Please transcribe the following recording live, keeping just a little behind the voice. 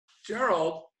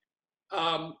Gerald,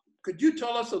 could you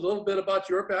tell us a little bit about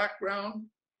your background?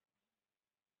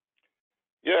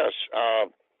 Yes. I'm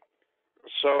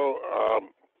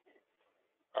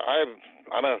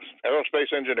an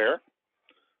aerospace engineer.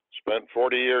 Spent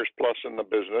 40 years plus in the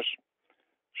business.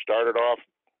 Started off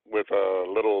with a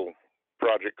little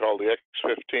project called the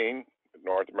X-15,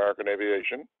 North American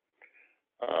Aviation.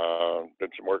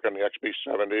 Did some work on the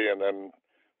XB-70, and then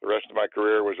the rest of my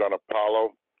career was on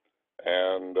Apollo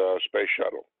and Space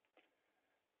Shuttle.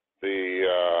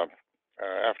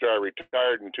 After I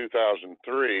retired in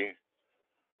 2003,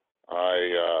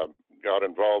 I got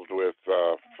involved with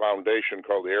a foundation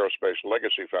called the Aerospace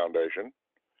Legacy Foundation,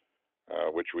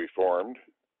 which we formed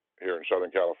here in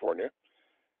Southern California.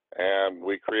 And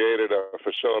we created a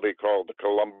facility called the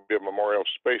Columbia Memorial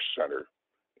Space Center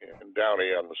in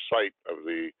Downey on the site of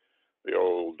the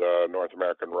old North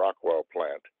American Rockwell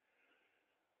plant.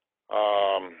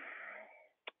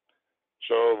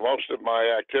 So most of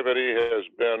my activity has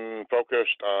been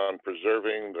focused on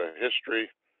preserving the history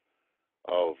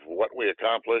of what we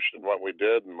accomplished and what we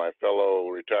did, and my fellow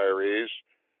retirees,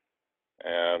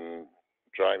 and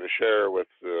trying to share with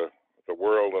the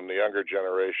world and the younger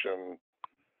generation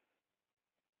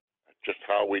just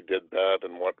how we did that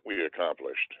and what we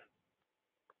accomplished.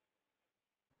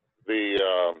 The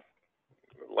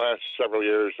last several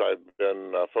years, I've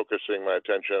been focusing my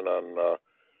attention on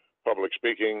public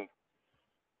speaking.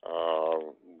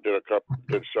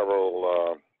 Did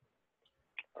several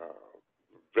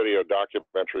video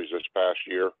documentaries this past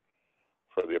year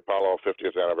for the Apollo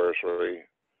 50th anniversary.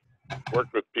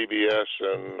 Worked with PBS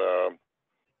and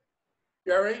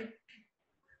Gary,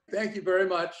 thank you very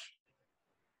much.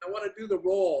 I want to do the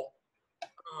roll.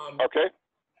 Okay.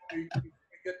 We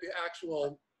get the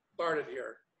actual started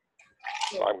here.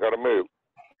 So I'm going to move.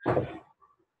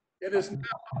 It is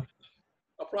now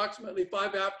approximately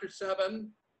 5 after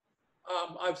 7.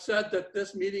 I've said that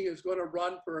this meeting is going to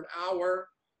run for an hour.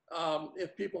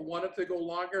 If people wanted to go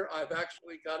longer, I've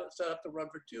actually got it set up to run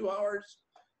for 2 hours.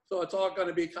 So it's all going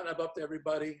to be kind of up to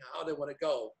everybody how they want to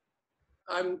go.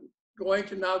 I'm going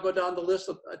to now go down the list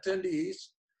of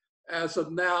attendees. As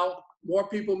of now, more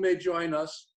people may join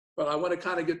us, but I want to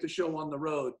kind of get the show on the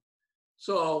road.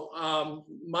 So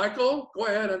Michael, go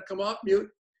ahead and come off mute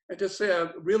and just say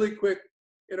a really quick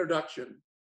introduction.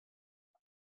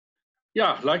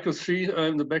 Yeah, like you see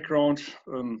in the background,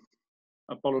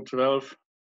 Apollo 12,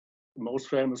 the most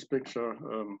famous picture,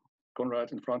 gone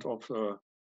right in front of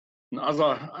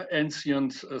another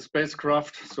ancient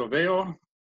spacecraft, Surveyor.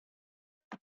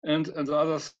 And on the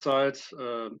other side,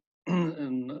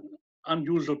 an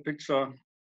unusual picture,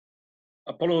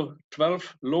 Apollo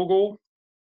 12 logo,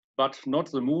 but not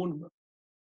the moon,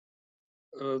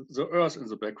 the Earth in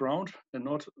the background, and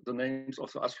not the names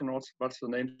of the astronauts, but the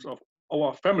names of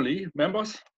our family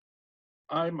members,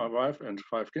 I, my wife, and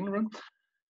 5 children.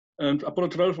 And Apollo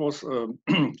 12 was,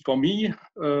 for me,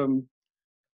 the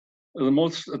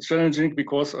most challenging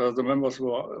because the members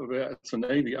were at the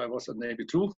Navy. I was at Navy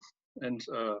too. And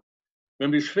when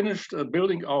we finished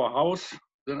building our house,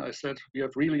 then I said, we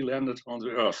have really landed on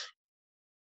the Earth.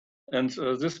 And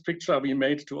this picture we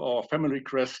made to our family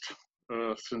crest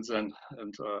since then,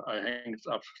 and I hang it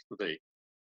up today.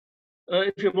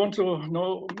 If you want to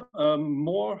know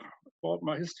more about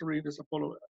my history with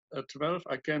Apollo 12,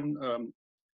 I can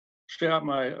share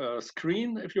my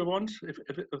screen if you want,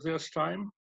 if there's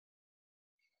time.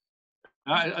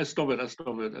 I stop it.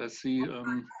 I see. We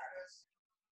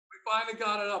finally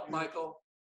got it up, Michael.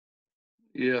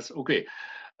 Yes, okay.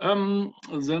 Then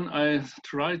I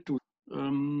try to,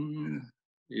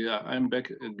 yeah, I'm back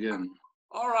again.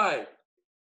 All right.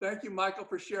 Thank you, Michael,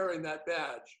 for sharing that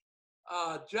badge.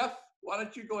 Jeff, why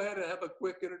don't you go ahead and have a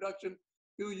quick introduction,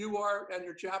 who you are and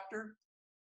your chapter?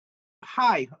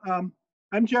 Hi,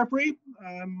 I'm Jeffrey.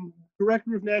 I'm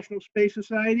Director of National Space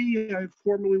Society. I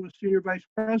formerly was Senior Vice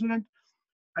President.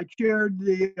 I chaired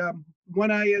the one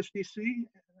ISDC,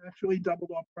 actually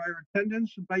doubled off prior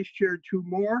attendance, Vice Chaired 2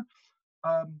 more.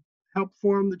 Helped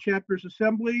form the chapter's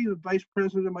assembly, the Vice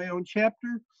President of my own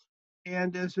chapter.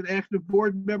 And as an active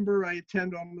board member, I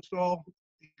attend almost all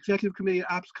executive committee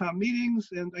OPSCOM meetings,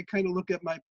 and I kind of look at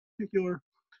my particular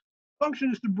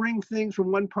function is to bring things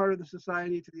from one part of the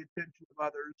society to the attention of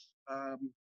others.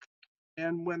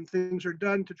 And when things are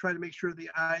done, to try to make sure the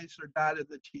I's are dotted,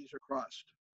 the T's are crossed.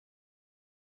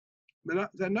 Is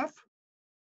that enough?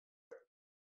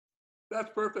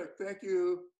 That's perfect. Thank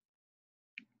you.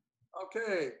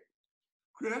 Okay.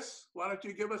 Chris, why don't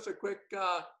you give us a quick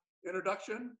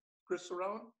introduction? Chris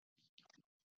Cerrone.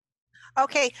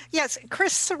 Okay, yes,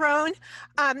 Chris Cerrone.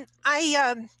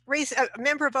 I raised a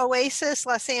member of OASIS,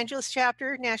 Los Angeles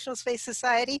chapter, National Space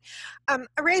Society. I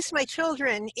raised my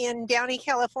children in Downey,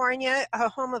 California,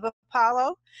 home of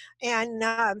Apollo. And,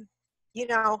 you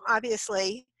know,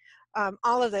 obviously,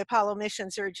 all of the Apollo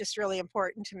missions are just really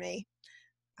important to me.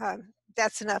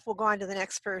 That's enough. We'll go on to the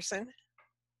next person.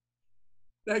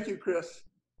 Thank you, Chris.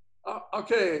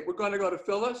 Okay, we're going to go to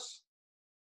Phyllis.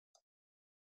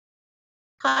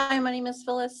 Hi, my name is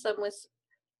Phyllis. I'm with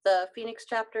the Phoenix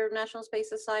chapter of National Space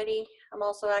Society. I'm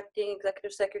also acting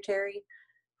executive secretary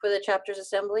for the chapter's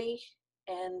assembly.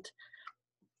 And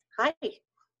hi.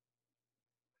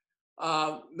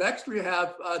 Next, we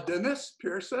have Dennis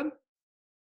Pearson.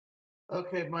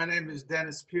 Okay, my name is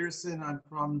Dennis Pearson. I'm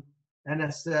from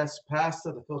NSS,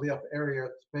 PASTA, the Philadelphia Area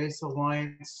Space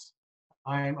Alliance.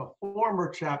 I'm a former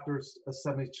chapter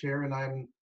assembly chair, and I'm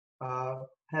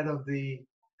head of the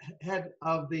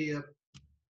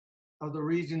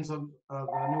regions of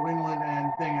New England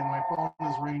and thing, and my phone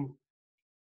is ringing.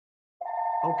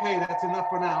 Okay, that's enough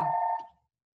for now.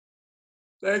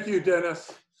 Thank you,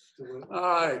 Dennis. All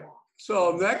right.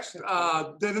 So next,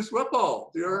 Dennis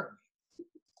Whipple.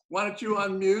 Why don't you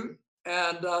unmute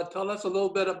and tell us a little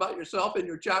bit about yourself and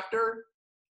your chapter?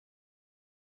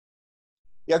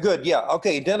 Yeah, good. Yeah.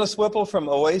 Okay. Dennis Whipple from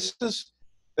OASIS.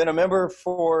 Been a member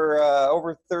for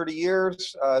over 30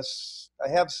 years. I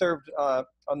have served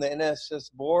on the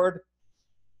NSS board.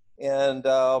 And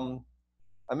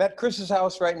I'm at Chris's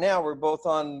house right now. We're both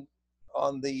on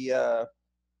the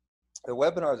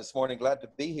webinar this morning. Glad to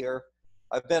be here.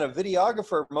 I've been a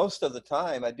videographer most of the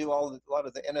time. I do a lot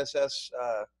of the NSS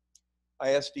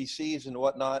ISDCs and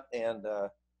whatnot, and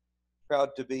proud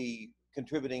to be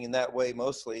contributing in that way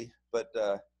mostly, but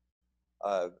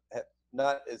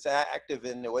not as active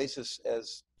in OASIS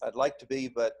as I'd like to be,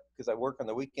 but because I work on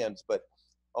the weekends, but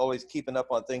always keeping up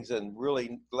on things, and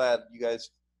really glad you guys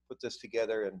put this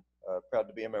together, and proud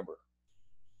to be a member.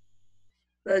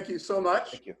 Thank you so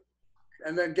much. Thank you.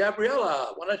 And then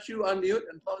Gabriella, why don't you unmute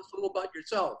and tell us a little about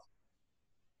yourself?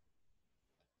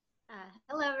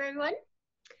 Hello, everyone.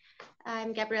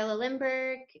 I'm Gabriella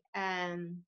Lindberg.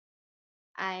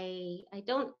 I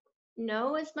don't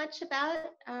know as much about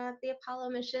the Apollo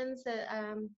missions,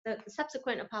 the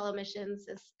subsequent Apollo missions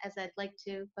as I'd like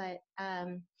to, but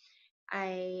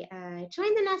I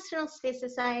joined the National Space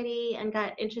Society and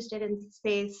got interested in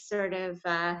space sort of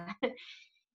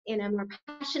in a more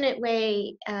passionate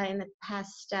way in the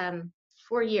past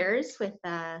 4 years with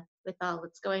all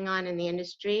that's going on in the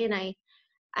industry. And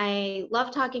I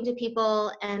love talking to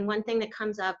people, and one thing that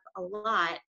comes up a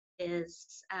lot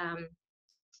is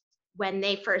when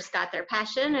they first got their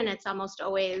passion, and it's almost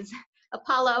always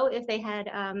Apollo if they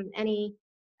had any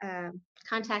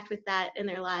contact with that in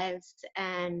their lives.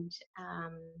 And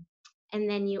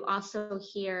then you also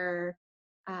hear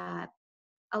a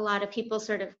lot of people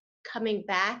sort of coming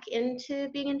back into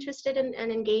being interested in,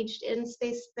 and engaged in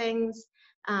space things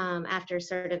after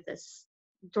sort of this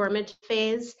dormant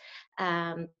phase.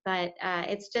 But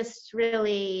it's just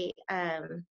really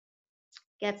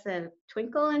gets a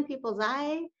twinkle in people's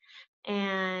eye,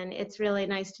 and it's really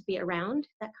nice to be around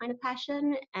that kind of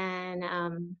passion. And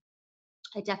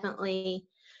I definitely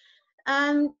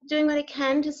doing what I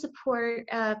can to support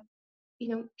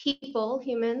people,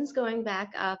 humans going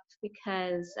back up,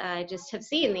 because I just have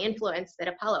seen the influence that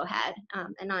Apollo had,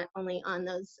 and not only on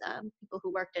those people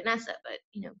who worked at NASA, but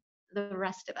the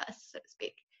rest of us, so to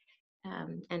speak.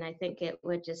 And I think it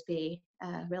would just be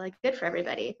really good for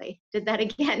everybody if they did that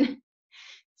again.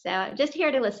 So I'm just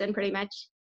here to listen, pretty much.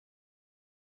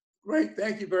 Great,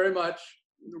 thank you very much.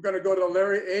 We're going to go to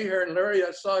Larry A. here. And Larry,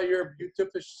 I saw your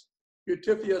beautiful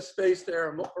face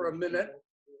there for a minute.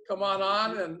 Come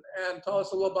on and tell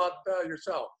us a little about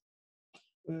yourself.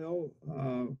 Well,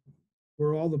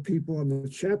 for all the people on the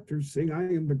chapters saying, I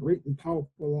am the great and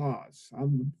powerful Oz.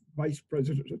 I'm the vice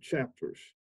president of chapters.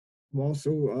 I'm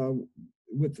also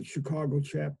with the Chicago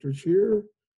chapters here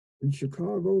in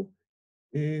Chicago.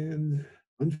 And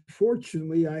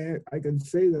unfortunately, I can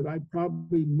say that I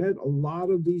probably met a lot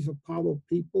of these Apollo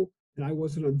people, and I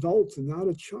was an adult and not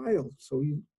a child. So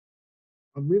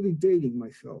I'm really dating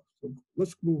myself. So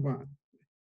let's move on.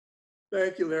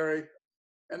 Thank you, Larry.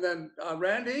 And then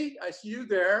Randy, I see you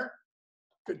there.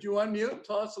 Could you unmute and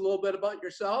tell us a little bit about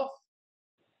yourself?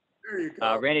 There you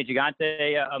go. Randy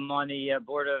Gigante. I'm on the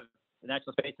board of the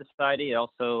National Space Society,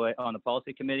 also on the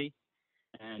policy committee,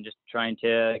 and just trying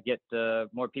to get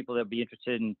more people that will be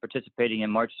interested in participating in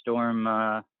March Storm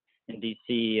in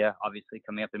DC, obviously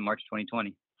coming up in March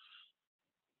 2020.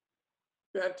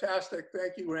 Fantastic.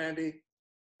 Thank you, Randy.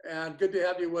 And good to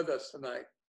have you with us tonight.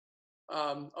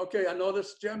 Okay, I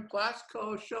noticed Jim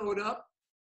Plasko showed up.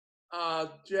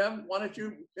 Jim, why don't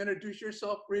you introduce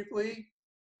yourself briefly?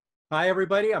 Hi,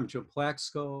 everybody. I'm Jim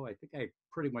Plaxco. I think I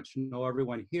pretty much know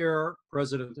everyone here.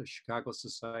 President of Chicago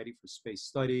Society for Space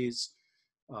Studies,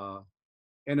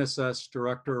 NSS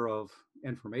Director of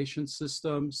Information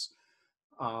Systems.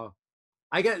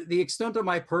 I got the extent of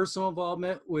my personal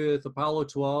involvement with Apollo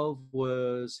 12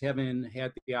 was having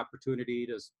had the opportunity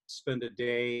to spend a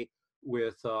day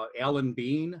with Alan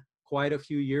Bean quite a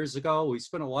few years ago. We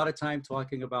spent a lot of time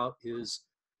talking about his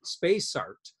space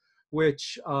art,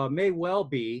 which may well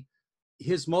be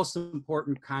his most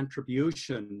important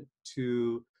contribution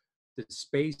to the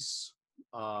space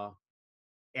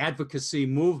advocacy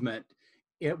movement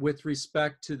with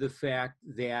respect to the fact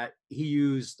that he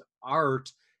used art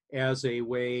as a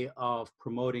way of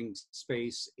promoting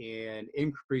space and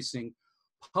increasing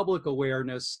public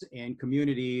awareness in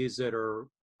communities that are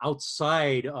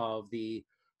outside of the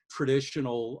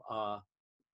traditional,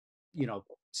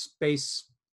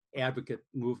 space advocate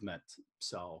movement.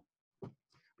 So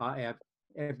I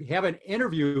have an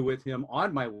interview with him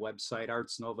on my website,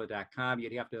 artsnova.com.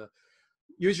 You'd have to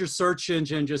use your search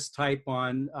engine, just type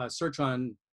on, search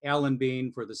on Alan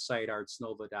Bean for the site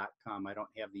artsnova.com. I don't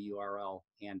have the URL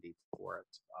handy for it.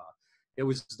 It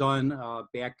was done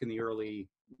back in the early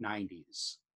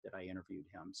 90s that I interviewed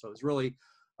him. So it was really,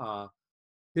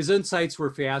 his insights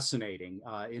were fascinating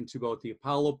into both the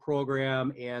Apollo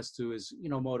program as to his,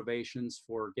 motivations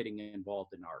for getting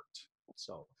involved in art.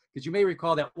 So, because you may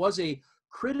recall that was a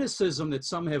criticism that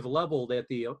some have leveled at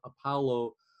the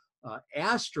Apollo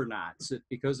astronauts, that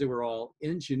because they were all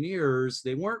engineers,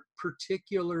 they weren't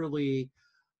particularly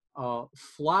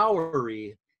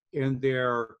flowery in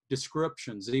their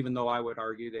descriptions, even though I would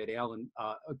argue that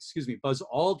Buzz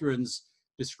Aldrin's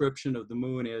description of the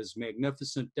moon as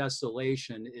magnificent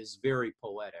desolation is very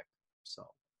poetic. So,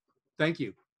 thank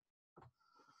you.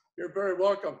 You're very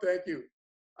welcome. Thank you.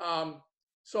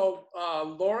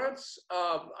 Lawrence,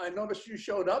 I noticed you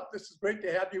showed up. This is great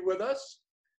to have you with us.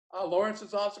 Lawrence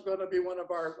is also going to be one of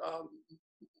our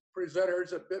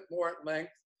presenters a bit more at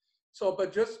length. So,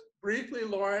 but just briefly,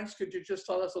 Lawrence, could you just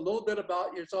tell us a little bit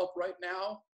about yourself right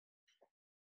now?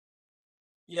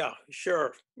 Yeah,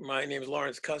 sure. My name is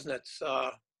Lawrence Kuznetz.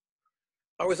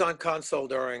 I was on console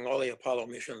during all the Apollo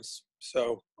missions,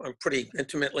 so I'm pretty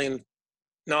intimately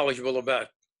knowledgeable about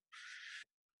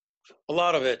a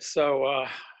lot of it. So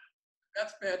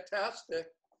that's fantastic.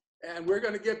 And we're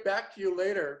going to get back to you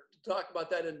later to talk about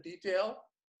that in detail.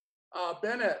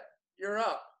 Bennett, you're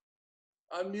up.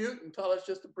 Unmute and tell us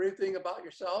just a brief thing about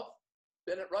yourself.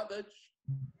 Bennett Rutledge.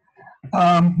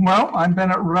 Well, I'm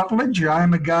Bennett Rutledge.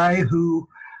 I'm a guy who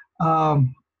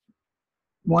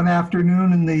one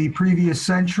afternoon in the previous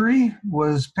century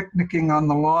was picnicking on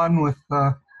the lawn with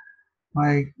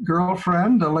my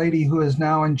girlfriend, a lady who is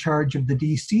now in charge of the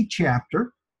DC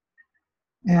chapter.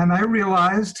 And I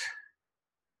realized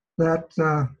that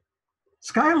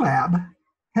Skylab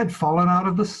had fallen out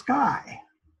of the sky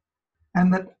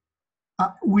and that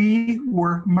we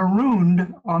were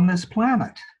marooned on this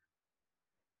planet.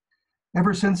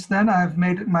 Ever since then, I've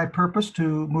made it my purpose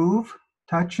to move,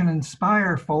 touch, and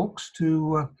inspire folks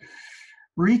to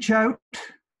reach out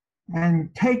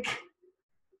and take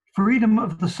freedom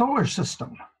of the solar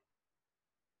system.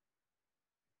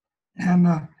 And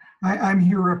I'm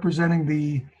here representing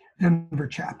the Denver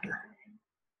chapter.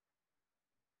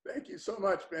 Thank you so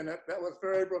much, Bennett. That was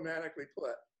very romantically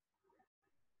put.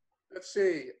 Let's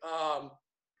see.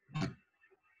 Then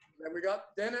we got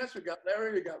Dennis, we got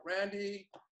Larry, we got Randy.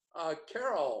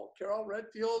 Carol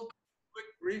Redfield, quick,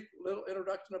 brief little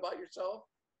introduction about yourself.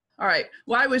 All right.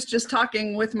 Well, I was just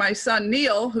talking with my son,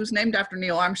 Neil, who's named after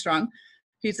Neil Armstrong.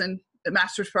 He's in the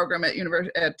master's program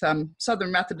at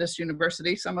Southern Methodist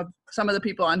University. Some of the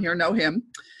people on here know him.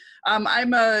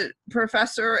 I'm a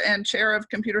professor and chair of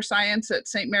computer science at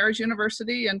St. Mary's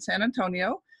University in San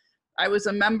Antonio. I was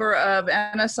a member of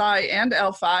NSI and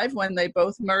L5 when they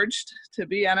both merged to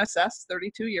be NSS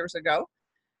 32 years ago.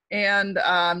 And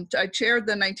I chaired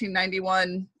the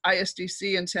 1991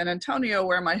 ISDC in San Antonio,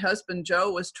 where my husband,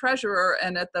 Joe, was treasurer.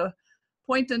 And at the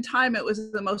point in time, it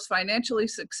was the most financially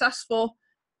successful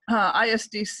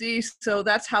ISDC. So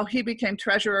that's how he became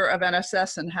treasurer of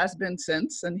NSS and has been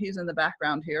since. And he's in the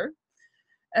background here.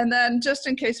 And then just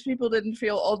in case people didn't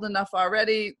feel old enough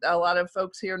already, a lot of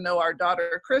folks here know our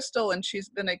daughter, Crystal, and she's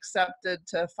been accepted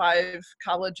to 5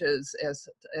 colleges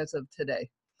as of today.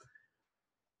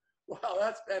 Wow,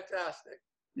 that's fantastic.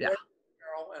 Yeah. Thank you,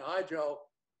 Carol, and hi, Joe.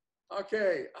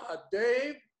 Okay,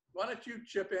 Dave, why don't you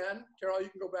chip in? Carol, you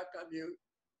can go back on mute.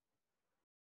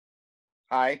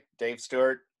 Hi, Dave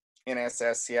Stewart,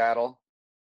 NSS Seattle.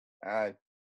 I've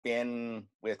been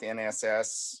with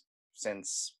NSS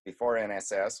since before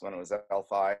NSS, when it was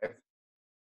L5.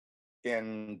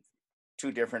 Been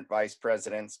 2 different vice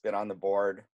presidents, been on the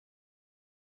board,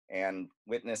 and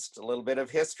witnessed a little bit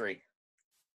of history.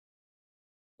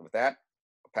 With that,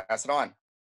 I'll pass it on.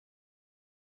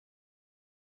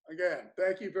 Again,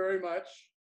 thank you very much,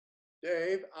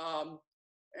 Dave.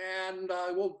 And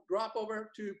we'll drop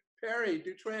over to Perry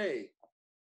Dutray.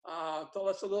 Tell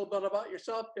us a little bit about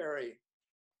yourself, Perry.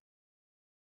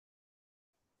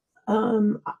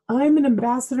 I'm an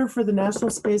ambassador for the National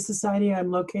Space Society.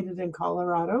 I'm located in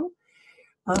Colorado.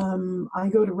 I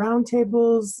go to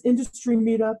roundtables, industry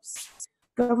meetups,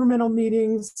 governmental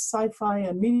meetings, sci-fi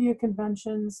and media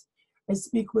conventions. I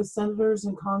speak with senators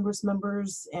and Congress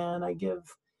members, and I give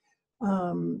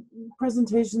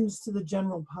presentations to the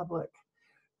general public.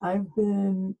 I've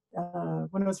been,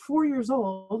 when I was 4 years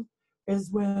old,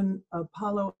 is when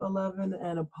Apollo 11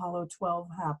 and Apollo 12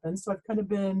 happened. So I've kind of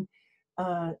been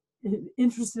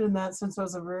interested in that since I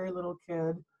was a very little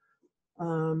kid.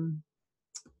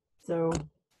 So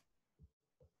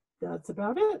that's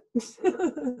about it.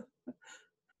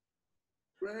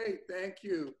 Great, thank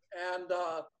you. And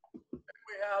we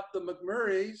have the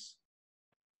McMurrays.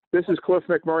 This is Cliff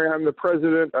McMurray. I'm the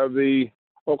president of the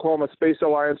Oklahoma Space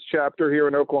Alliance chapter here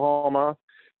in Oklahoma.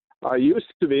 I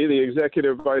used to be the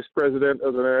executive vice president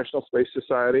of the National Space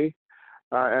Society,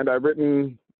 and I've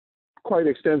written quite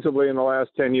extensively in the last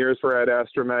 10 years for Ad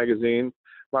Astra magazine.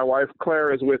 My wife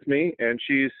Claire is with me, and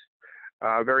she's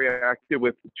very active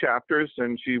with chapters,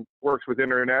 and she works with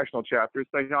international chapters.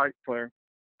 Say hi, Claire.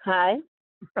 Hi.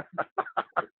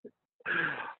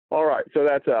 All right, so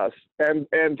that's us. And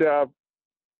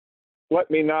let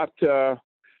me not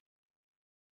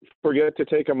forget to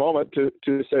take a moment to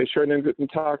say schönen guten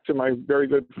Tag to my very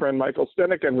good friend Michael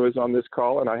Steniken, who is on this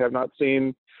call, and I have not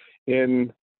seen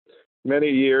in many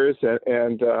years,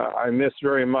 and I miss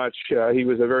very much. He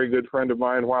was a very good friend of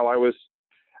mine while I was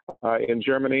in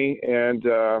Germany, and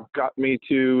got me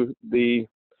to the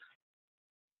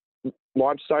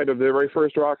launch site of the very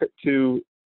first rocket to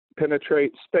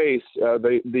penetrate space,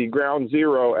 the ground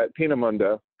zero at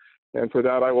Peenemünde, and for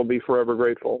that I will be forever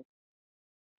grateful.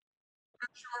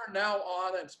 Sure, now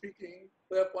on and speaking.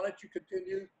 Cliff, why don't you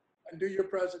continue and do your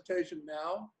presentation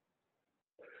now?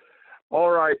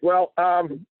 All right. Well, I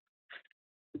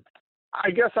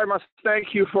guess I must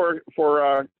thank you for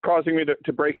causing me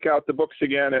to break out the books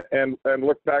again and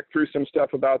look back through some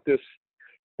stuff about this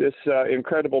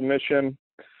incredible mission.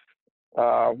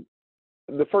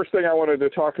 The first thing I wanted to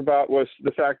talk about was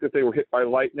the fact that they were hit by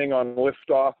lightning on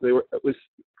liftoff. They were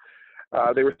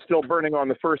still burning on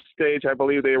the first stage. I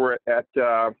believe they were at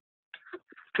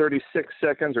 36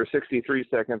 seconds or 63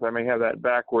 seconds. I may have that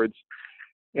backwards.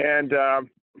 And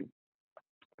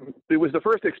it was the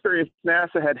first experience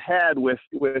NASA had with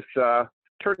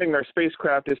turning their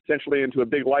spacecraft essentially into a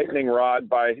big lightning rod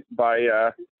by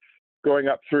going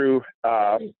up through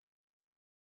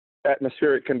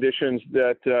atmospheric conditions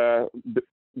that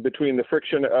between the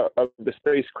friction of the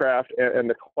spacecraft and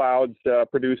the clouds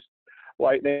produced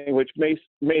lightning, which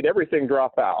made everything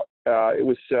drop out. It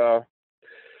was,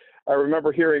 I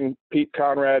remember hearing Pete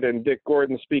Conrad and Dick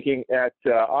Gordon speaking at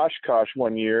Oshkosh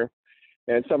one year,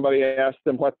 and somebody asked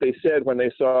them what they said when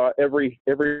they saw every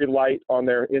light on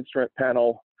their instrument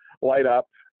panel light up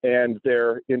and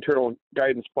their inertial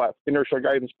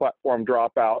guidance platform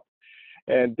drop out.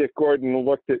 And Dick Gordon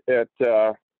looked at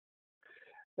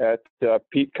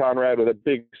Pete Conrad with a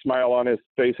big smile on his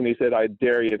face, and he said, "I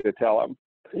dare you to tell him."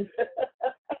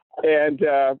 And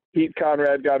Pete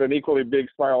Conrad got an equally big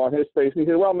smile on his face, and he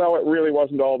said, "Well, no, it really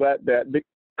wasn't all that bad."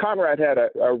 Conrad had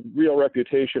a real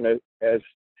reputation as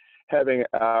having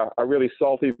a really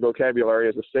salty vocabulary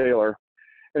as a sailor.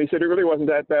 And he said, "It really wasn't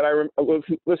that bad. I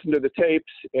listened to the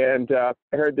tapes, and I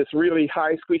heard this really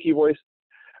high, squeaky voice.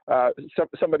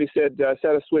 Somebody said,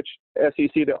 set a switch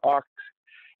SEC to aux,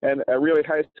 and a really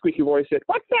high, squeaky voice said,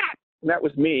 'What's that?' And that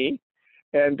was me.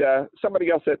 And somebody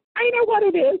else said, 'I know what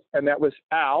it is.' And that was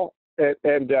Al.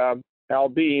 And Al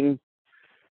Bean,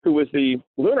 who was the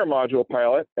lunar module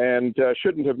pilot and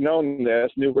shouldn't have known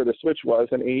this, knew where the switch was,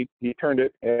 and he turned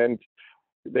it, and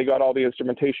they got all the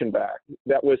instrumentation back.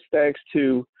 That was thanks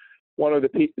to one of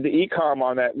the ECOM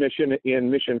on that mission in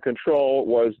mission control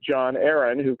was John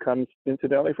Aaron, who comes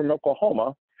incidentally from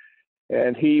Oklahoma,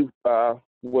 and he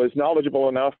was knowledgeable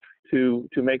enough to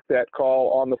make that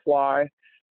call on the fly,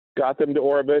 got them to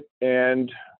orbit,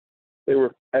 and they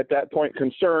were at that point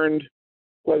concerned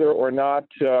whether or not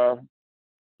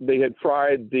they had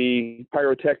fried the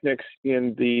pyrotechnics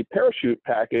in the parachute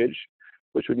package,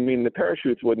 which would mean the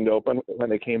parachutes wouldn't open when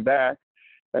they came back.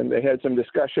 and they had some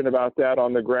discussion about that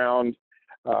on the ground.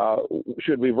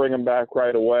 Should we bring them back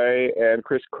right away? And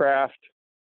Chris Kraft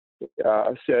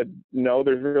said, no,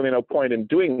 there's really no point in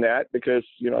doing that because,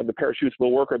 you know, the parachutes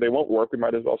will work or they won't work. We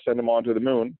might as well send them on to the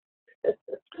moon.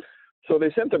 So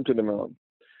they sent them to the moon.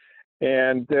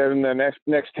 And then the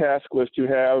next task was to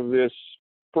have this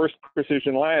first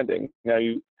precision landing. Now,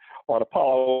 on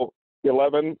Apollo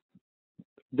 11,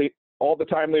 all the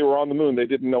time they were on the moon, they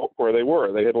didn't know where they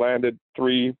were. They had landed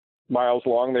 3 miles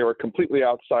long. They were completely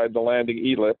outside the landing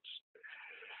ellipse.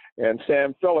 And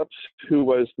Sam Phillips, who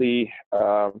was the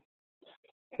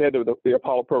head of the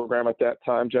Apollo program at that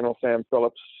time, General Sam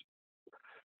Phillips,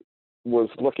 was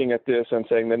looking at this and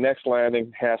saying the next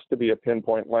landing has to be a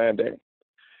pinpoint landing.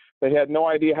 They had no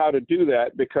idea how to do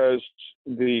that because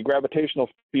the gravitational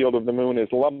field of the moon is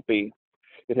lumpy.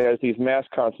 It has these mass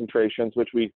concentrations, which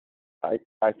I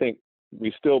think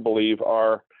we still believe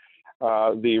are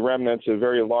the remnants of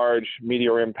very large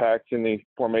meteor impacts in the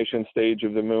formation stage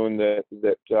of the moon that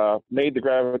made the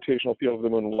gravitational field of the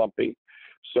moon lumpy.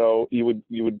 So you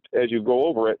would as you go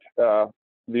over it,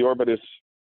 the orbit is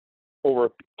over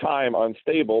time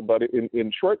unstable, but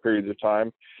in short periods of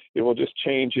time, it will just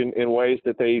change in ways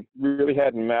that they really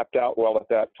hadn't mapped out well at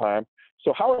that time.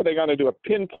 So how are they going to do a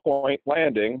pinpoint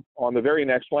landing on the very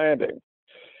next landing?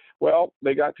 Well,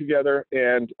 they got together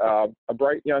and a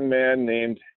bright young man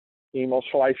named Emil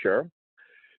Schleicher,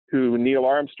 who Neil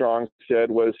Armstrong said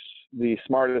was the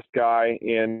smartest guy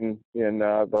in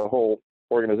the whole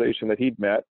organization that he'd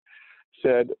met,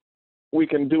 said, we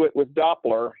can do it with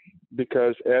Doppler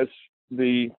because as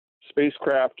the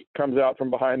spacecraft comes out from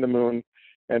behind the moon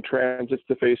and transits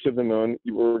the face of the moon,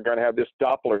 we're going to have this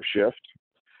Doppler shift.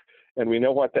 And we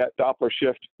know what that Doppler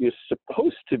shift is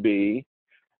supposed to be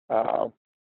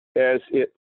as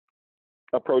it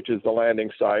approaches the landing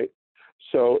site.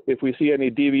 So if we see any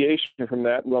deviation from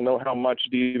that, we'll know how much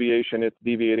deviation it's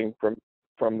deviating from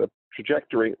the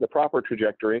trajectory, the proper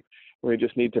trajectory. We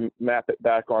just need to map it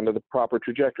back onto the proper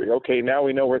trajectory. Okay, now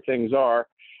we know where things are.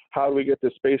 How do we get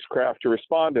the spacecraft to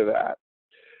respond to that?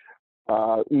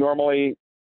 Normally,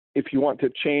 if you want to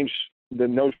change the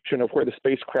notion of where the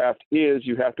spacecraft is,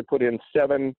 you have to put in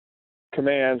 7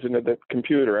 commands into the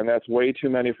computer, and that's way too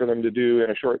many for them to do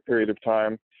in a short period of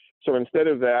time. So instead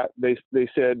of that, they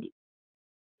said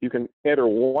you can enter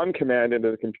 1 command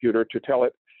into the computer to tell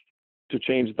it to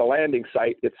change the landing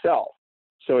site itself.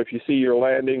 So if you see you're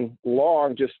landing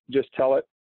long, just tell it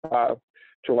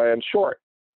to land short.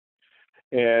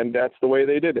 And that's the way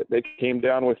they did it. They came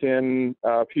down within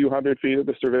a few hundred feet of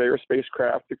the Surveyor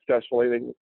spacecraft successfully. They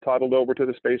toddled over to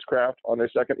the spacecraft on their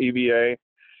second EVA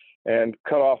and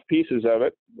cut off pieces of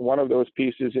it. One of those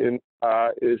pieces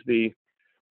is the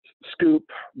scoop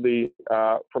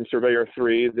from Surveyor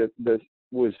 3 that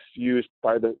was used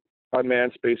by the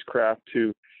unmanned spacecraft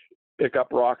to pick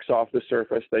up rocks off the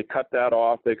surface. They cut that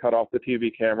off. They cut off the TV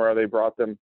camera. They brought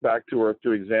them back to Earth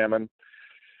to examine.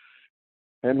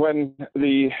 And when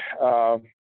the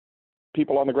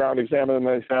people on the ground examined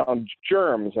them, they found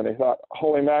germs, and they thought,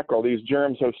 holy mackerel, these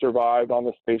germs have survived on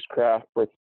the spacecraft for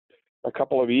a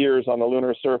couple of years on the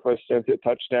lunar surface since it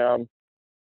touched down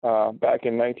back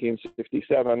in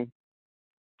 1967.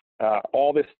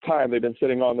 All this time they've been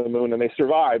sitting on the moon, and they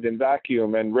survived in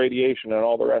vacuum and radiation and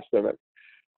all the rest of it.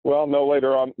 Well, no,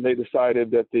 later on they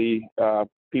decided that the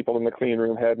people in the clean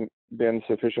room hadn't been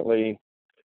sufficiently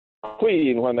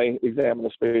clean when they examined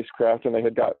the spacecraft, and they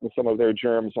had gotten some of their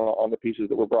germs on the pieces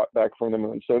that were brought back from the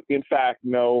moon. So in fact,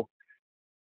 no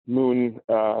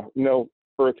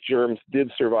Earth germs did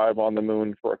survive on the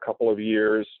moon for a couple of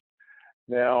years.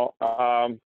 Now,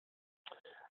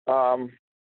 I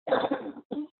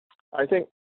think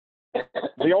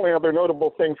the only other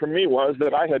notable thing for me was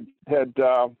that I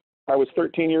was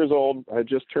 13 years old. I had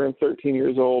just turned 13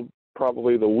 years old,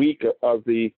 probably the week of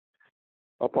the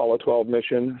Apollo 12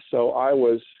 mission. So I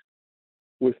was,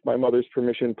 with my mother's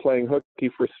permission, playing hooky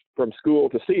from school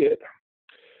to see it.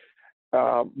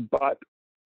 But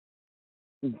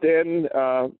then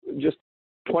just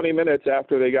 20 minutes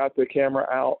after they got the camera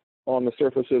out on the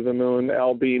surface of the moon,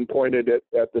 Al Bean pointed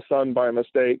at the sun by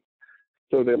mistake.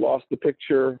 So they lost the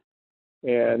picture,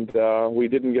 and we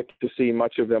didn't get to see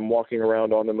much of them walking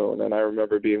around on the moon. And I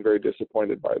remember being very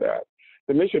disappointed by that.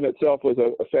 The mission itself was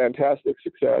a fantastic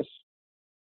success,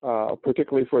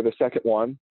 particularly for the second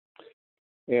one.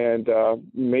 And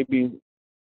maybe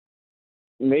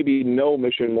no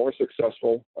mission more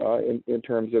successful in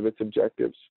terms of its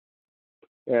objectives.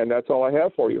 And that's all I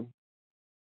have for you.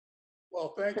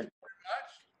 Well, thank you very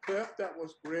much, Cliff. That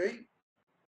was great.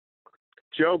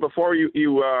 Joe, before you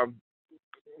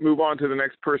move on to the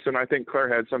next person, I think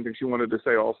Claire had something she wanted to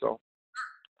say also.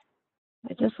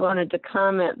 I just wanted to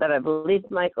comment that I believe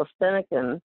Michael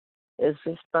Steniken is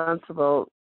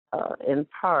responsible in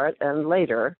part and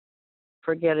later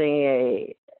for getting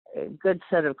a good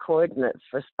set of coordinates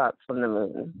for spots on the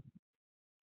moon.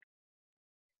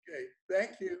 Okay,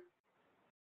 thank you.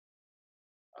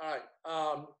 All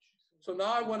right, so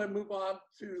now I want to move on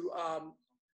to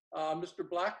Mr.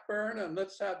 Blackburn, and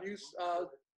let's have you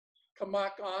come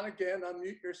back on again,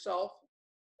 unmute yourself,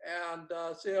 and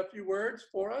say a few words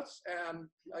for us, and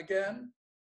again,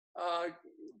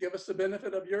 give us the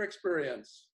benefit of your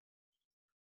experience.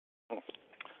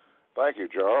 Thank you,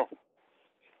 Joe.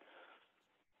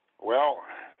 Well,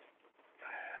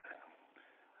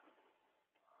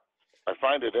 I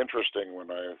find it interesting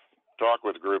when I talk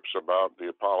with groups about the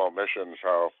Apollo missions,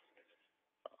 how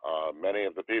many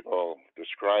of the people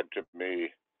described to me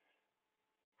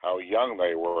how young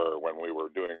they were when we were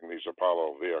doing these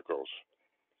Apollo vehicles.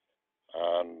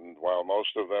 And while most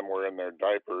of them were in their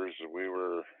diapers, we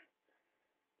were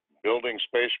building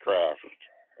spacecraft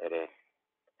at a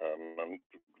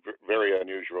very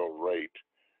unusual rate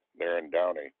there in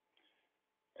Downey.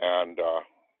 And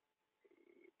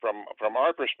from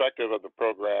our perspective of the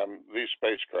program, these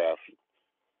spacecraft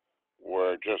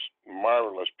were just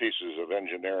marvelous pieces of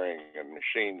engineering and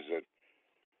machines that,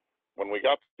 when we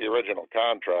got the original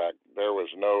contract, there was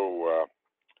no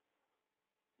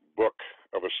book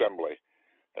of assembly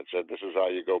that said, this is how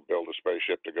you go build a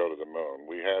spaceship to go to the moon.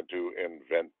 We had to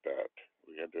invent that.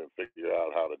 We had to figure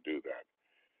out how to do that.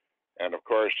 And of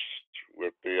course,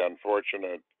 with the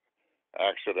unfortunate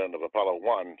accident of Apollo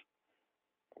 1,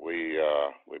 we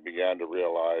began to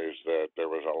realize that there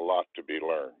was a lot to be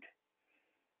learned.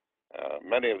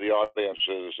 Many of the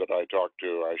audiences that I talk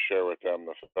to, I share with them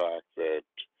the fact that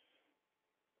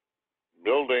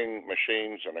building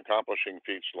machines and accomplishing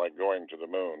feats like going to the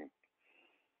moon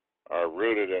are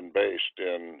rooted and based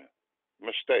in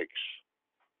mistakes,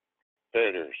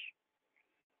 failures.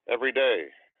 Every day,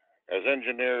 as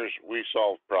engineers, we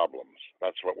solve problems.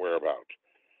 That's what we're about.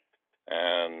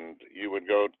 And you would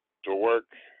go to work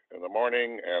in the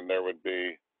morning and there would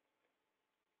be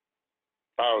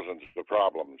thousands of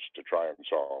problems to try and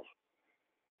solve.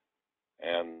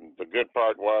 And the good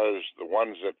part was the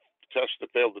ones that tests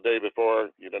that failed the day before,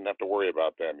 you didn't have to worry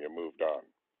about them. You moved on.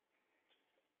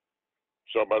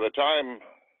 So by the time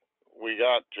we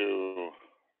got to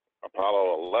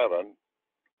Apollo 11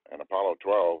 and Apollo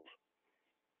 12,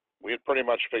 we had pretty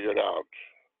much figured out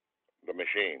the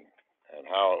machine and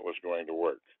how it was going to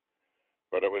work.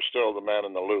 But it was still the man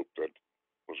in the loop that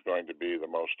was going to be the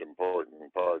most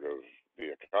important part of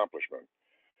the accomplishment.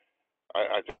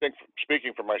 I think,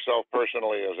 speaking for myself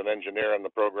personally as an engineer in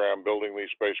the program building these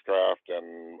spacecraft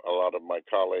and a lot of my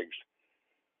colleagues,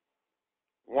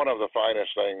 one of the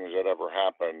finest things that ever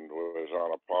happened was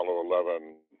on Apollo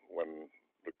 11 when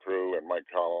the crew and Mike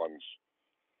Collins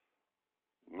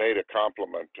made a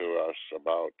compliment to us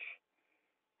about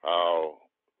how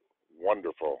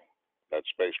wonderful that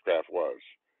spacecraft was.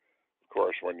 Of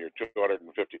course, when you're 250,000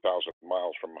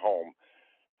 miles from home,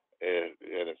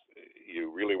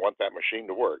 you really want that machine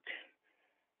to work.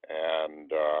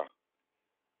 And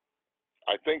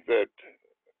I think that,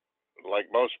 like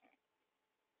most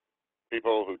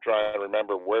people who try and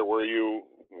remember where were you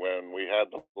when we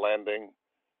had the landing,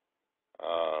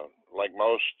 like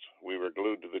most, we were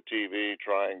glued to the TV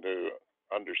trying to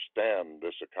understand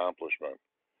this accomplishment.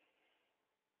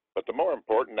 But the more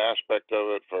important aspect of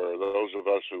it for those of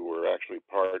us who were actually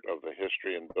part of the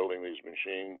history in building these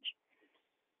machines,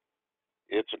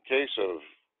 it's a case of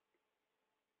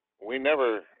we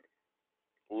never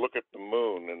look at the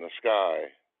moon in the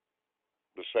sky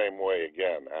the same way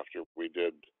again after we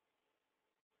did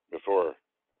before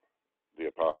the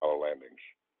Apollo landings.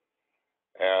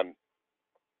 And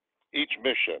each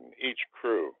mission, each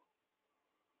crew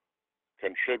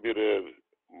contributed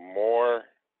more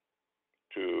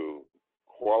to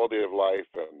quality of life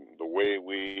and the way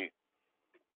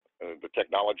the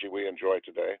technology we enjoy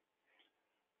today.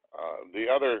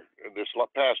 This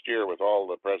past year, with all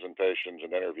the presentations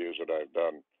and interviews that I've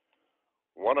done,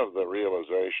 one of the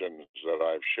realizations that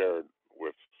I've shared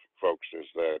with folks is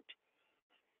that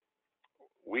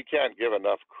we can't give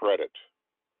enough credit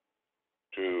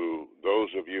to those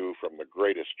of you from the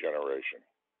greatest generation.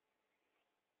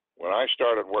 When I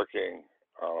started working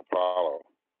on Apollo,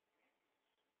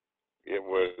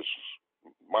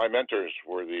 my mentors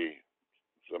were the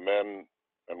men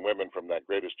and women from that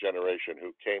greatest generation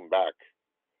who came back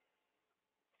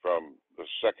from the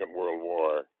Second World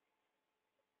War,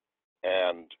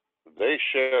 and they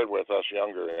shared with us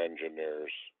younger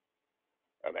engineers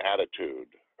an attitude,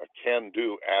 a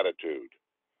can-do attitude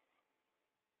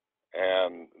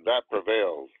And that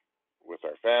prevailed with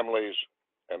our families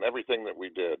and everything that we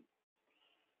did,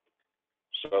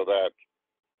 so that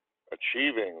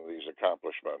achieving these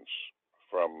accomplishments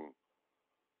from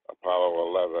Apollo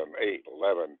 11, 8,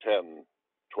 11, 10,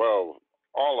 12,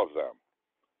 all of them,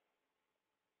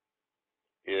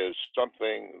 is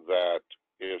something that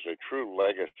is a true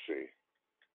legacy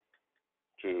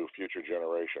to future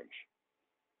generations.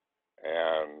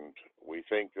 And we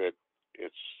think that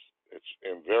it's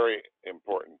very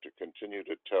important to continue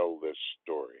to tell this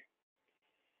story,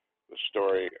 the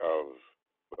story of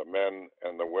the men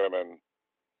and the women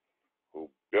who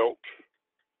built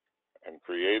and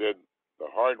created the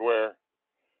hardware,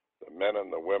 the men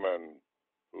and the women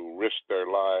who risked their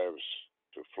lives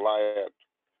to fly it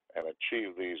and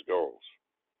achieve these goals.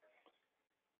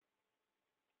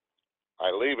 I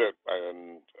leave it,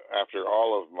 and after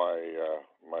all of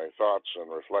my thoughts and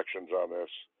reflections on this,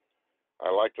 I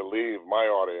like to leave my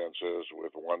audiences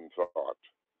with one thought.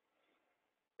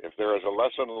 If there is a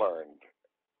lesson learned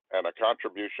and a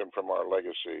contribution from our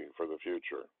legacy for the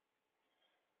future,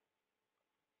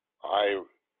 I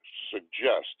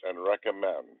suggest and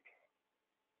recommend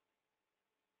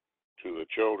to the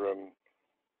children,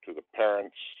 to the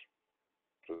parents,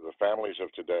 to the families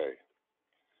of today,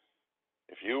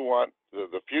 if you want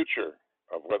the future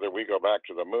of whether we go back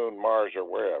to the moon, Mars, or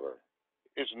wherever,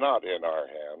 is not in our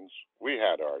hands. We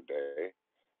had our day.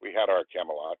 We had our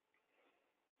Camelot.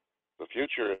 The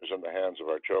future is in the hands of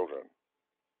our children.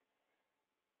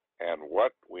 And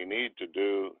what we need to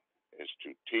do is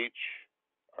to teach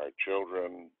our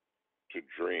children to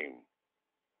dream.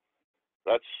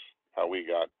 That's how we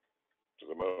got to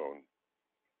the moon,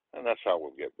 and that's how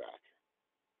we'll get back.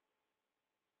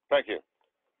 Thank you.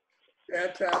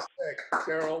 Fantastic,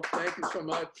 Gerald. Thank you so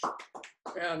much.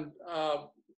 And,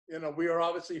 you know, we are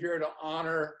obviously here to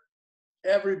honor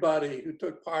everybody who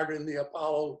took part in the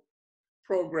Apollo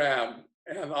program.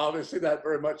 And obviously that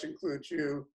very much includes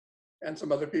you and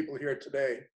some other people here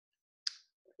today.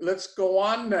 Let's go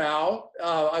on now.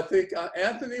 I think,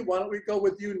 Anthony, why don't we go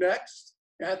with you next,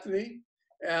 Anthony?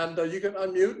 And you can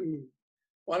unmute, and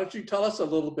why don't you tell us a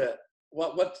little bit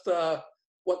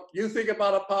what you think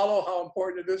about Apollo, how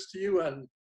important it is to you, and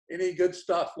any good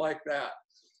stuff like that.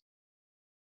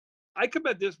 I come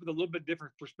at this with a little bit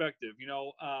different perspective, you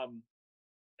know,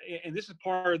 and this is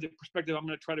part of the perspective I'm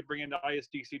going to try to bring into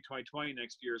ISDC 2020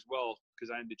 next year as well,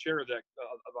 because I'm the chair of that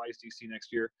of ISDC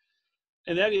next year.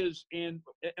 And that is, and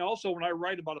also when I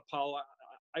write about Apollo,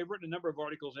 I've written a number of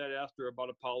articles that after about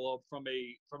Apollo from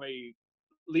a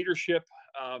leadership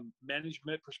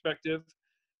management perspective.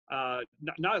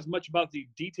 Not as much about the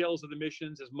details of the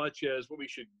missions as much as what we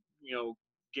should, you know,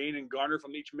 gain and garner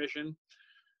from each mission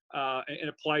and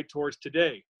apply towards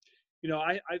today. You know,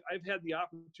 I've had the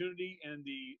opportunity and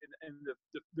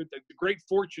the great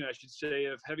fortune, I should say,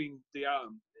 of having the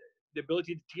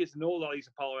ability to get to know a lot of these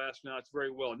Apollo astronauts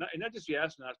very well, and not just the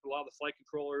astronauts, but a lot of the flight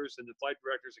controllers and the flight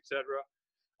directors, etc.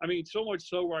 I mean, so much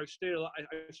so where I've stayed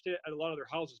at a lot of their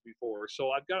houses before,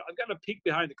 so I've got a peek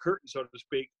behind the curtain, so to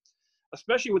speak.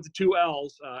 Especially with the two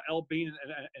L's, L. Bean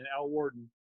and Al Warden.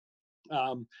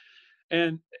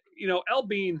 And, you know, L.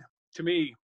 Bean, to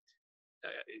me,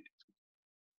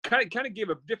 kind of gave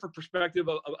a different perspective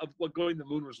of what going to the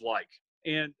moon was like.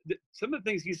 And some of the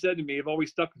things he said to me have always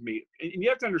stuck with me. And you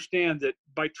have to understand that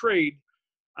by trade,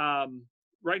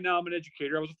 right now I'm an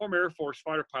educator. I was a former Air Force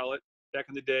fighter pilot back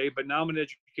in the day, but now I'm an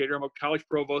educator. I'm a college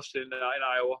provost in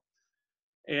Iowa.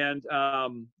 And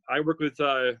I work with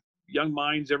young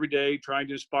minds every day, trying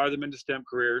to inspire them into STEM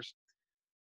careers.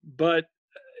 But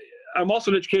I'm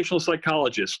also an educational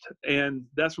psychologist, and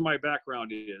that's what my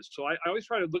background is. So I always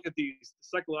try to look at the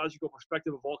psychological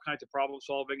perspective of all kinds of problem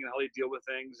solving and how they deal with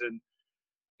things.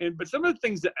 But some of the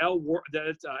things that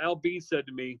Al Bean said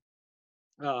to me,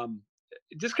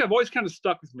 just kind of always kind of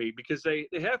stuck with me, because they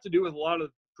have to do with a lot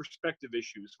of perspective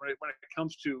issues when it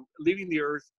comes to leaving the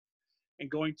Earth and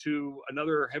going to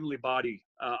another heavenly body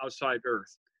outside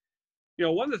Earth. You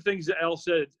know, one of the things that Al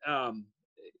said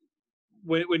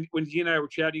when he and I were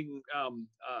chatting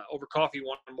over coffee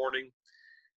one morning,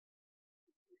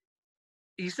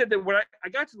 he said that when I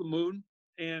got to the moon,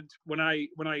 and when I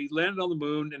landed on the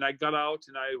moon and I got out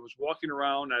and I was walking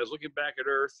around and I was looking back at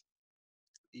Earth,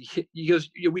 he goes,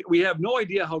 we have no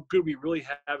idea how good we really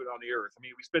have it on the Earth. I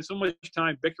mean, we spend so much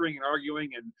time bickering and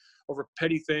arguing and over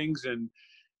petty things, and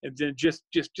then just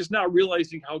not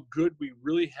realizing how good we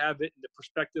really have it in the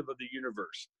perspective of the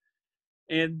universe.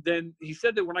 And then he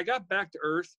said that when I got back to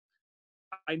Earth,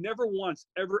 I never once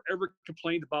ever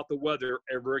complained about the weather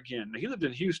ever again. Now, he lived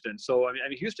in Houston, so I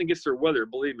mean Houston gets their weather,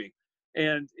 believe me.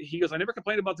 And he goes, I never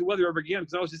complained about the weather ever again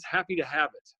because I was just happy to have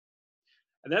it.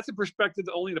 And that's a perspective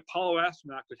that only an Apollo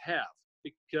astronaut could have,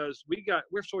 because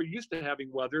we're so used to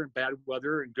having weather and bad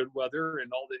weather and good weather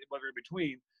and all the weather in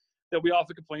between that we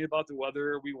often complain about the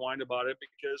weather. We whine about it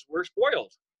because we're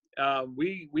spoiled.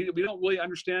 We don't really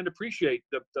understand and appreciate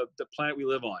the planet we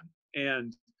live on.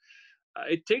 And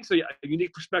it takes a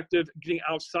unique perspective getting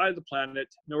outside the planet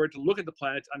in order to look at the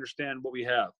planet to understand what we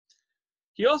have.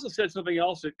 He also said something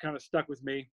else that kind of stuck with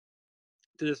me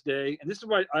to this day, and this is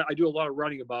what I do a lot of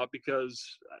writing about, because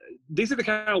these are the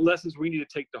kind of lessons we need to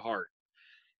take to heart.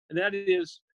 And that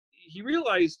is, he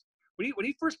realized when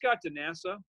he first got to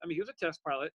NASA, I mean, he was a test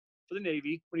pilot for the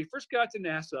Navy. When he first got to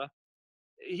NASA,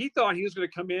 he thought he was going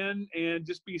to come in and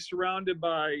just be surrounded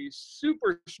by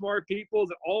super smart people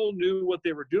that all knew what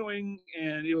they were doing,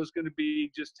 and it was going to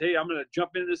be just, hey, I'm going to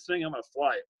jump into this thing, I'm going to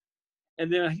fly it.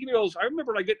 And then he goes, I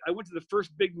remember I went to the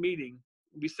first big meeting,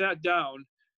 we sat down,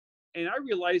 and I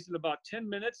realized in about 10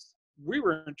 minutes, we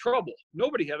were in trouble.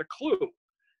 Nobody had a clue.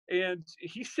 And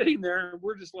he's sitting there, and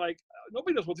we're just like,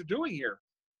 nobody knows what they're doing here.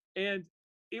 And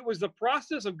it was the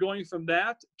process of going from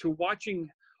that to watching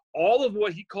all of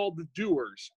what he called the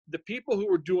doers, the people who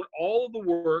were doing all of the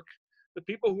work, the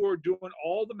people who were doing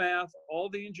all the math, all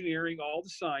the engineering, all the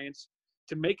science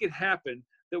to make it happen,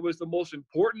 that was the most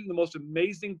important, the most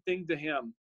amazing thing to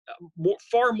him,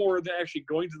 far more than actually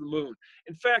going to the moon.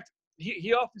 In fact,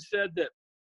 he often said that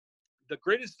the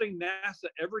greatest thing NASA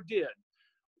ever did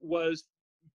was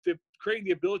creating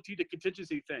the ability to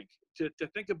contingency think, to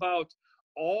think about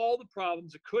all the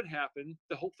problems that could happen,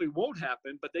 that hopefully won't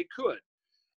happen, but they could,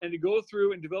 and to go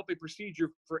through and develop a procedure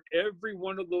for every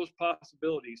one of those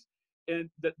possibilities. And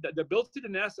the ability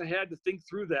that NASA had to think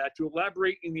through that, to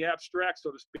elaborate in the abstract,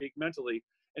 so to speak, mentally,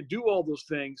 and do all those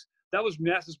things, that was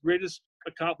NASA's greatest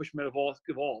accomplishment of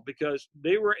all, because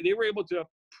they were able to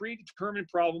predetermine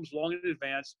problems long in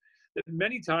advance that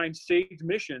many times saved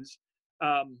missions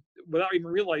without even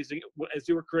realizing it, as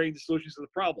they were creating the solutions to the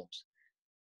problems.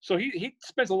 So he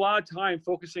spends a lot of time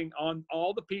focusing on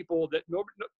all the people that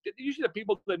usually the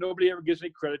people that nobody ever gives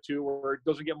any credit to or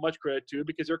doesn't get much credit to,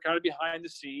 because they're kind of behind the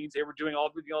scenes. They were doing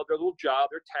all their little job,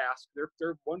 their task,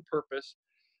 their one purpose.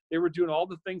 They were doing all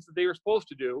the things that they were supposed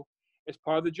to do as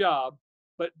part of the job,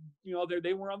 but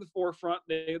they weren't on the forefront.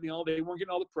 They weren't getting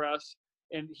all the press,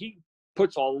 and he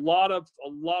puts a lot of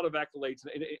accolades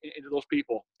into those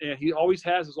people, and he always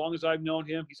has, as long as I've known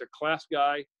him. He's a class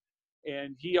guy,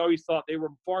 and he always thought they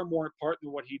were far more important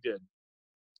than what he did.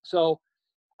 So,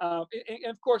 and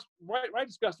of course, I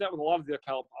discussed that with a lot of the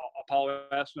Apollo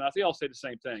astronauts. They all say the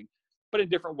same thing, but in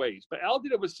different ways. But Al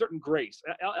did it with certain grace.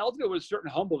 Al did it with certain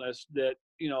humbleness that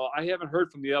I haven't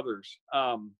heard from the others.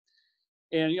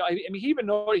 And I mean, he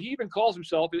even calls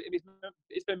himself.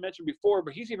 It's been mentioned before,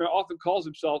 but he's even often calls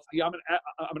himself, I'm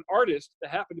an artist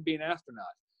that happened to be an astronaut,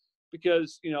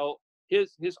 because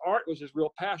his art was his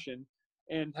real passion,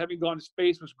 and having gone to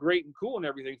space was great and cool and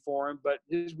everything for him, but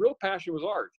his real passion was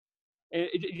art. And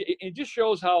it just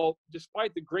shows how,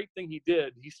 despite the great thing he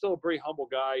did, he's still a very humble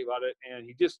guy about it, and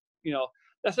he just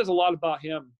that says a lot about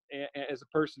him as a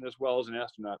person as well as an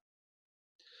astronaut.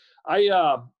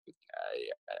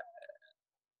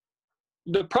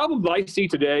 The problem that I see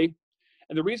today,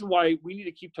 and the reason why we need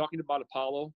to keep talking about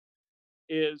Apollo,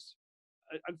 is,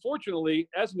 unfortunately,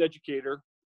 as an educator,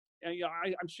 and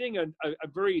I'm seeing a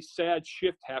very sad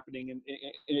shift happening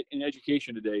in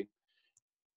education today,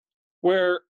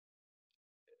 where,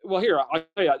 well, here I'll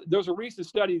tell you, there was a recent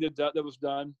study that was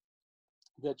done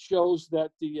that shows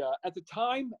that at the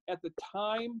time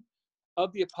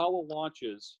of the Apollo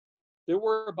launches, there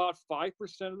were about 5%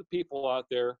 of the people out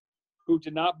there who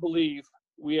did not believe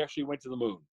we actually went to the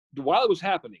moon while it was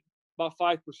happening. About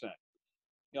 5%.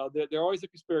 There are always the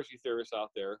conspiracy theorists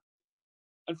out there.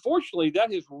 Unfortunately,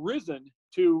 that has risen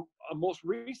to a most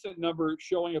recent number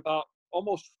showing about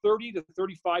almost 30 to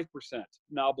 35%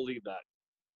 now believe that,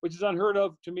 which is unheard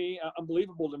of to me,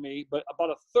 unbelievable to me, but about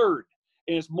a third.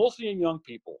 And it's mostly in young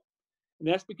people. And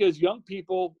that's because young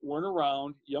people weren't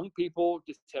around. Young people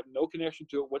just have no connection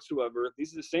to it whatsoever.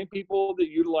 These are the same people that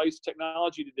utilize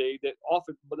technology today that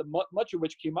often, but much of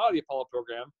which came out of the Apollo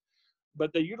program,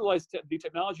 but they utilize the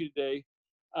technology today.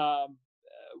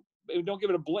 Don't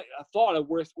give it a thought of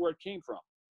where it came from.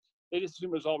 They just assume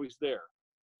it was always there.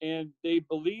 And they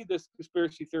believe this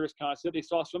conspiracy theorist concept. They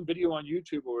saw some video on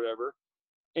YouTube or whatever.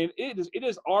 And I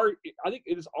think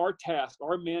it is our task,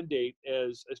 our mandate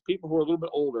as people who are a little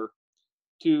bit older,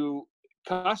 to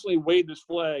constantly wave this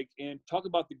flag and talk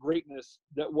about the greatness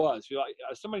that was.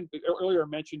 Someone earlier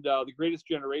mentioned the greatest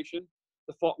generation,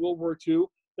 the World War II.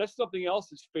 That's something else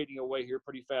that's fading away here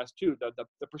pretty fast too.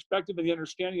 The perspective and the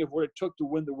understanding of what it took to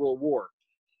win the World War.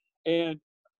 And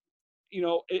you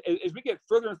know, as we get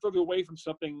further and further away from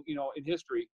something, you know, in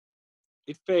history,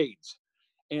 it fades.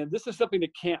 And this is something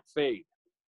that can't fade,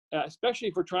 especially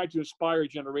if we're trying to inspire a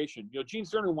generation. You know, Gene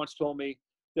Cerner once told me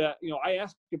that, you know, I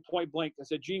asked him point blank, I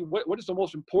said, Gene, what is the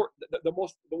most important, the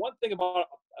one thing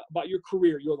about your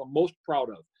career you're the most proud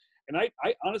of? And I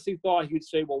honestly thought he'd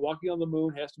say, well, walking on the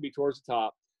moon has to be towards the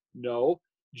top. No,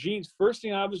 Gene's first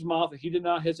thing out of his mouth, and he did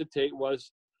not hesitate,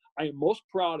 was, I am most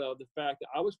proud of the fact that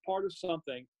I was part of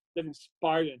something that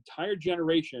inspired an entire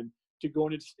generation to go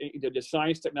into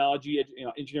science, technology, you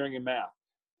know, engineering, and math.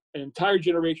 An entire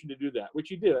generation to do that, which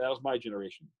he did. That was my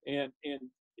generation. And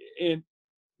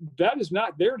that is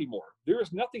not there anymore. There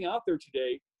is nothing out there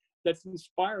today that's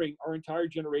inspiring our entire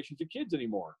generations of kids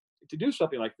anymore to do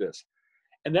something like this.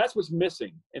 And that's what's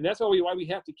missing. And that's why we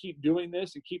have to keep doing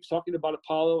this and keep talking about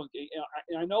Apollo.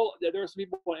 And I know that there are some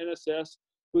people on NSS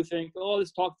who think, oh,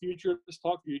 let's talk future.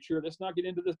 Let's not get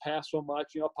into the past so much.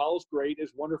 You know, Apollo's great.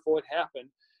 It's wonderful. It happened.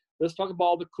 Let's talk about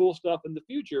all the cool stuff in the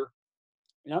future.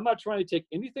 And I'm not trying to take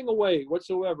anything away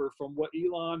whatsoever from what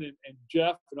Elon and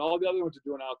Jeff and all the other ones are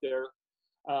doing out there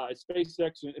at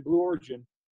SpaceX and Blue Origin.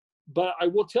 But I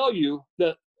will tell you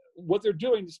that what they're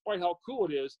doing, despite how cool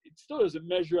it still doesn't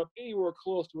measure up anywhere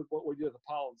close to what we did with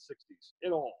Apollo in the 60s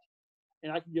at all.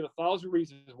 And I can give 1,000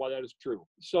 reasons why that is true.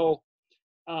 So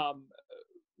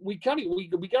we got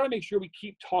to make sure we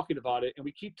keep talking about it and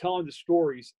we keep telling the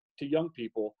stories to young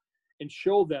people and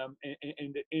show them.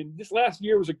 And this last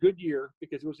year was a good year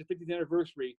because it was the 50th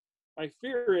anniversary. My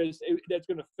fear is that's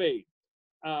going to fade.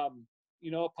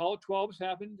 You know, Apollo 12 has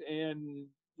happened and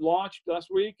launched last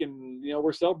week, and you know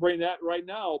we're celebrating that right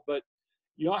now. But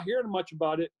you're not hearing much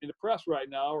about it in the press right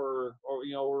now, or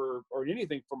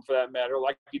anything for that matter,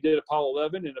 like you did Apollo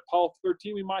 11 and Apollo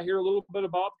 13. We might hear a little bit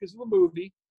about because of the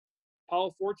movie.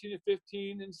 Apollo 14 and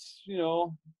 15, and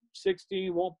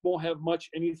 16 won't have much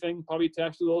anything probably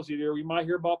attached to those either. We might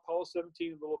hear about Apollo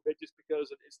 17 a little bit just because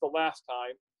it's the last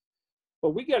time.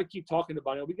 But we got to keep talking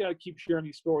about it. We got to keep sharing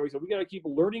these stories, and we got to keep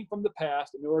learning from the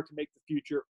past in order to make the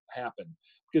future happen.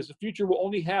 Because the future will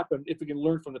only happen if we can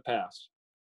learn from the past.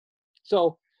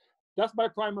 So that's my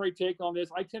primary take on this.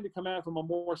 I tend to come at it from a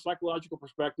more psychological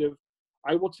perspective.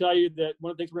 I will tell you that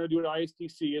one of the things we're going to do at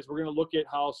ISDC is we're going to look at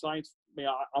how science,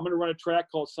 I'm going to run a track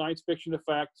called Science Fiction to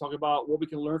Fact, talk about what we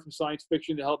can learn from science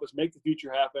fiction to help us make the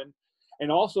future happen,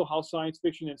 and also how science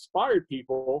fiction inspired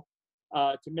people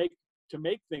to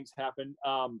make things happen.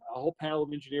 A whole panel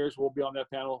of engineers will be on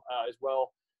that panel as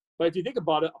well. But if you think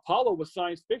about it, Apollo was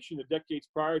science fiction the decades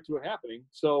prior to it happening.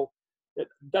 So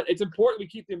it's important we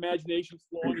keep the imagination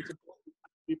flowing. It's important to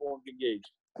keep people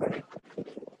engaged.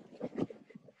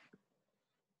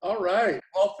 All right.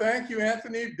 Well, thank you,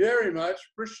 Anthony, very much.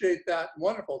 Appreciate that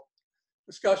wonderful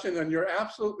discussion. And you're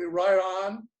absolutely right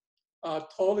on.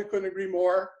 Totally couldn't agree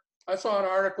more. I saw an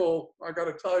article, I got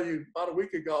to tell you, about a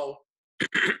week ago,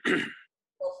 the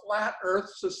Flat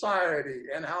Earth Society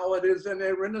and how it is in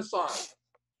a renaissance.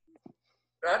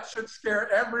 That should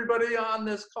scare everybody on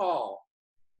this call.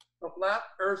 The Flat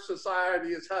Earth Society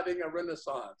is having a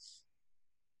renaissance.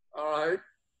 All right?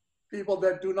 People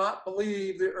that do not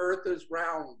believe the earth is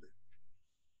round.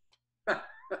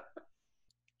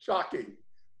 Shocking.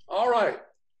 All right,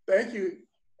 thank you.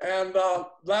 And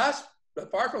last,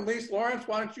 but far from least, Lawrence,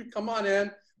 why don't you come on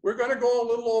in? We're gonna go a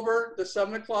little over the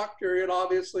 7 o'clock period,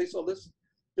 obviously, so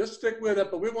just stick with it,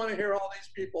 but we wanna hear all these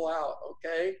people out,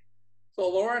 okay? So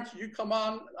Lawrence, you come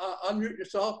on, unmute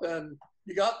yourself, and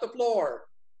you got the floor.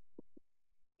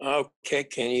 Okay,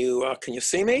 can you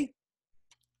see me?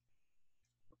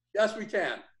 Yes, we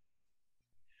can.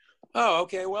 Oh,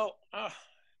 okay. Well,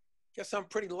 guess I'm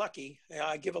pretty lucky.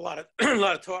 I give a lot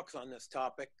of talks on this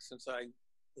topic since I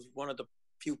was one of the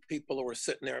few people who were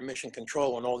sitting there at mission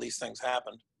control when all these things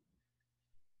happened.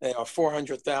 There are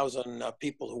 400,000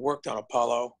 people who worked on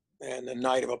Apollo, and the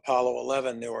night of Apollo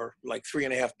 11, there were like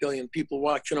 3.5 billion people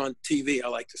watching on TV, I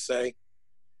like to say.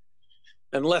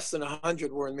 And less than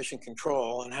 100 were in mission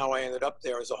control, and how I ended up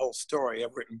there is a whole story.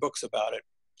 I've written books about it.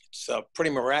 It's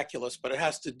pretty miraculous, but it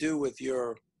has to do with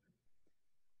your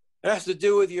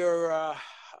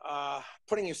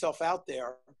putting yourself out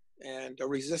there and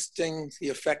resisting the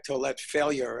effect to let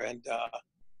failure and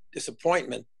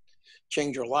disappointment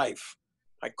change your life.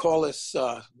 I call this,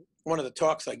 one of the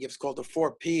talks I give is called the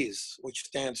 4 Ps, which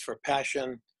stands for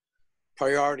passion,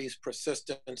 priorities,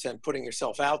 persistence, and putting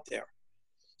yourself out there.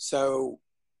 So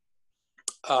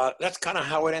that's kind of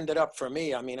how it ended up for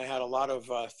me. I mean, I had a lot of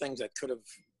things that could have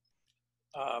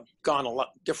gone a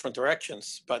lot different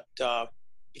directions, but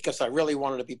because I really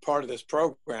wanted to be part of this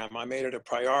program, I made it a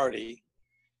priority,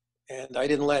 and I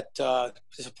didn't let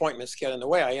disappointments get in the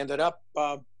way. I ended up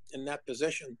in that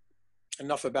position,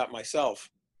 enough about myself.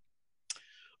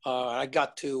 I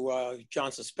got to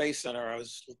Johnson Space Center, I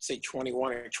was, let's say,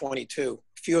 21 or 22.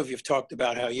 A few of you have talked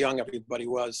about how young everybody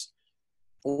was.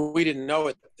 We didn't know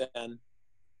it then,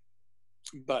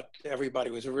 but everybody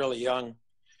was really young.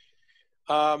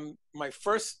 My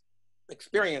first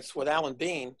experience with Alan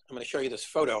Bean, I'm going to show you this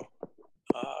photo.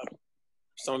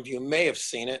 Some of you may have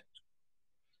seen it.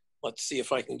 Let's see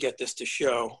if I can get this to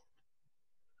show.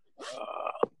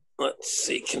 Let's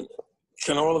see, can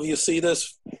all of you see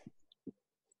this?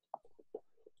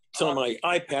 It's on my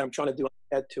iPad. I'm trying to do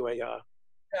it to a. Yeah,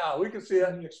 we can see it.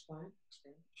 Can you explain?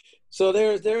 So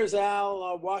there's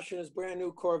Al washing his brand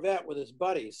new Corvette with his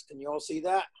buddies. Can you all see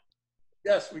that?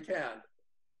 Yes, we can.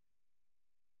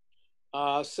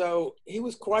 So he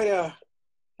was quite a.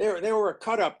 They were a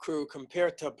cut-up crew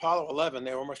compared to Apollo 11.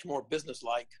 They were much more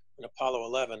business-like than Apollo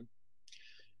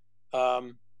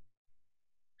 11.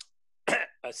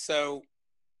 So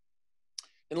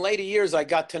in later years, I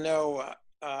got to know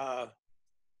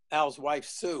Al's wife,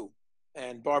 Sue,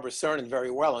 and Barbara Cernan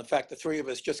very well. In fact, the three of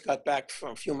us just got back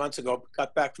from a few months ago,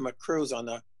 got back from a cruise on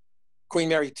the Queen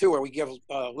Mary 2, where we give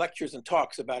lectures and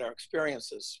talks about our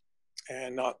experiences.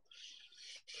 And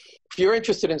if you're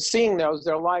interested in seeing those,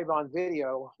 they're live on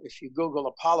video. If you Google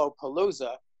Apollo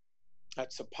Palooza,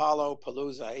 that's Apollo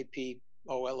Palooza,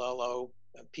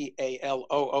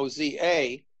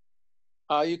 APOLLOPALOOZA.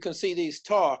 You can see these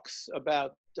talks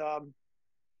about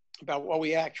what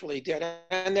we actually did,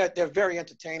 and they're very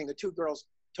entertaining. The two girls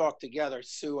talk together,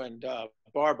 Sue and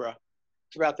Barbara,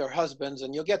 about their husbands,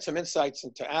 and you'll get some insights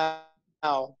into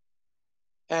Al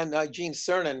and Gene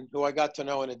Cernan, who I got to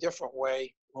know in a different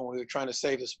way when we were trying to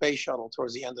save the space shuttle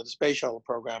towards the end of the space shuttle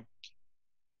program.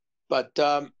 But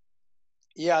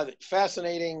yeah,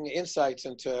 fascinating insights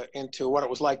into what it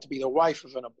was like to be the wife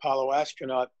of an Apollo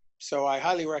astronaut. So I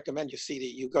highly recommend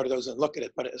you go to those and look at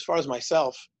it. But as far as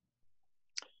myself,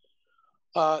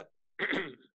 kind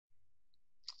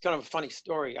of a funny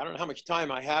story. I don't know how much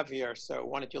time I have here, so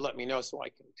why don't you let me know so I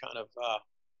can kind of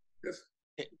just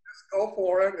go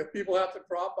for it. If people have to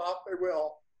drop off, they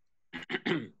will.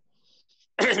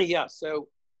 Yeah, so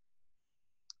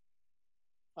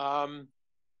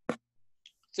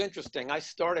it's interesting. I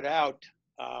started out,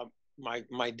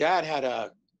 my dad had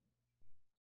a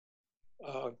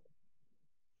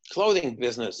clothing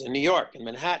business in New York, in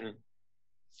Manhattan.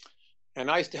 And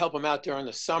I used to help him out during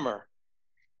the summer.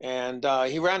 And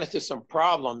he ran into some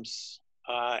problems.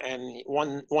 And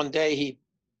one day he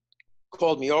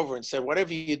called me over and said,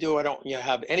 whatever you do, I don't want you to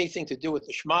have anything to do with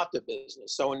the schmata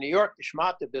business. So in New York, the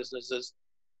schmata business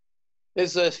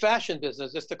is a fashion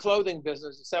business. It's the clothing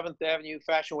business, the 7th Avenue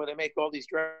fashion, where they make all these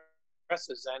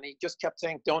dresses. And he just kept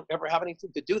saying, don't ever have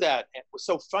anything to do that. And it was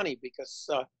so funny because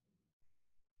a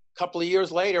couple of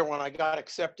years later, when I got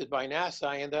accepted by NASA,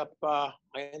 I ended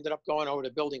up going over to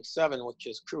Building 7, which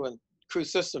is Crew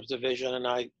Systems Division. And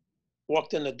I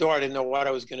walked in the door, I didn't know what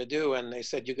I was going to do. And they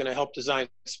said, you're going to help design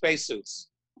spacesuits.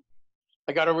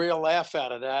 I got a real laugh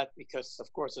out of that because,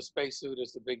 of course, a spacesuit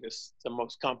is the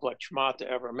most complex schmata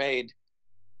ever made.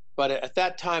 But at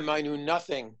that time, I knew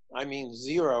nothing, I mean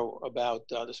zero, about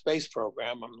the space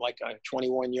program. I'm like a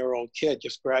 21-year-old kid,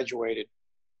 just graduated.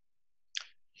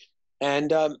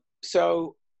 And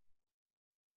so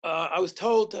I was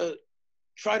told to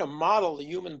try to model the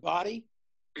human body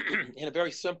in a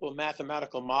very simple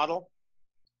mathematical model.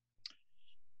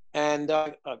 And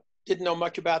didn't know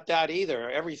much about that either.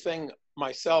 Everything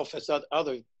myself, as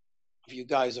other of you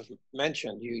guys have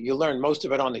mentioned, you learn most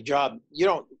of it on the job.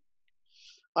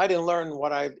 I didn't learn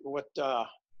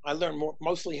I learned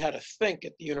mostly how to think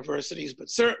at the universities, but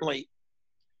certainly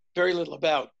very little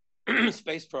about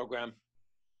space program.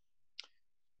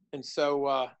 And so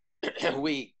I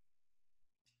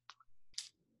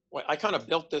kind of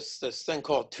built this thing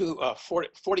called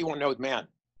 41 node man.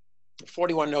 The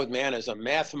 41 node man is a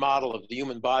math model of the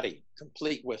human body,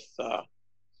 complete with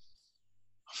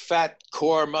fat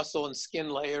core, muscle, and skin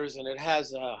layers, and it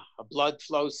has a blood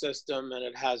flow system, and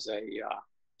it has a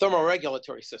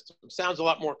thermoregulatory system. It sounds a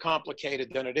lot more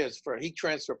complicated than it is. For a heat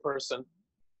transfer person,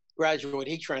 graduate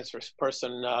heat transfer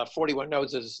person, 41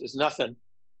 nodes is nothing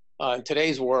in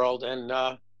today's world. And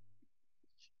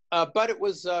but it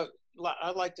was, I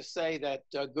like to say that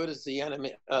good is the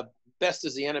enemy, best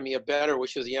is the enemy of better,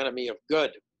 which is the enemy of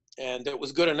good. And it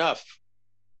was good enough.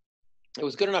 It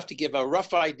was good enough to give a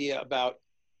rough idea about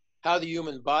how the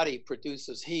human body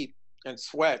produces heat and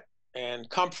sweat and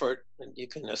comfort, and you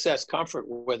can assess comfort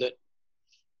with it.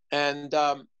 And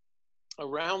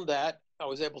around that, I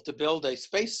was able to build a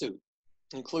spacesuit,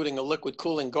 including a liquid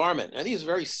cooling garment. And these are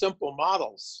very simple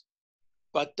models,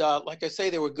 but like I say,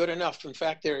 they were good enough. In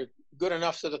fact, good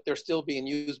enough so that they're still being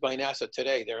used by NASA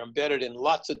today. They're embedded in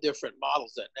lots of different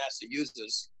models that NASA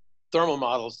uses, thermal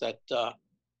models that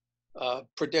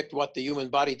predict what the human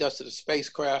body does to the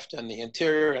spacecraft and the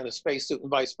interior and the spacesuit and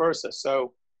vice versa.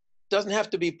 So it doesn't have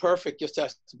to be perfect, just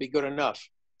has to be good enough.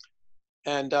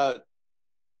 And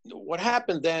what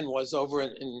happened then was over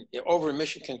in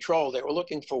mission control, they were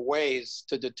looking for ways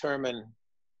to determine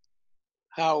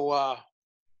how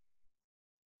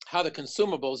the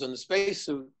consumables in the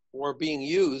spacesuit were being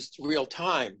used real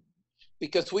time,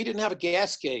 because we didn't have a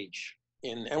gas gauge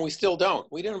and we still don't.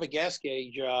 We didn't have a gas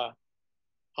gauge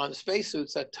on the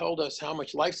spacesuits that told us how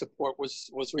much life support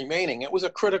was remaining. It was a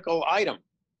critical item.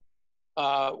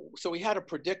 So we had to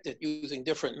predict it using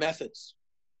different methods.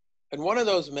 And one of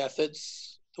those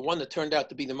methods, the one that turned out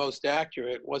to be the most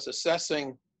accurate, was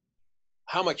assessing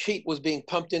how much heat was being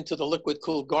pumped into the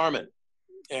liquid-cooled garment.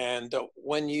 And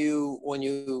when you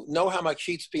know how much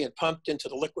heat's being pumped into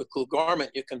the liquid-cooled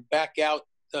garment, you can back out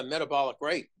the metabolic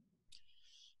rate.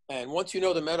 And once you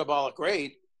know the metabolic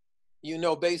rate, you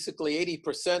know basically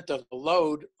 80% of the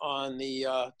load on the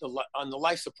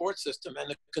life support system and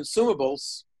the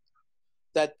consumables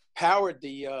that powered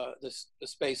the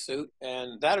spacesuit,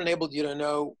 and that enabled you to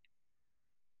know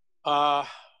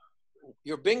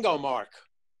your bingo mark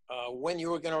when you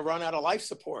were going to run out of life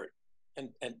support.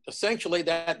 And essentially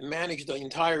that managed the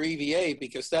entire EVA,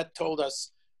 because that told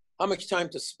us how much time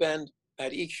to spend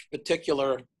at each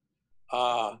particular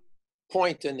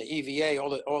point in the EVA,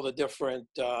 all the different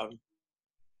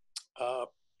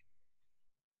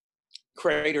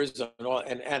craters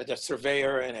and at the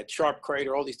surveyor and at Sharp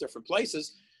Crater, all these different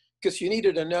places, because you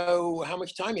needed to know how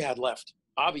much time you had left,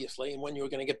 obviously, and when you were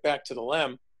going to get back to the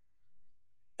LEM.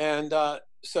 And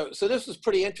so this was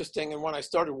pretty interesting. And when I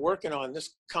started working on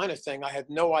this kind of thing, I had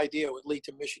no idea it would lead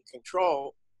to mission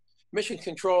control. Mission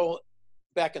control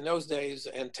back in those days,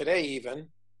 and today even,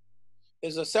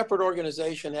 is a separate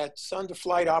organization that's under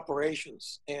flight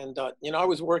operations. And I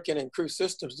was working in Crew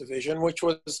Systems Division, which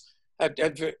was,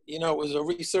 it was a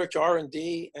research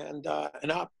R&D and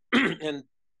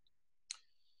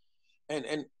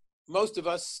and most of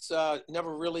us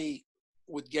never really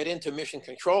would get into mission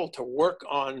control to work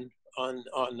on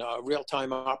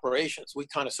real-time operations. We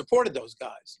kind of supported those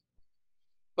guys.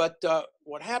 But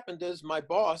what happened is my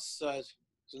boss,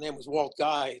 his name was Walt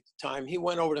Guy at the time, he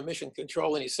went over to mission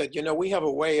control and he said, we have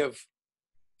a way of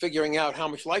figuring out how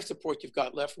much life support you've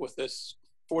got left with this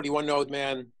 41 node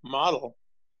man model.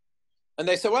 And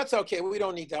they said, well, that's okay, we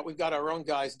don't need that. We've got our own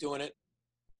guys doing it.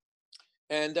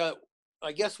 And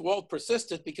I guess Walt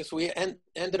persisted, because we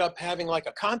ended up having like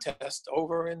a contest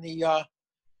over in the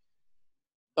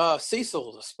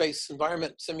CECL, the Space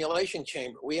Environment Simulation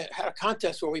Chamber. We had a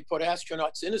contest where we put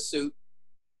astronauts in a suit,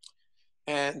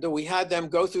 and we had them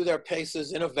go through their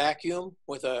paces in a vacuum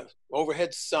with a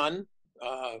overhead sun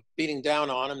beating down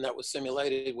on them that was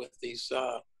simulated with these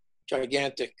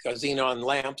gigantic xenon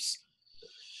lamps.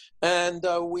 And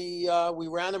we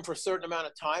ran them for a certain amount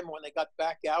of time. When they got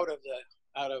back out of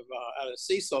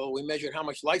CECL, we measured how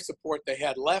much life support they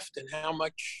had left and how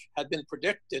much had been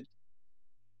predicted.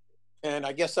 And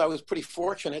I guess I was pretty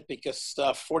fortunate, because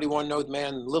 41 node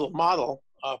man little model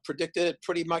predicted it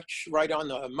pretty much right on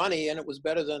the money, and it was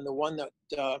better than the one that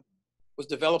was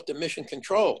developed in mission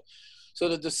control. So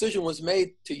the decision was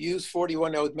made to use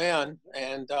 41 node man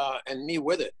and me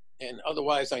with it. And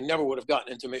otherwise I never would have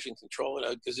gotten into mission control in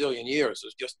a gazillion years. It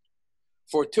was just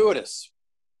fortuitous.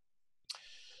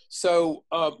 So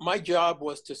my job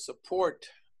was to support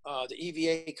the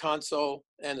EVA console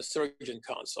and the surgeon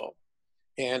console.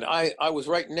 And I was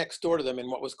right next door to them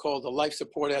in what was called the life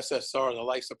support SSR, the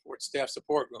life support staff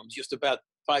support rooms, just about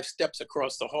 5 steps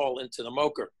across the hall into the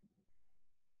MOCR.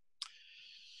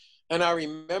 And I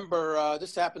remember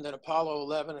this happened in Apollo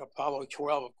 11 and Apollo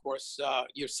 12, of course.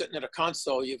 You're sitting at a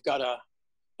console, you've got a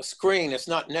screen. It's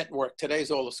not networked.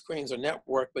 Today's all the screens are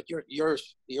networked, but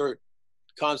your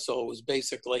console was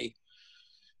basically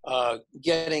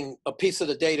getting a piece of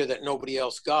the data that nobody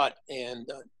else got. And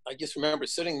I just remember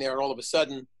sitting there, and all of a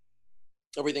sudden,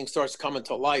 everything starts coming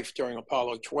to life during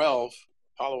Apollo 12,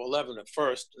 Apollo 11 at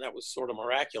first, and that was sort of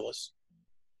miraculous.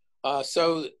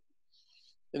 So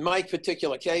in my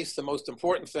particular case, the most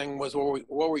important thing was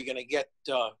where we going to get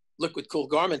liquid-cooled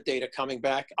garment data coming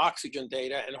back, oxygen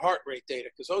data, and heart rate data,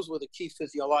 because those were the key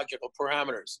physiological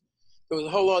parameters. There was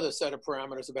a whole other set of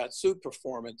parameters about suit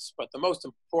performance, but the most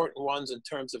important ones in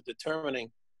terms of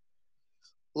determining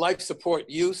life support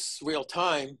use real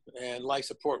time and life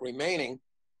support remaining.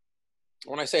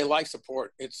 When I say life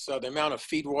support, it's the amount of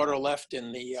feed water left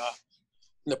in the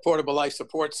portable life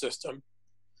support system.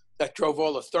 that drove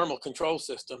all the thermal control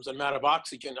systems. The amount of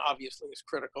oxygen obviously is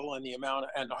critical, and the amount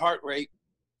and the heart rate,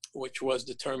 which was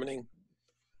determining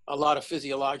a lot of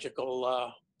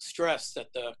physiological stress that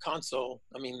the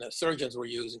the surgeons were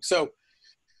using. So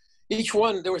each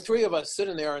one, there were 3 of us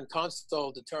sitting there in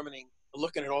console determining,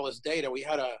 looking at all this data. We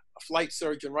had a flight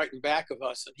surgeon right in back of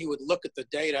us, and he would look at the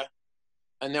data,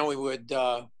 and then we would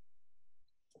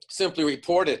simply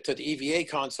report it to the EVA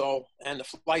console and the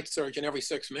flight surgeon every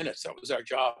 6 minutes. That was our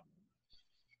job.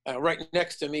 Right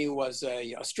next to me was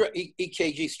a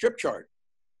EKG strip chart.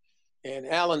 And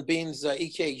Alan Bean's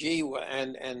EKG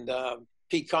and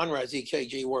Pete Conrad's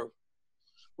EKG were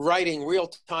writing real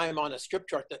time on a strip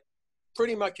chart that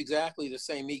pretty much exactly the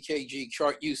same EKG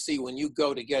chart you see when you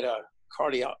go to get a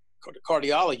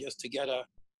cardiologist to get a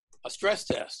stress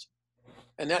test.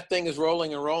 And that thing is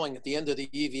rolling and rolling. At the end of the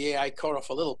EVA, I cut off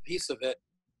a little piece of it.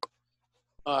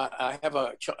 I have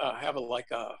like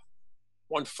a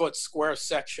 1 foot square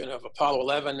section of Apollo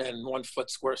 11 and 1 foot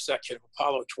square section of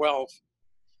Apollo 12.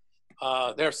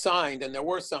 They're signed, and there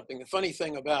were something. The funny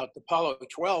thing about Apollo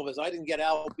 12 is I didn't get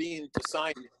Al Bean to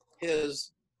sign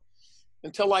his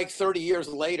until like 30 years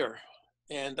later.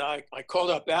 And I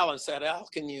called up Al and said, Al,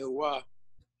 can you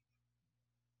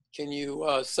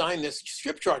sign this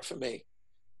strip chart for me?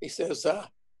 He says,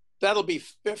 that'll be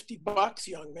 $50,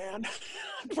 young man.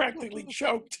 Practically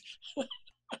choked.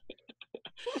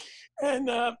 And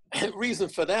the reason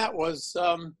for that was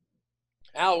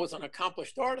Al was an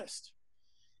accomplished artist.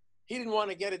 He didn't want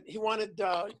to get it. He wanted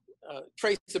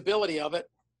traceability of it.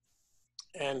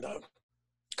 And a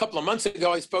couple of months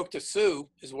ago, I spoke to Sue,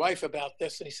 his wife, about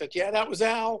this. And he said, yeah, that was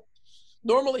Al.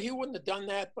 Normally, he wouldn't have done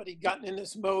that, but he'd gotten in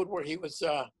this mode where he was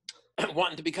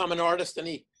wanting to become an artist, and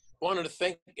he wanted to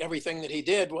think everything that he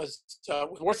did was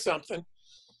worth something.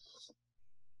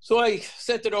 So I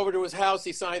sent it over to his house.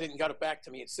 He signed it and got it back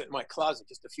to me. It's in my closet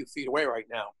just a few feet away right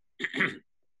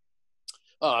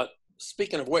now.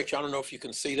 Speaking of which, I don't know if you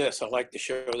can see this. I'd like to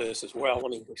show this as well.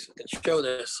 Let me show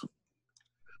this. I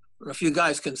don't know if you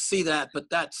guys can see that,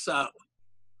 but that's,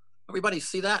 everybody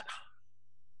see that?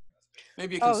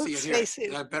 Maybe you can see it here. Is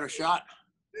that a better shot?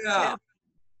 Yeah,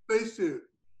 spacesuit.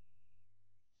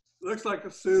 Looks like a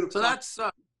suit. So that's,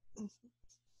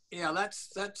 yeah,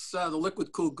 that's the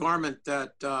liquid cooled garment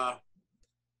that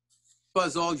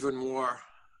Buzz Aldrin wore.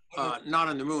 Not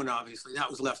on the moon, obviously. That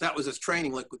was left. That was his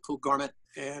training liquid cooled garment.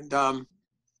 And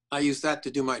I used that to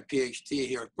do my PhD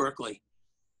here at Berkeley.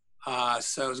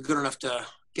 So I was good enough to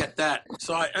get that.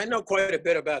 So I know quite a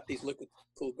bit about these liquid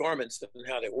cooled garments and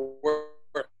how they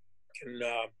work. And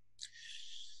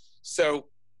so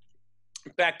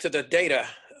back to the data.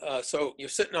 So you're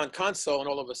sitting on console, and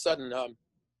all of a sudden,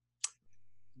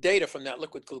 data from that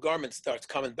liquid cooled garment starts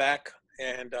coming back,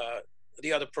 and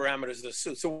the other parameters of the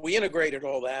suit. So we integrated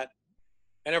all that,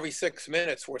 and every 6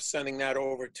 minutes, we're sending that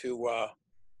over to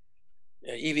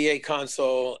EVA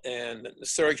console and the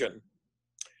surgeon.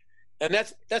 And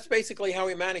that's basically how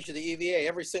we manage the EVA.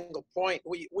 Every single point,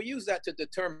 we use that to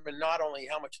determine not only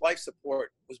how much life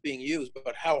support was being used,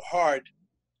 but how hard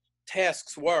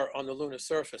tasks were on the lunar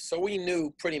surface. So we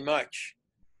knew pretty much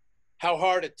how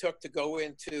hard it took to go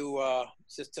into,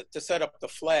 to set up the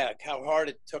flag, how hard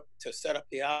it took to set up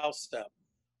the owl step.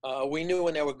 We knew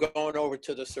when they were going over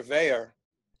to the surveyor,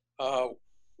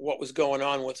 what was going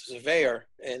on with the surveyor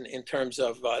in terms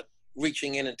of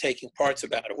reaching in and taking parts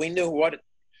about it. We knew what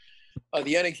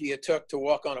the energy it took to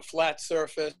walk on a flat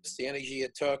surface, the energy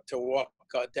it took to walk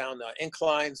down the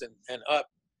inclines and up.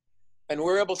 And we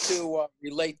were able to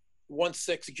relate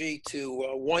 1.6G to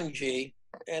 1G.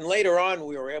 And later on,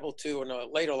 we were able to, in a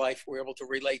later life, we were able to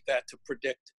relate that to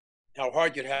predict how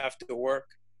hard you'd have to work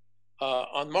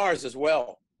on Mars as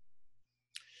well.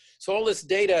 So all this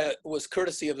data was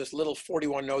courtesy of this little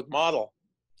 41 node model.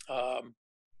 And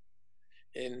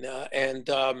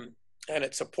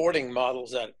its supporting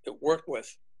models that it worked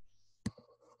with.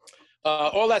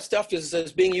 All that stuff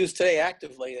is being used today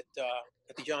actively at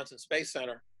the Johnson Space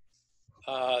Center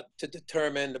to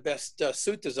determine the best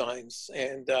suit designs.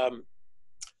 And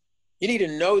you need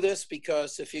to know this,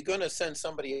 because if you're going to send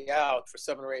somebody out for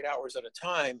 7 or 8 hours at a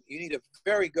time, you need a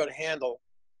very good handle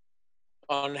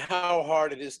on how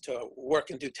hard it is to work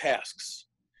and do tasks.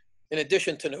 In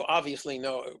addition to obviously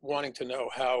wanting to know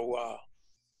how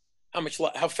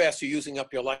fast you're using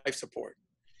up your life support.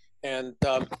 And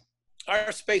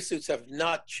our spacesuits have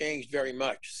not changed very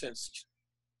much since,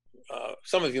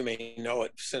 some of you may know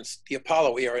it, since the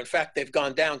Apollo era. In fact, they've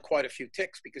gone down quite a few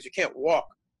ticks, because you can't walk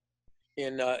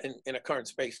in a current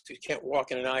spacesuit. You can't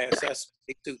walk in an ISS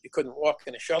spacesuit. You couldn't walk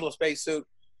in a shuttle spacesuit.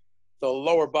 The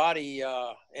lower body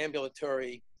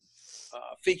ambulatory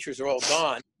features are all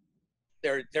gone.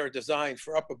 they're designed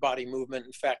for upper body movement.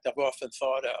 In fact, I've often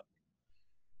thought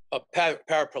a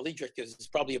paraplegic is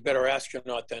probably a better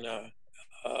astronaut than a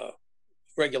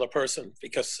regular person,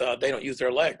 because they don't use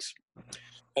their legs,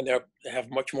 and they have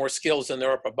much more skills in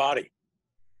their upper body.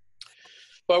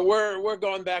 But we're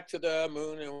going back to the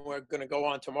moon, and we're going to go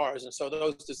on to Mars, and so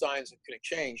those designs are going to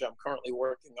change. I'm currently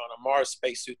working on a Mars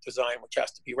spacesuit design, which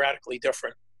has to be radically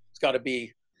different. It's got to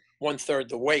be 1/3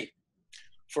 the weight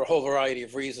for a whole variety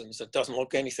of reasons. It doesn't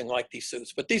look anything like these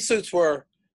suits. But these suits were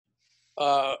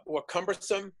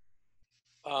cumbersome.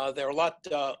 They're a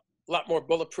lot more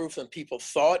bulletproof than people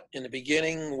thought. In the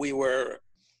beginning, we were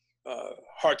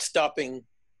heart-stopping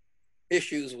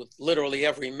issues with literally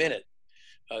every minute.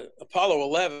 Apollo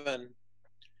 11,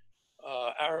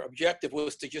 our objective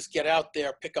was to just get out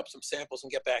there, pick up some samples,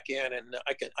 and get back in. And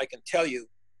I can tell you,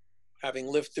 having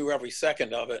lived through every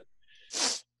second of it,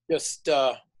 just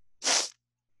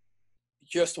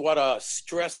what a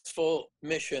stressful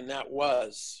mission that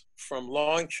was, from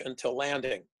launch until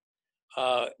landing.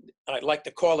 I'd like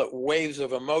to call it waves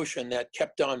of emotion that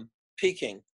kept on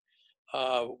peaking.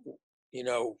 You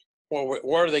know,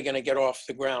 were they going to get off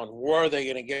the ground? Were they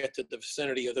going to get to the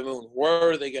vicinity of the moon?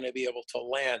 Were they going to be able to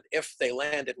land? If they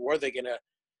landed, were they going to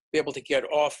be able to get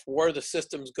off? Were the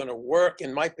systems going to work?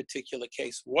 In my particular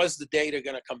case, was the data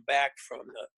going to come back from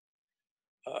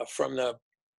the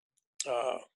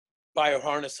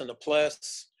bioharness and the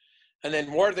plus? And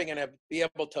then were they going to be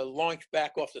able to launch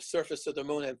back off the surface of the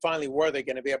moon? And finally, were they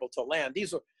going to be able to land?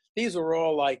 These are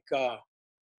all like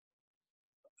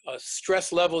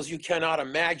stress levels you cannot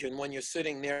imagine when you're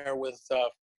sitting there with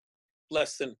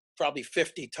less than probably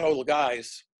 50 total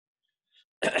guys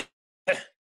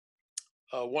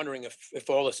wondering if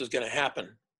all this is going to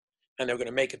happen and they're going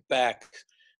to make it back.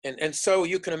 And so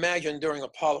you can imagine during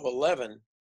Apollo 11,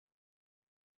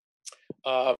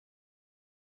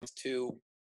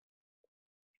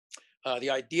 the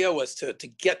idea was to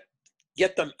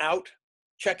get them out,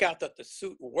 check out that the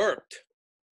suit worked,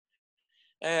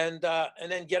 and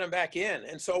then get them back in.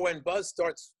 And so when Buzz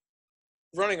starts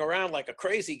running around like a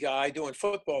crazy guy doing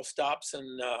football stops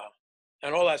and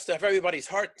all that stuff, everybody's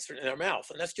heart's in their mouth,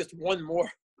 and that's just one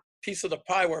more piece of the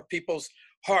pie where people's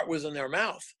heart was in their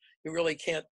mouth. You really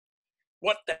can't.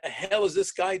 What the hell is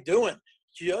this guy doing?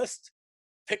 Just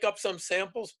pick up some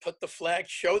samples, put the flag,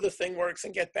 show the thing works,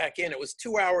 and get back in. It was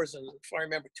 2 hours, and if I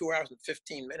remember, 2 hours and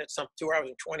 15 minutes, some 2 hours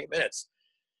and 20 minutes.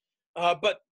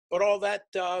 But all that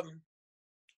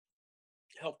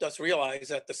helped us realize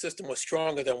that the system was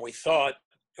stronger than we thought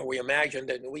and we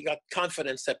imagined, and we got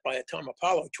confidence that by the time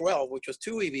Apollo 12, which was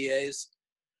 2 EVAs,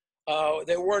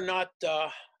 they were not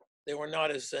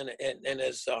as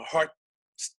as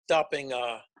heart-stopping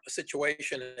a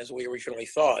situation as we originally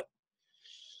thought.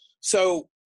 So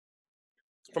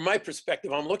from my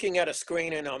perspective, I'm looking at a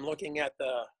screen and I'm looking at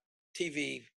the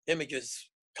TV images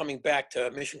coming back to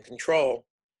mission control,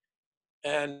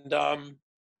 and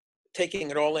taking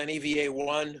it all in. EVA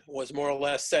 1 was more or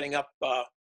less setting up,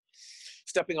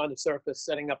 stepping on the surface,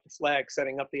 setting up the flag,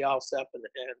 setting up the ALSEP, and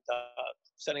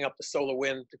setting up the solar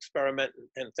wind experiment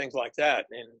and things like that.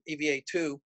 And EVA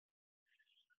 2,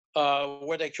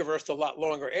 where they traversed a lot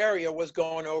longer area, was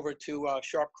going over to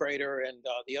Sharp Crater and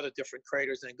the other different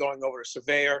craters, and going over to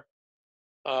Surveyor,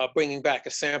 bringing back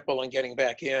a sample and getting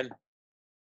back in,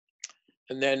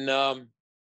 and then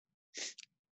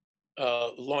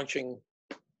launching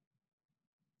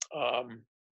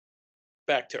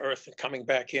back to Earth and coming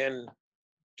back in,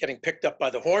 getting picked up by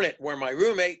the Hornet, where my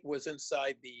roommate was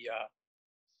inside the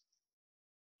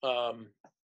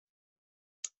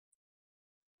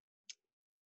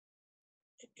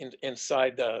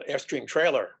inside the Airstream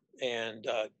trailer, and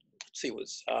let's see, it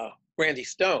was Randy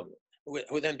Stone,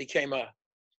 who then became a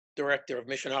director of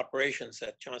mission operations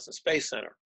at Johnson Space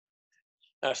Center.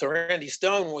 So Randy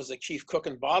Stone was the chief cook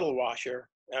and bottle washer.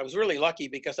 I was really lucky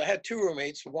because I had 2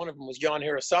 roommates. One of them was John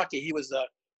Hirosaki. He was the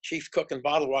chief cook and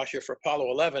bottle washer for Apollo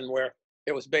 11, where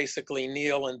it was basically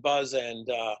Neil and Buzz and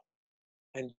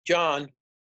John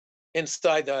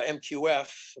inside the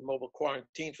MQF, the mobile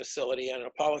quarantine facility, and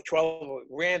Apollo 12,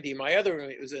 Randy, my other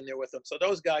roommate, was in there with them. So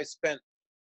those guys spent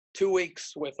 2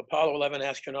 weeks with Apollo 11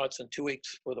 astronauts and 2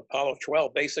 weeks with Apollo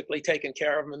 12, basically taking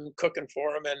care of them and cooking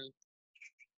for them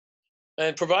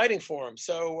and providing for them.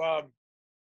 So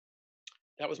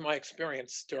that was my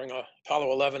experience during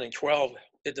Apollo 11 and 12.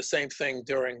 Did the same thing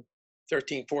during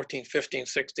 13, 14, 15,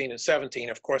 16, and 17.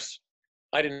 Of course,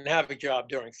 I didn't have a job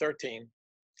during 13.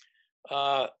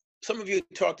 Some of you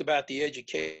talked about the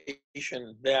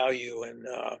education value and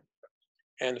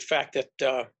the fact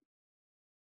that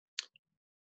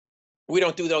we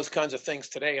don't do those kinds of things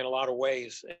today in a lot of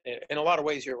ways. In a lot of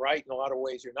ways, you're right. In a lot of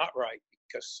ways, you're not right.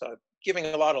 Because giving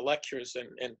a lot of lectures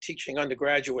and teaching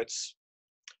undergraduates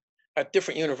at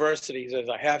different universities, as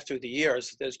I have through the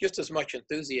years, there's just as much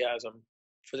enthusiasm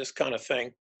for this kind of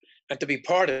thing. And to be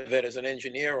part of it as an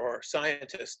engineer or a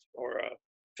scientist or a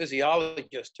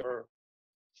physiologist or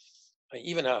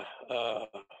even a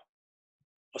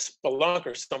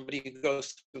spelunker, somebody who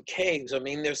goes through caves. I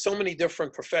mean, there's so many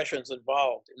different professions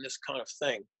involved in this kind of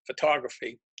thing,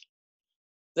 photography,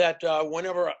 that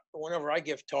whenever I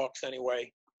give talks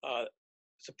anyway,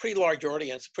 it's a pretty large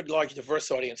audience, pretty large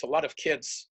diverse audience, a lot of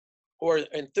kids who are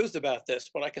enthused about this.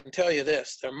 But I can tell you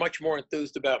this, they're much more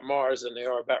enthused about Mars than they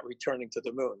are about returning to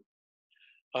the moon.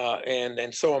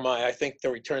 And so am I. I think the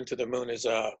return to the moon is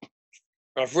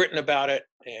I've written about it,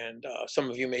 and some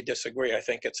of you may disagree. I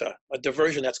think it's a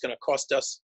diversion that's going to cost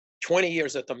us 20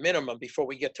 years at the minimum before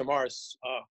we get to Mars,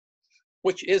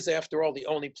 which is, after all, the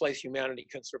only place humanity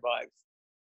can survive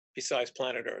besides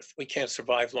planet Earth. We can't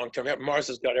survive long term. Mars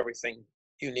has got everything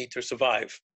you need to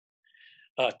survive.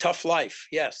 Tough life,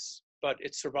 yes, but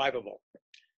it's survivable.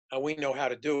 We know how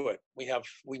to do it.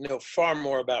 We know far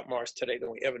more about Mars today than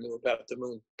we ever knew about the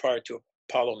moon prior to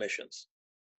Apollo missions.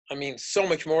 I mean, so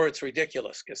much more, it's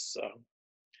ridiculous, because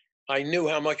I knew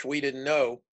how much we didn't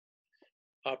know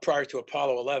prior to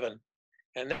Apollo 11,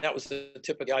 and that was the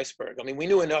tip of the iceberg. I mean, we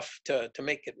knew enough to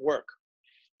make it work,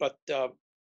 but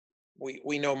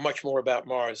we know much more about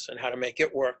Mars and how to make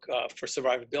it work for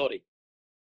survivability.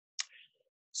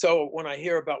 So when I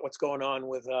hear about what's going on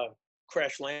with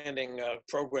crash landing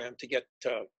program to get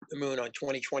to the moon on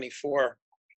 2024,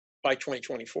 by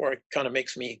 2024, it kind of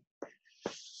makes me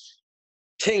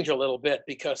tinge a little bit,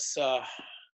 because I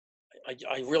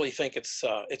really think it's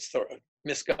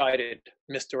misguided,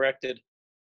 misdirected.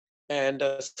 And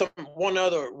one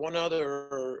other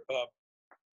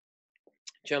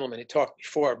gentleman who talked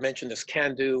before mentioned this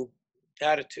can-do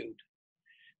attitude.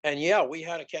 And yeah, we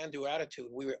had a can-do attitude.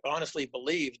 We honestly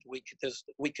believed we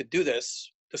could do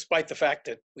this, despite the fact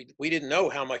that we didn't know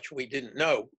how much we didn't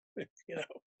know, you know.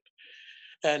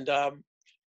 And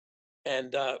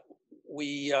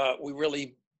we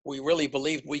really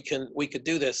believed we could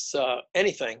do this,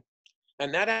 anything.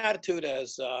 And that attitude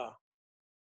has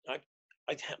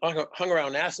I hung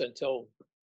around NASA until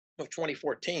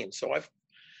 2014. So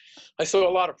I saw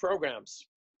a lot of programs,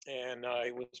 and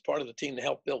I was part of the team to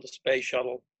help build the space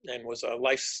shuttle, and was a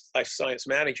life science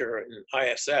manager in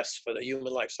ISS for the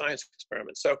human life science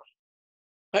experiment. So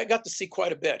I got to see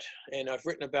quite a bit, and I've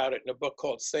written about it in a book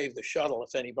called Save the Shuttle.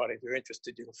 If anybody's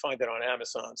interested, you can find it on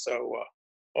Amazon. So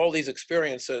all these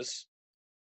experiences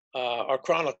are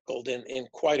chronicled in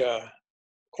quite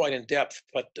in depth.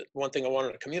 But one thing I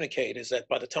wanted to communicate is that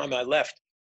by the time I left,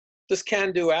 this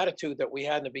can-do attitude that we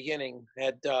had in the beginning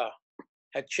had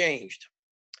changed,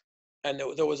 and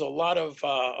there was a lot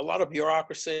of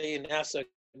bureaucracy. And NASA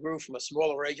grew from a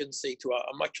smaller agency to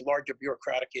a much larger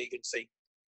bureaucratic agency.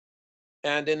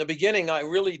 And in the beginning, I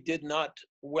really did not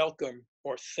welcome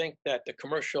or think that the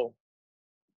commercial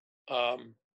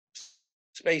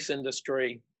space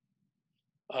industry,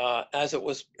 as it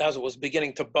was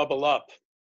beginning to bubble up,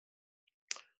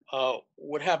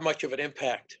 would have much of an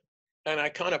impact. And I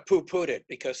kind of poo-pooed it,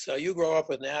 because you grow up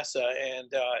with NASA,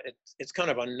 and it's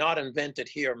kind of a not invented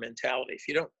here mentality.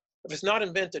 If it's not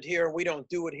invented here, we don't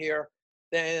do it here,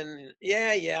 then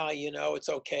yeah, you know, it's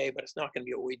okay, but it's not going to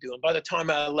be what we do. And by the time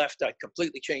I left, I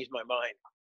completely changed my mind,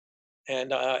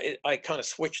 and I kind of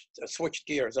switched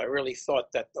gears. I really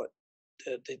thought that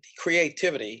the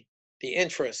creativity, the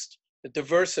interest, the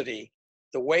diversity,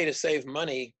 the way to save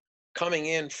money coming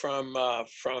in from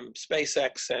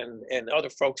SpaceX and other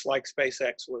folks like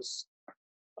SpaceX was,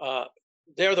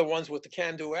 they're the ones with the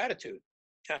can-do attitude.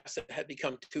 NASA had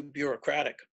become too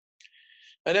bureaucratic.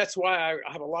 And that's why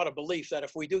I have a lot of belief that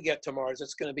if we do get to Mars,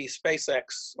 it's going to be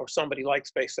SpaceX or somebody like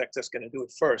SpaceX that's going to do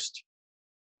it first.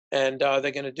 And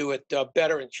they're going to do it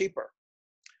better and cheaper.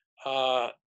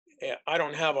 I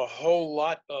don't have a whole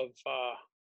lot of,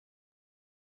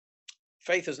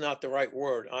 faith is not the right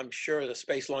word. I'm sure the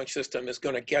Space Launch System is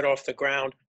going to get off the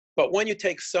ground. But when you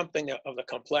take something of the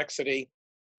complexity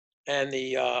and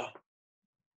the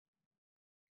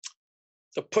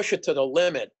push it to the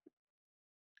limit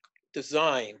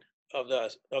design of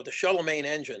the shuttle main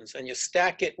engines, and you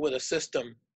stack it with a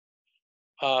system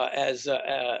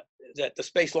that the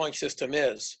Space Launch System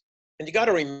is, and you got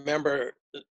to remember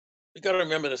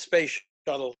the space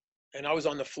shuttle. And I was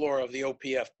on the floor of the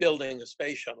OPF building the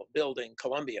space shuttle, building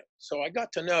Columbia. So I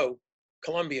got to know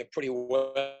Columbia pretty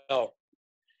well.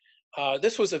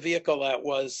 This was a vehicle that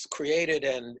was created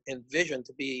and envisioned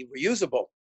to be reusable.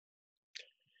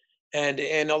 And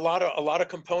a lot of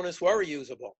components were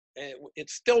reusable. And it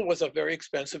still was a very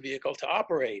expensive vehicle to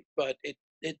operate, but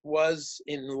it was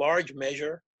in large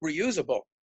measure reusable.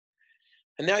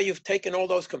 And now you've taken all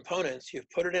those components, you've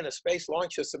put it in a space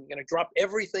launch system, you're going to drop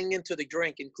everything into the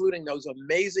drink, including those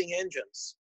amazing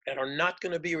engines that are not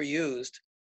going to be reused.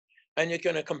 And you're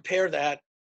going to compare that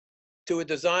to a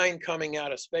design coming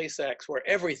out of SpaceX where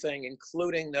everything,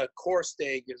 including the core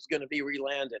stage, is going to be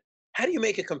relanded. How do you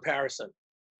make a comparison?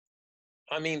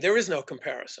 I mean, there is no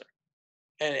comparison.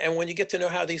 And when you get to know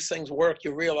how these things work,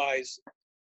 you realize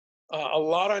a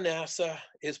lot of NASA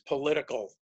is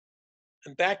political.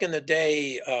 And back in the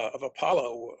day of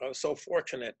Apollo, I was so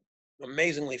fortunate,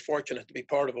 amazingly fortunate to be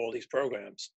part of all these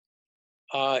programs.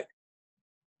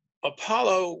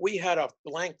 Apollo, we had a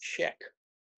blank check.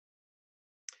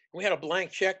 We had a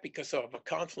blank check because of a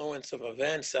confluence of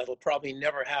events that'll probably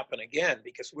never happen again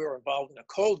because we were involved in a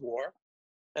Cold War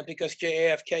and because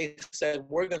JFK said,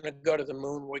 we're going to go to the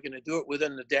moon, we're going to do it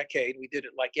within the decade. We did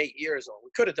it like 8 years old.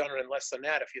 We could have done it in less than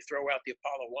that if you throw out the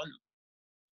Apollo 1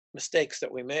 mistakes that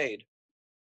we made.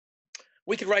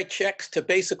 We could write checks to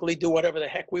basically do whatever the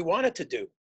heck we wanted to do.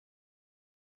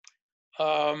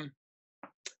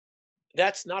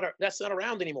 That's not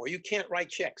around anymore. You can't write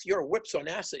checks. Your whipsaw.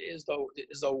 NASA is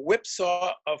the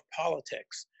whipsaw of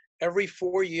politics. Every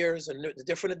 4 years, a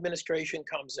different administration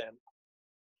comes in.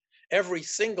 Every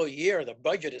single year, the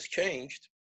budget is changed.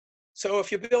 So if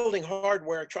you're building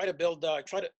hardware, try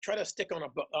to stick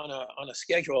on a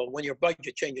schedule when your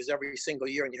budget changes every single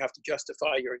year and you have to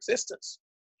justify your existence,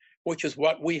 which is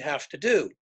what we have to do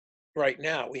right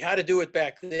now. We had to do it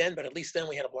back then, but at least then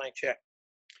we had a blank check.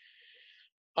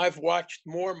 I've watched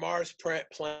more Mars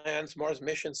plans, Mars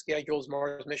mission schedules,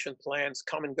 Mars mission plans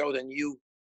come and go than you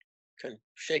can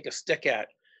shake a stick at.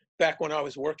 Back when I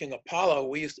was working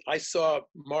Apollo, I saw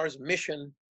Mars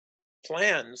mission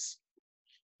plans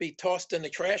be tossed in the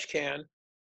trash can.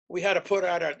 We had to put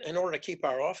out, in order to keep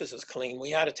our offices clean, we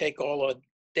had to take all the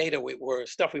data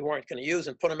stuff we weren't going to use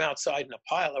and put them outside in a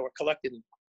pile that were collected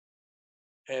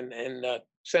and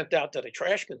sent out to the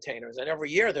trash containers. And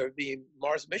every year there would be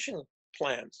Mars mission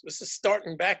plans. This is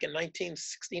starting back in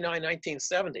 1969,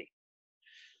 1970.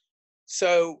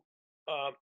 So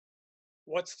I've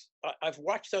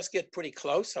watched us get pretty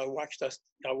close. I watched us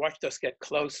get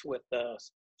close with the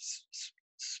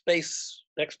Space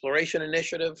Exploration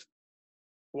Initiative.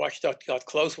 Watched us got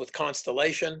close with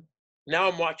Constellation. Now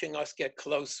I'm watching us get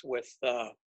close with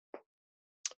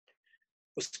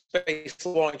Space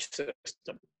Launch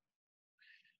System.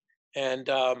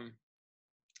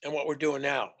 And what we're doing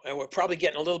now. And we're probably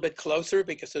getting a little bit closer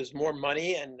because there's more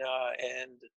money and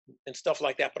stuff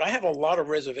like that. But I have a lot of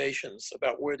reservations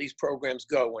about where these programs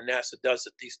go when NASA does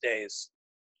it these days.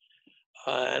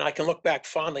 And I can look back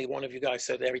fondly. One of you guys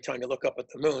said every time you look up at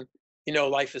the moon, you know,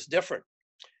 life is different.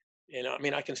 You know, I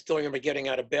mean, I can still remember getting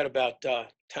out of bed about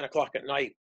 10 o'clock at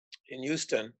night in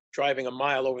Houston, driving a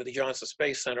mile over the Johnson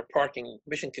Space Center, parking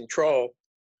mission control.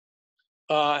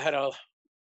 I had a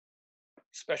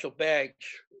special bag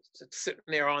sitting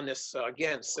there on this,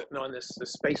 sitting on this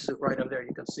spacesuit right up there.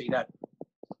 You can see that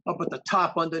up at the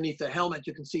top underneath the helmet,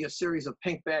 you can see a series of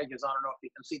pink badges. I don't know if you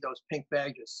can see those pink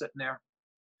badges sitting there.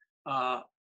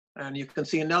 And you can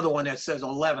see another one that says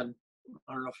 11.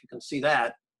 I don't know if you can see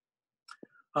that.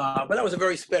 But that was a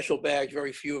very special badge.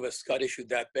 Very few of us got issued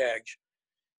that badge.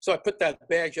 So I put that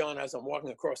badge on as I'm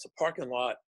walking across the parking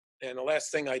lot. And the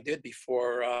last thing I did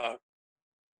before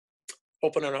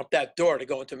opening up that door to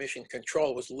go into mission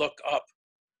control was look up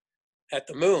at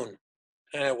the moon.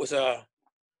 And it was a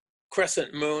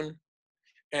crescent moon.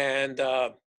 And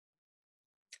the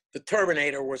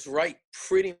turbinator was right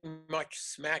pretty much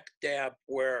smack dab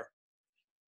where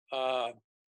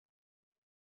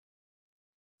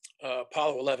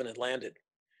Apollo 11 had landed.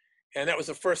 And that was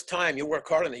the first time, you work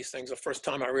hard on these things, the first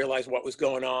time I realized what was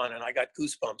going on, and I got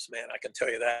goosebumps, man, I can tell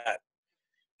you that.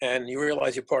 And you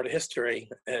realize you're part of history,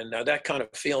 and that kind of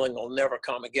feeling will never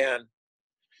come again.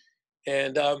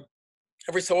 And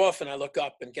every so often I look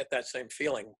up and get that same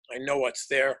feeling. I know what's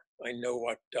there. I know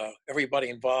what everybody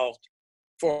involved,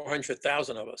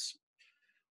 400,000 of us,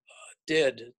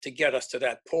 did to get us to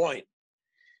that point.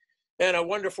 And I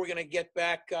wonder if we're going to get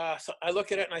back. So I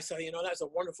look at it and I say, you know, that's a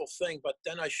wonderful thing. But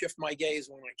then I shift my gaze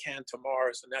when I can to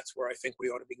Mars, and that's where I think we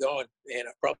ought to be going. And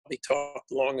I've probably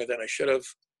talked longer than I should have.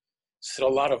 Said a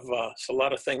lot of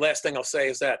things. Last thing I'll say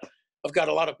is that I've got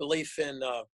a lot of belief in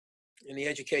the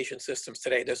education systems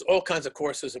today. There's all kinds of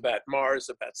courses about Mars,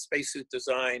 about spacesuit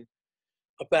design,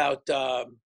 about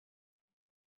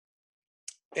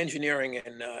engineering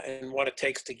and what it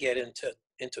takes to get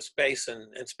into space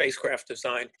and spacecraft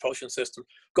design, propulsion system,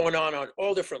 going on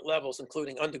all different levels,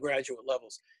 including undergraduate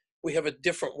levels. We have a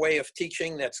different way of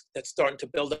teaching that's starting to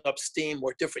build up steam,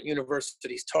 where different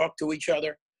universities talk to each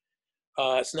other.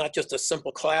 It's not just a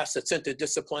simple class, it's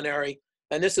interdisciplinary.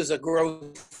 And this is a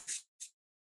growth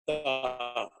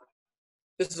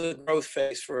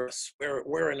phase for us.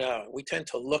 We tend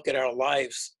to look at our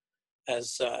lives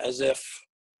as if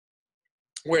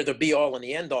we're the be all and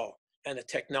the end all, and the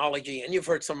technology. And you've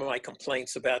heard some of my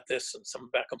complaints about this and some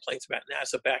about complaints about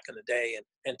NASA back in the day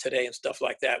and today and stuff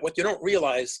like that. What you don't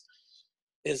realize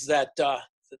is that the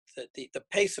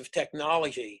pace of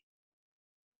technology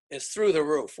is through the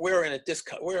roof. We're in a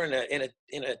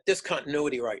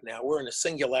discontinuity right now. We're in a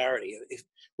singularity.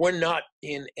 We're not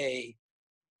in a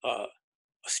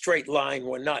straight line.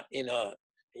 We're not in a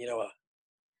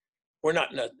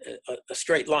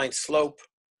straight line slope.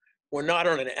 We're not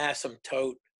on an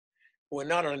asymptote. We're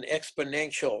not on an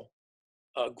exponential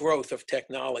growth of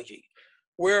technology.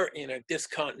 We're in a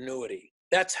discontinuity.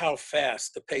 That's how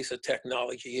fast the pace of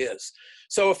technology is.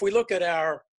 So if we look at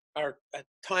our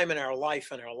time in our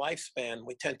life and our lifespan,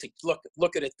 we tend to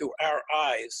look at it through our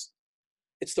eyes.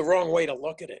 It's the wrong way to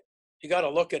look at it. You got to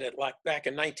look at it like back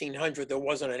in 1900, there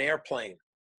wasn't an airplane.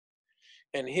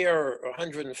 And here,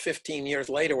 115 years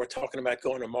later, we're talking about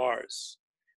going to Mars.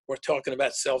 We're talking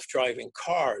about self-driving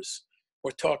cars.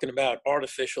 We're talking about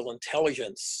artificial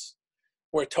intelligence.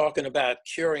 We're talking about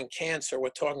curing cancer. We're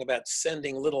talking about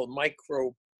sending little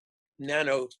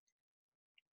nano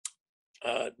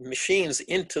machines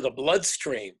into the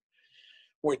bloodstream.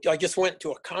 I just went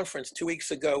to a conference 2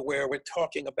 weeks ago where we're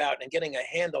talking about and getting a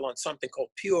handle on something called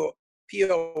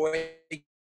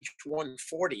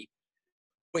POH140,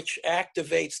 which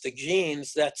activates the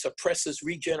genes that suppresses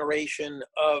regeneration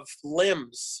of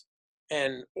limbs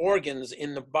and organs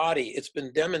in the body. It's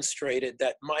been demonstrated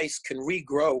that mice can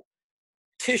regrow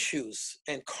tissues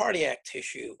and cardiac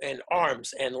tissue and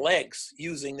arms and legs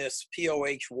using this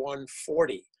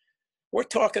POH140. We're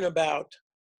talking about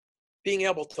being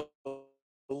able to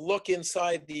look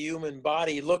inside the human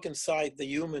body, look inside the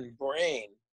human brain,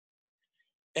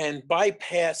 and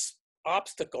bypass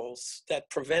obstacles that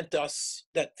prevent us,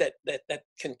 that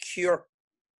can cure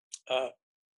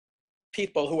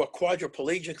people who are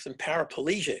quadriplegics and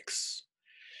paraplegics.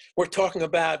 We're talking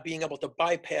about being able to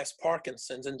bypass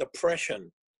Parkinson's and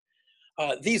depression.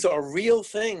 These are real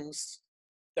things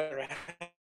that are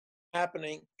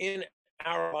happening in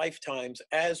our lifetimes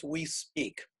as we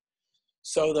speak.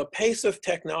 So the pace of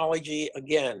technology,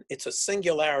 again, it's a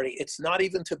singularity. It's not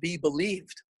even to be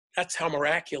believed. That's how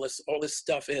miraculous all this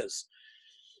stuff is.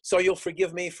 So you'll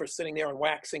forgive me for sitting there and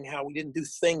waxing how we didn't do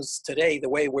things today the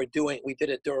way we did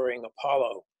it during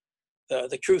Apollo.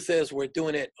 The truth is we're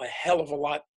doing it a hell of a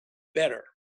lot better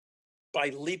by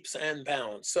leaps and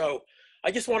bounds. So I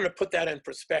just wanted to put that in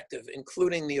perspective,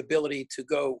 including the ability to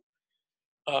go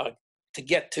to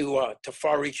get to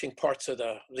far-reaching parts of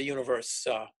the universe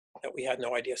that we had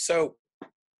no idea. So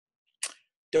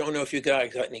don't know if you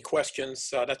guys got any questions.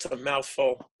 That's a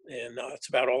mouthful, and that's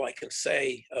about all I can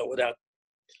say without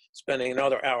spending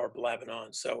another hour blabbing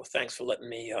on. So thanks for letting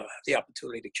me have the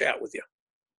opportunity to chat with you.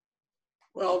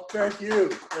 Well, thank you.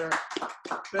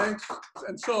 Thanks.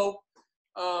 And so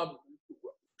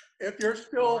if you're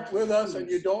still with us and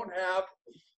you don't have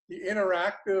the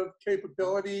interactive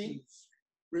capability,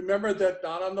 remember that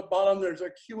down on the bottom there's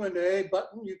a Q&A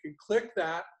button. You can click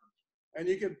that and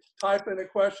you can type in a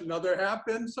question. Now, there have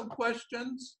been some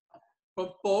questions from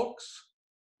folks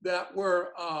that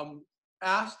were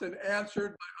asked and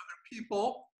answered by other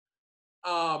people.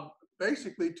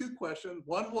 Basically, two questions.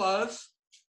 One was,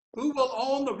 who will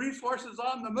own the resources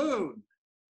on the moon?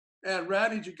 And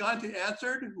Randy Gigante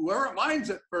answered, whoever mines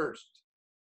it first.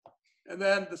 And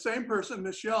then the same person,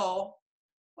 Michelle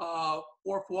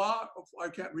Forfoy, I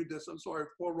can't read this, I'm sorry,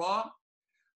 Forroy,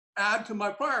 add to my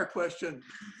prior question.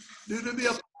 Due to the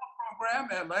Apollo program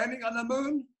and landing on the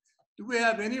moon, do we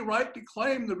have any right to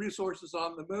claim the resources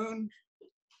on the moon?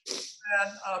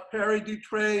 And Perry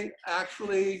Dutre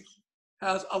actually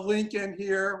has a link in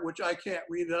here, which I can't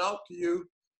read it out to you,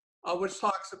 which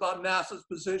talks about NASA's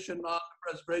position on the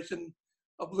preservation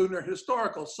of lunar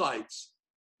historical sites.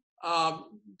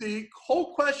 The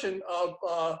whole question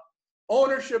of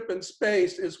ownership in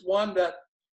space is one that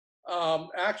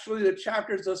actually the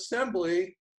chapter's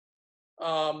assembly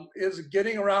is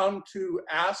getting around to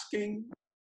asking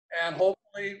and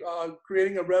hopefully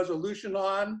creating a resolution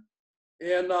on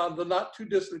in the not too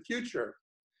distant future.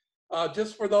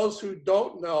 Just for those who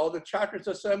don't know, the chapter's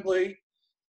assembly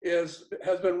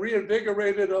has been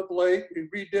reinvigorated of late. We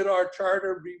redid our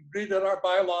charter, we redid our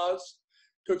bylaws,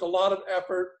 took a lot of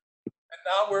effort, and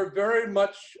now we're very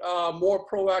much more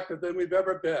proactive than we've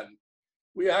ever been.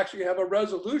 We actually have a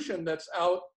resolution that's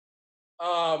out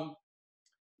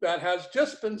that has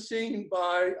just been seen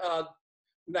by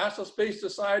National Space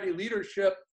Society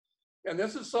leadership. And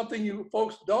this is something you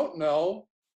folks don't know.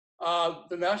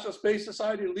 The National Space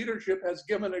Society leadership has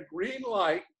given a green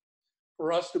light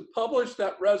for us to publish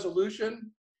that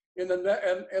resolution in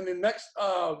the next,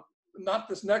 not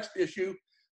this next issue,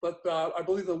 but I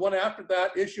believe the one after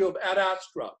that issue of Ad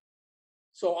Astra.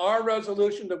 So our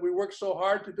resolution that we worked so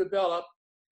hard to develop,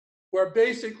 where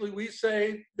basically we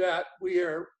say that we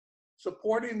are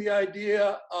supporting the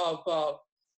idea of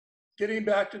getting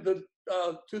back to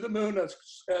the moon as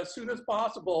soon as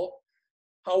possible.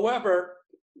 However,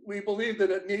 we believe that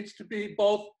it needs to be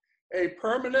both a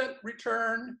permanent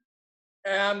return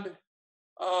and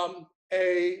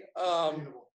a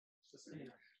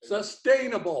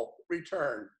sustainable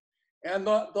return. And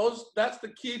that's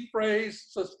the key phrase,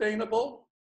 sustainable.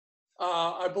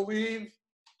 I believe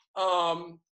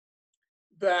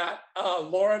that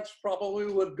Lawrence probably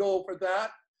would go for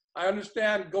that. I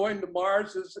understand going to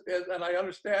Mars and I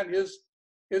understand his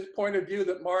point of view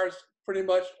that Mars pretty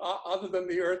much, other than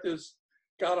the Earth, has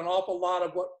got an awful lot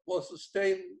of what will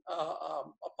sustain a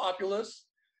populace.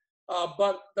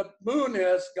 But the moon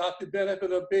has got the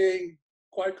benefit of being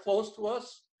quite close to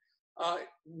us.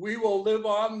 We will live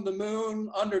on the moon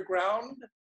underground,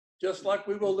 just like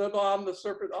we will live on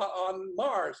on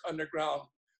Mars underground.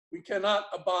 We cannot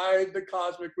abide the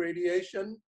cosmic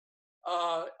radiation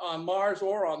on Mars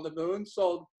or on the moon.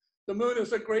 So the moon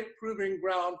is a great proving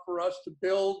ground for us to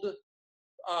build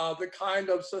the kind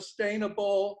of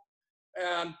sustainable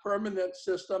and permanent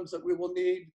systems that we will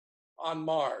need on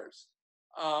Mars.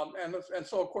 And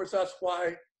so, of course, that's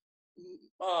why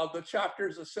the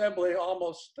chapter's assembly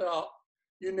almost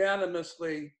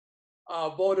unanimously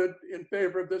voted in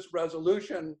favor of this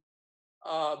resolution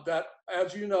that,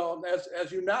 as you know,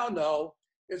 as you now know,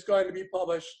 is going to be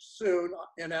published soon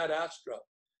in Ad Astra.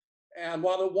 And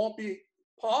while it won't be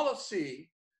policy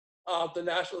of the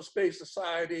National Space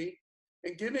Society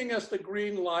in giving us the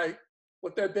green light,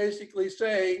 what they're basically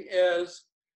saying is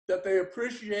that they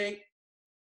appreciate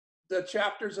the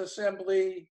chapter's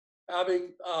assembly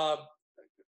having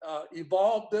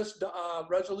evolved this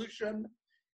resolution,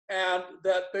 and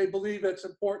that they believe it's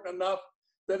important enough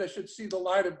that it should see the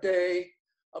light of day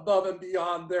above and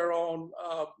beyond their own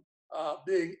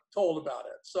being told about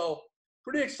it. So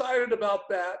pretty excited about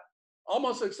that.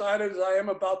 Almost excited as I am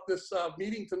about this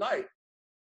meeting tonight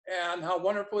and how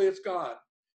wonderfully it's gone.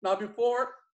 Now, before,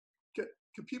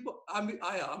 can people, I'm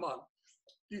on.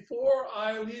 Before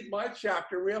I leave my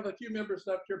chapter, we have a few members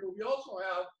left here, but we also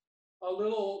have a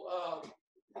little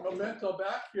memento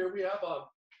back here. We have a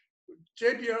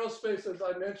JP Aerospace, as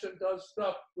I mentioned, does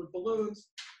stuff with balloons,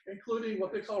 including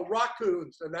what they call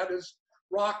rockoons, and that is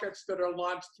rockets that are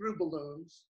launched through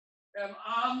balloons. And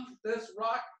on this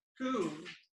rockoon,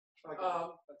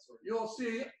 you'll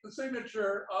see the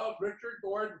signature of Richard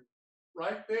Gordon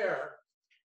right there.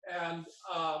 And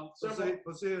Jose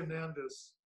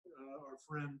Hernandez, our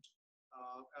friend,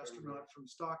 astronaut from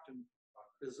Stockton,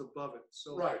 is above it.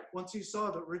 So once he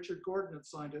saw that Richard Gordon had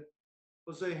signed it,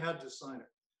 Jose had to sign it.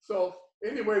 So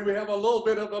anyway, we have a little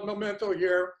bit of a memento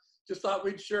here. Just thought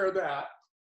we'd share that.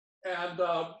 And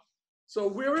so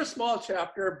we're a small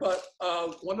chapter, but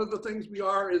one of the things we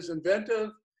are is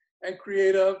inventive and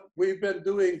creative. We've been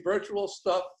doing virtual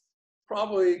stuff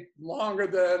probably longer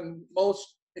than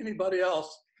most anybody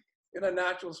else in a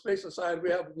National Space Society. We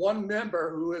have one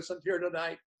member who isn't here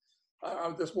tonight,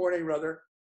 this morning rather,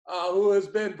 who has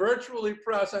been virtually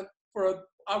present for,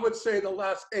 I would say, the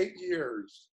last 8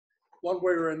 years, one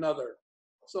way or another.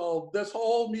 So this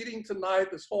whole meeting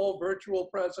tonight, this whole virtual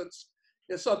presence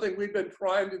is something we've been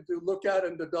trying to look at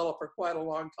and develop for quite a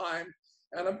long time.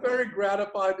 And I'm very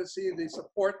gratified to see the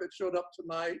support that showed up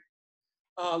tonight.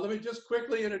 Let me just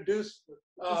quickly introduce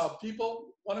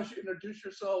people. Why don't you introduce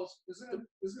yourselves? Isn't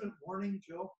it morning,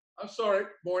 Joe? I'm sorry,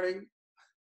 morning.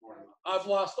 I've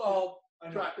lost all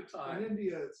track of time. In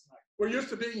India, it's night. We're used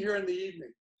to being here in the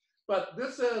evening. But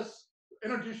this is,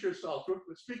 introduce yourself.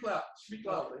 Speak loud, speak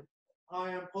loudly.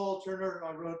 Hi, I'm Paul Turner.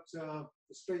 I wrote the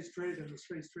Space Trade and the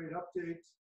Space Trade Update.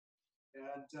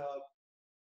 And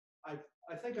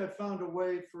I think I found a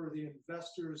way for the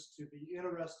investors to be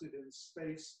interested in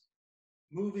space,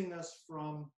 moving us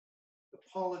from the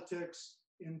politics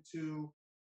into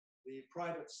the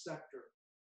private sector.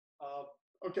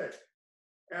 Okay.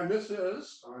 And this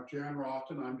is? Jan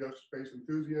Rawton. I'm just a space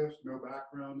enthusiast, no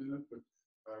background in it, but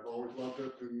I've always loved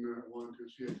it and wanted to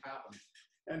see it happen.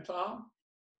 And Tom?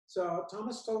 So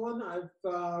Thomas Tolan, I've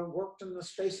worked in the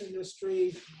space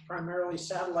industry, primarily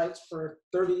satellites, for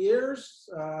 30 years,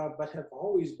 but have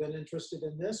always been interested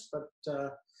in this. But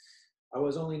I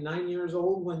was only 9 years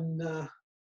old when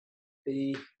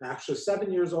actually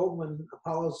 7 years old when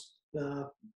Apollo's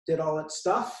did all that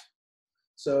stuff.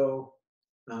 So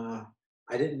I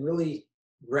didn't really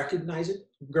recognize it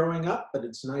growing up, but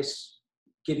it's nice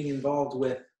getting involved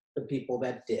with the people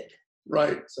that did.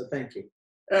 Right. So thank you.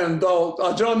 And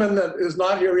a gentleman that is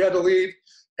not here, he had to leave,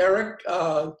 Eric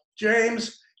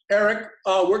James. Eric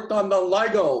worked on the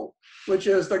LIGO, which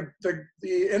is the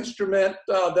instrument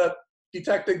that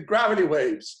detected gravity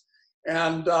waves.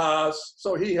 And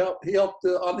so he helped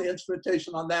on the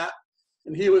instrumentation on that.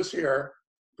 And he was here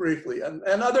briefly. And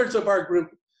others of our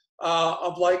group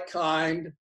of like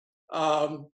kind.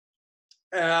 And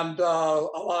a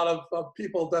lot of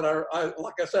people that are,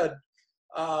 like I said,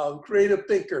 creative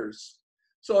thinkers.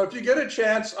 So if you get a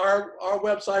chance, our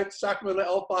website, Sacramento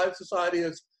L5 Society,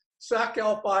 is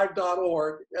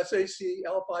sacl5.org,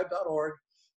 SACL5.org,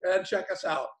 and check us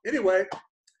out. Anyway,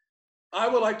 I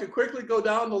would like to quickly go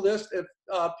down the list if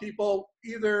people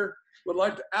either would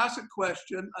like to ask a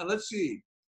question. Let's see.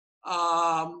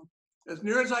 As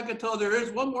near as I can tell, there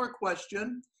is one more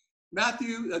question.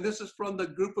 Matthew, and this is from the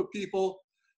group of people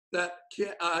that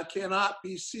cannot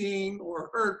be seen or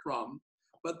heard from,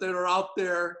 but that are out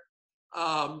there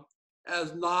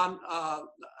as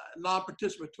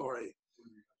non-participatory.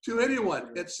 To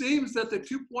anyone, it seems that the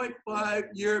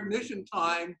 2.5-year mission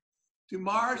time to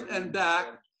Mars and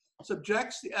back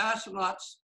subjects the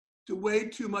astronauts to way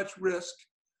too much risk.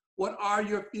 What are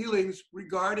your feelings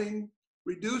regarding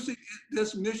reducing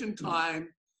this mission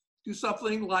time to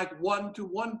something like 1 to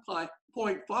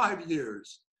 1.5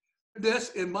 years?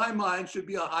 This, in my mind, should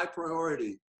be a high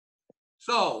priority.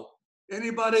 So,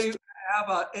 anybody have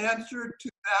an answer to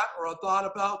that or a thought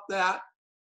about that?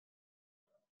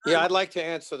 Yeah, I'd like to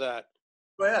answer that.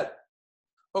 Go ahead.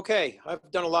 Okay,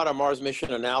 I've done a lot of Mars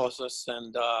mission analysis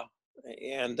and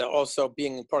also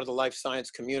being part of the life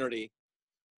science community.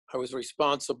 I was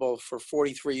responsible for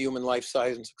 43 human life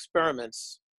science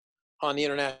experiments on the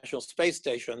International Space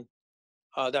Station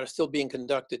that are still being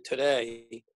conducted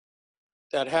today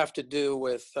that have to do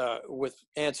with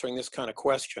answering this kind of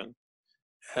question.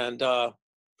 And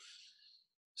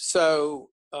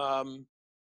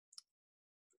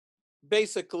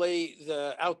basically,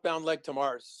 the outbound leg to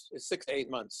Mars is 6 to 8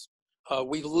 months.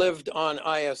 We've lived on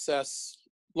ISS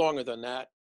longer than that.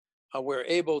 We're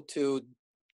able to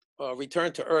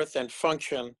return to Earth and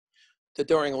function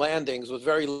during landings with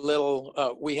very little.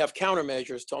 We have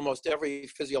countermeasures to almost every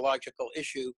physiological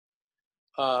issue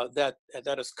that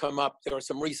has come up. There are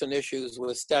some recent issues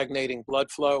with stagnating blood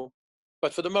flow,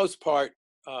 but for the most part,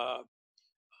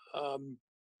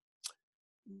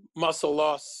 muscle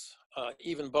loss,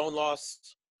 even bone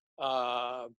loss,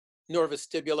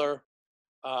 neurovestibular,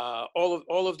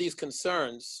 all of these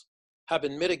concerns have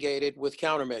been mitigated with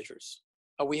countermeasures.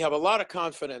 We have a lot of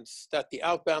confidence that the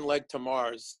outbound leg to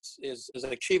Mars is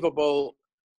achievable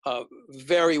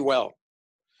very well.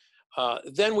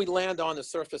 Then we land on the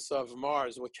surface of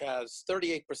Mars, which has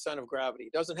 38% of gravity.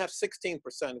 It doesn't have 16%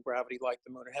 of gravity like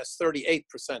the moon. It has 38%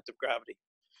 of gravity.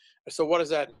 So what does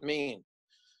that mean?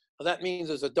 Well, that means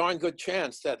there's a darn good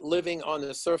chance that living on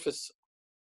the surface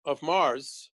of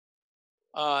Mars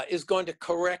is going to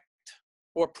correct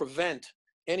or prevent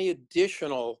any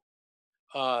additional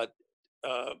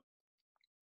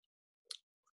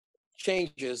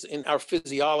changes in our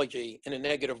physiology in a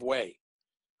negative way.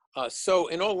 So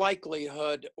in all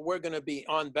likelihood, we're going to be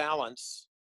on balance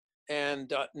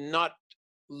and not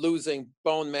losing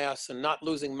bone mass and not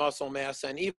losing muscle mass.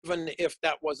 And even if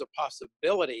that was a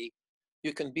possibility,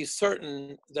 you can be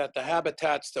certain that the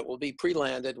habitats that will be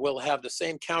pre-landed will have the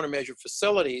same countermeasure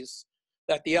facilities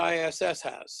that the ISS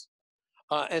has.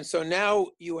 And so now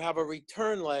you have a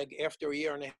return leg after a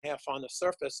year and a half on the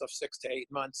surface of 6 to 8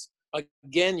 months,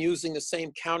 again using the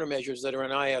same countermeasures that are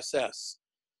in ISS.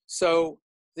 So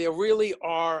there really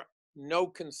are no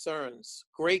concerns,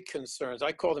 great concerns.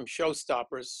 I call them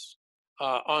showstoppers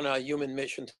on a human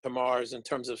mission to Mars in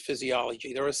terms of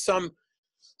physiology. There are some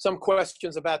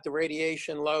questions about the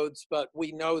radiation loads, but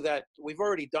we know that we've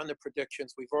already done the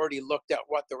predictions. We've already looked at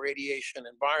what the radiation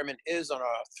environment is on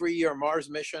a 3-year Mars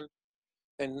mission.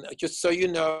 And just so you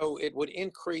know, it would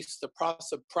increase the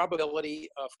probability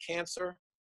of cancer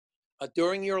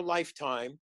during your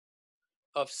lifetime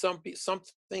of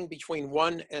something between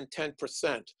 1 and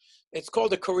 10%. It's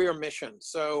called a career mission.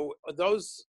 So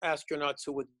those astronauts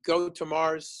who would go to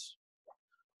Mars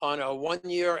on a 1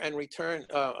 year and return,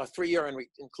 a 3 year and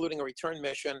including a return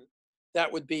mission,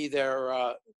 that would be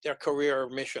their career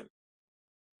mission.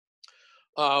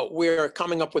 We're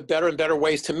coming up with better and better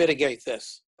ways to mitigate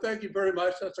this. Thank you very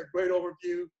much. That's a great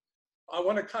overview. I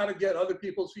want to kind of get other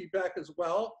people's feedback as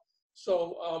well.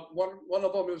 So one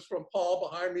of them is from Paul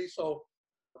behind me. So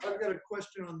I've got a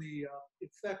question on the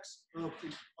effects of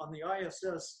on the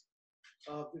ISS,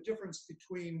 the difference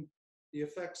between the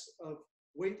effects of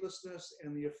weightlessness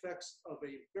and the effects of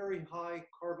a very high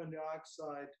carbon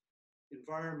dioxide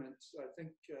environment. I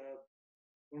think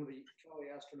one of the Kelly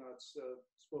astronauts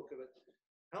spoke of it.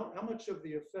 How much of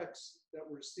the effects that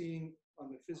we're seeing on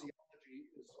the physiology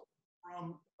is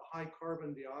from the high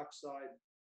carbon dioxide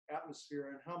atmosphere,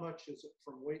 and how much is it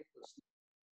from weightlessness?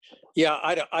 Yeah,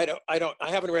 I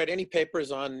haven't read any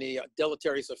papers on the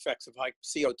deleterious effects of high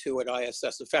CO2 at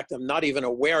ISS. In fact, I'm not even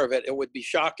aware of it. It would be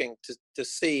shocking to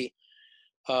see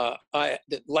the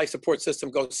life support system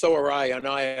go so awry on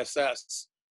ISS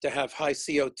to have high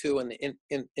CO2 in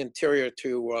the interior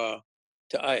to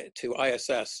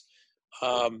ISS.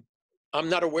 I'm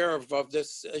not aware of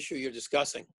this issue you're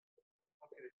discussing.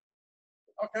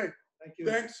 Okay, thank you.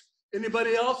 Thanks.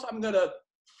 Anybody else?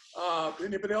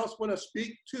 Anybody else want to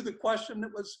speak to the question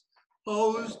that was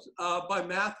posed by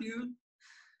Matthew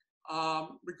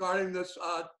regarding this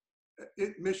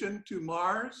mission to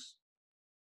Mars?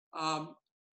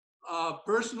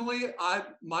 Personally,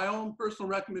 my own personal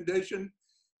recommendation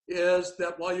is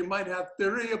that while you might have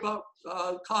theory about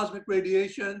cosmic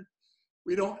radiation,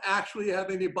 we don't actually have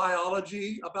any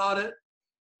biology about it.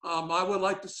 I would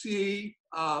like to see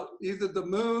either the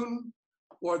moon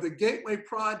or the Gateway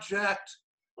Project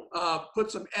put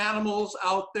some animals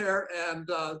out there and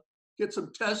get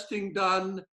some testing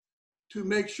done to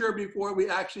make sure before we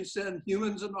actually send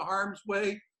humans into harm's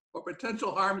way or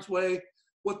potential harm's way,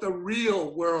 what the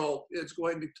real world is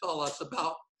going to tell us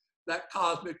about that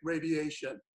cosmic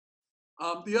radiation.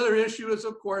 The other issue is,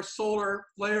 of course, solar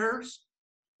flares.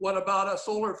 What about a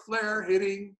solar flare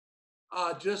hitting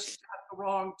just at the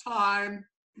wrong time,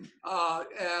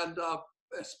 and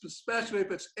especially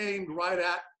if it's aimed right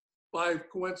at, by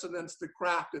coincidence, the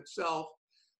craft itself?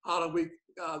 How do we,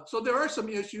 so there are some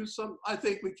issues, some I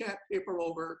think we can't paper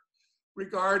over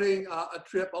regarding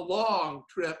a long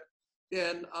trip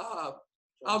in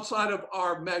outside of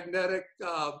our magnetic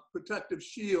protective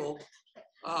shield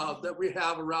that we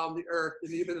have around the Earth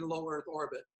and even in low Earth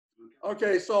orbit.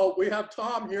 Okay, so we have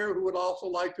Tom here who would also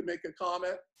like to make a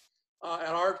comment at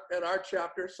our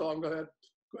chapter. So I'm going to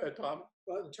go ahead, Tom.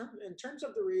 Well, in terms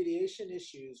of the radiation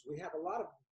issues, we have a lot of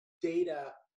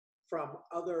data from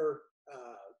other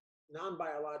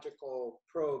non-biological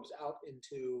probes out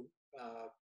into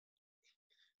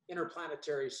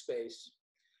interplanetary space.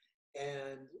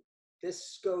 And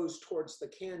this goes towards the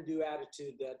can-do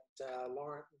attitude that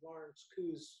Lawrence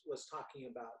Kuz was talking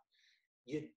about.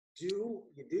 You do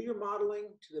your modeling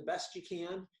to the best you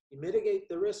can, you mitigate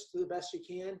the risk to the best you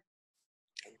can,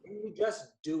 and then you just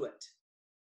do it.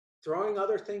 Throwing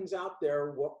other things out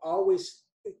there will always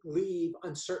leave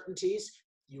uncertainties.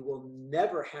 You will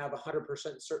never have 100%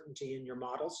 certainty in your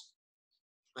models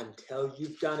until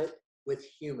you've done it with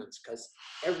humans, because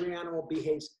every animal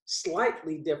behaves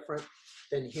slightly different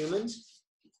than humans.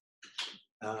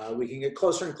 We can get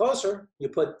closer and closer. You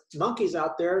put monkeys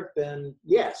out there, then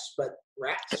yes, but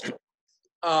rats.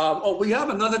 Oh, we have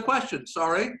another question,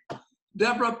 sorry.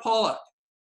 Deborah Pollock,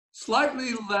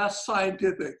 slightly less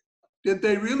scientific. Did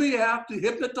they really have to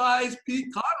hypnotize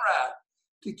Pete Conrad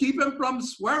to keep him from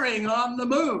swearing on the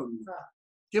moon,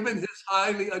 given his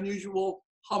highly unusual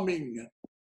humming?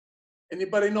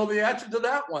 Anybody know the answer to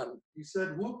that one? He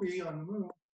said whoopee on the moon.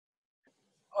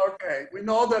 Okay, we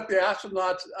know that the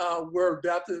astronauts were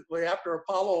definitely, after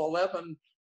Apollo 11,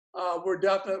 were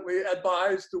definitely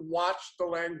advised to watch the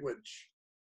language.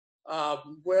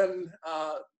 When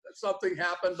something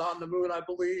happened on the moon, I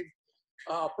believe,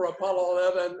 for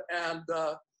Apollo 11, and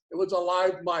it was a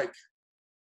live mic.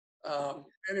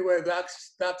 Anyway,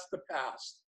 that's the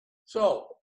past. So,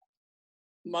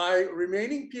 my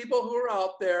remaining people who are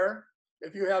out there,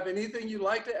 if you have anything you'd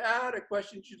like to add, or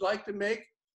questions you'd like to make,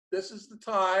 this is the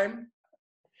time.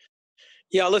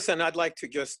 Yeah, listen, I'd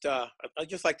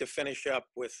just like to finish up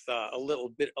with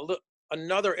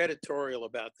another editorial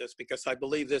about this, because I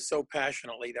believe this so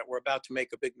passionately that we're about to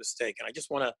make a big mistake. And I just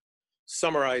want to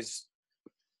summarize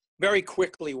very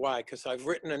quickly why, because I've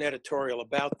written an editorial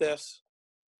about this,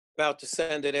 about to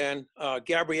send it in.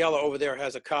 Gabriella over there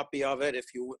has a copy of it if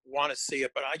you want to see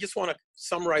it, but I just want to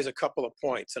summarize a couple of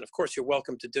points. And of course, you're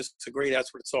welcome to disagree.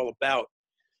 That's what it's all about.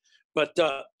 But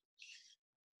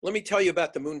Let me tell you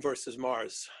about the moon versus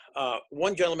Mars.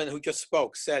 One gentleman who just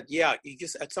spoke said, yeah, you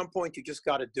just, at some point, you just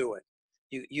got to do it.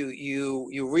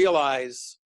 You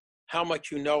realize how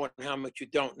much you know and how much you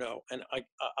don't know. And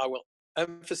I will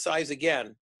emphasize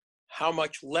again how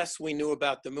much less we knew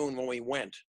about the moon when we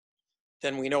went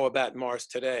than we know about Mars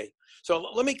today. So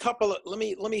let me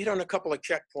hit on a couple of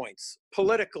checkpoints.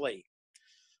 Politically,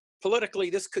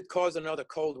 this could cause another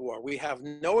Cold War. We have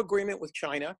no agreement with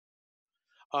China.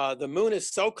 The moon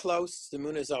is so close. The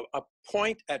moon is a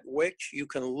point at which you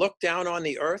can look down on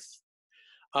the Earth,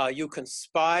 you can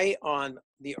spy on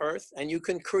the Earth, and you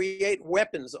can create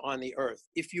weapons on the Earth.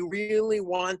 If you really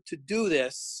want to do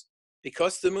this,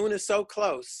 because the moon is so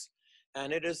close,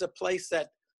 and it is a place that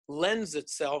lends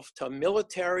itself to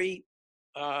military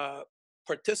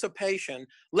participation,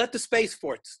 let the Space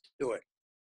Force do it.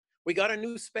 We got a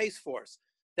new Space Force.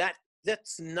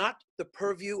 That's not the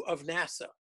purview of NASA.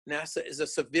 NASA is a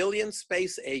civilian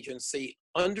space agency,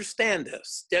 understand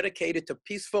this, dedicated to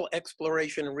peaceful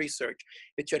exploration and research.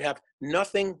 It should have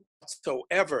nothing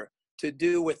whatsoever to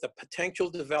do with the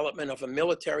potential development of a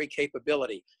military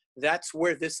capability. That's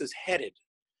where this is headed.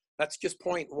 That's just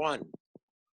point one.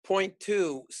 Point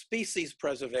two, species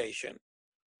preservation.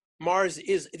 Mars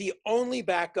is the only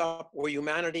backup where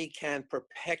humanity can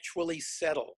perpetually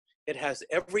settle. It has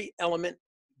every element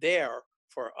there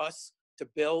for us to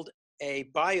build a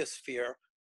biosphere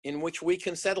in which we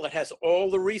can settle. It has all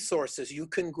the resources. You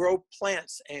can grow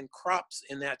plants and crops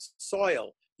in that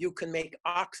soil. You can make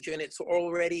oxygen. It's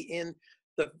already in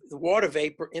the water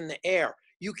vapor in the air.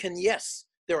 You can, yes,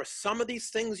 there are some of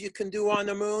these things you can do on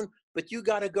the moon, but you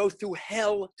got to go through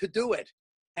hell to do it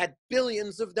at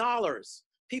billions of dollars.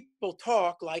 People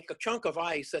talk like a chunk of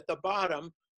ice at the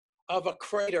bottom of a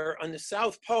crater on the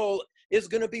South Pole is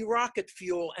going to be rocket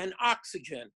fuel and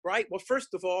oxygen, right? Well,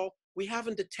 first of all, we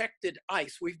haven't detected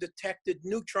ice. We've detected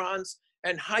neutrons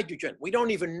and hydrogen. We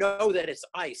don't even know that it's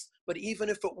ice, but even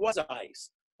if it was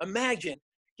ice, imagine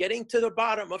getting to the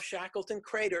bottom of Shackleton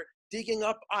Crater, digging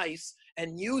up ice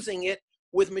and using it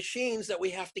with machines that we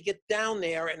have to get down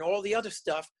there and all the other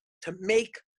stuff to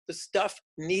make the stuff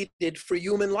needed for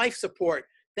human life support.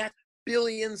 That's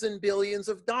billions and billions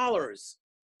of dollars.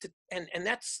 And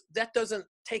that doesn't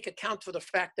take account for the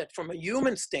fact that from a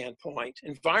human standpoint,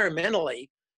 environmentally,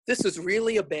 this is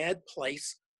really a bad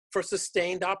place for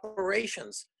sustained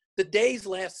operations. The days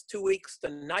last 2 weeks, the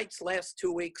nights last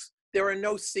 2 weeks. There are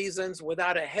no seasons.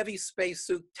 Without a heavy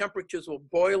spacesuit, temperatures will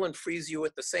boil and freeze you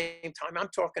at the same time. I'm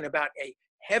talking about a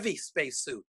heavy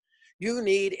spacesuit. You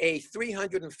need a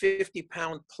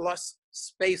 350-pound plus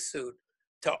spacesuit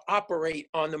to operate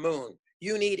on the moon.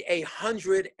 You need a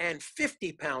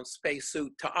 150-pound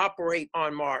spacesuit to operate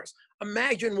on Mars.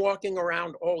 Imagine walking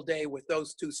around all day with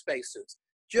those two spacesuits.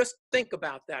 Just think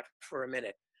about that for a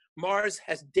minute. Mars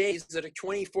has days that are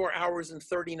 24 hours and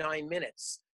 39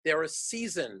 minutes. There are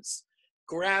seasons.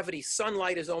 Gravity,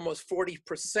 sunlight is almost 40%.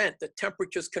 The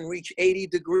temperatures can reach 80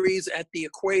 degrees at the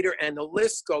equator, and the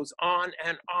list goes on,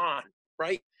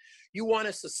 right? You want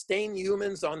to sustain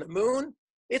humans on the moon?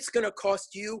 It's going to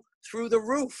cost you through the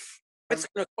roof. It's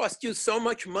going to cost you so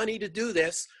much money to do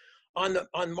this. On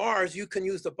Mars, you can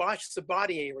use the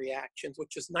Bosch-Sabatier reactions,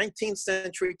 which is 19th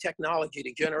century technology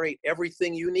to generate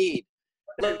everything you need.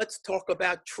 Let's talk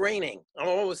about training. I'm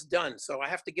almost done, so I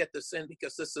have to get this in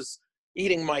because this is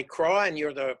eating my craw and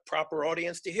you're the proper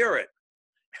audience to hear it.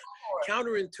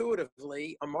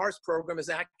 Counterintuitively, a Mars program is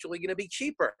actually going to be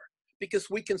cheaper because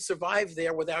we can survive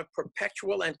there without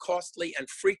perpetual and costly and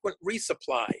frequent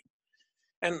resupply.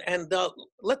 And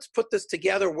let's put this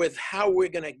together with how we're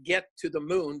going to get to the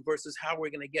moon versus how we're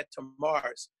going to get to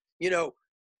Mars. You know,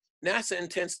 NASA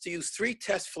intends to use 3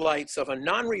 test flights of a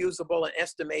non-reusable and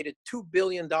estimated $2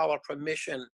 billion per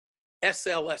mission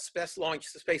SLS,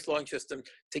 Space Launch System,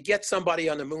 to get somebody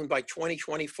on the moon by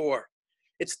 2024.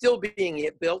 It's still being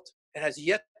built. It has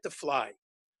yet to fly.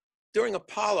 During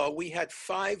Apollo, we had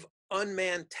 5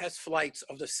 unmanned test flights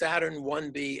of the Saturn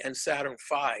 1B and Saturn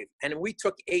V, and we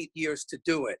took 8 years to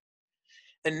do it.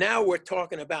 And now we're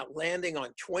talking about landing on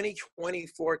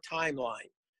 2024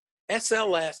 timeline.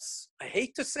 SLS, I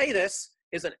hate to say this,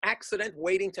 is an accident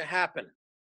waiting to happen.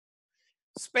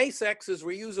 SpaceX's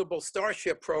reusable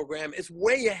Starship program is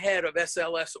way ahead of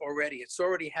SLS already. It's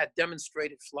already had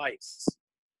demonstrated flights.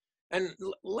 And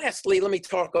lastly, let me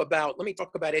talk about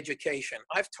education.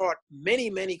 I've taught many,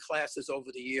 many classes over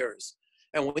the years.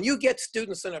 And when you get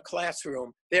students in a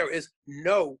classroom, there is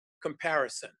no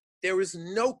comparison. There is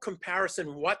no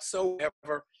comparison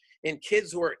whatsoever in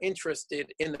kids who are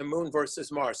interested in the moon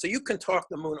versus Mars. So you can talk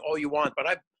the moon all you want,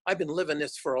 but I've been living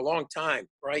this for a long time,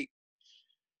 right?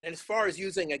 And as far as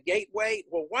using a gateway,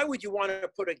 well, why would you want to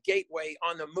put a gateway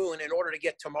on the moon in order to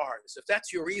get to Mars? If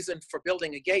that's your reason for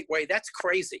building a gateway, that's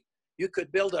crazy. You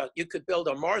could build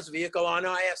a Mars vehicle on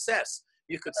ISS.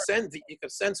 You could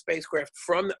send spacecraft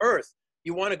from the Earth.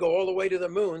 You want to go all the way to the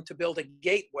moon to build a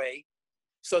gateway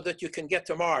so that you can get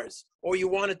to Mars. Or you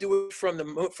want to do it from the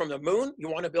moon. You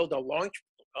want to build a launch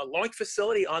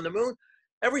facility on the moon.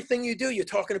 Everything you do, you're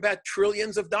talking about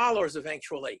trillions of dollars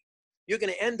eventually. You're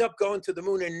going to end up going to the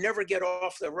moon and never get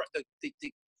off. The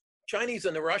Chinese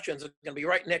and the Russians are going to be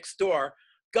right next door.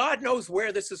 God knows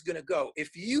where this is going to go.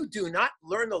 If you do not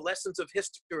learn the lessons of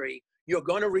history, you're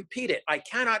going to repeat it. I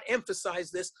cannot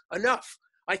emphasize this enough.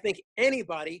 I think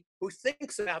anybody who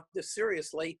thinks about this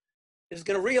seriously is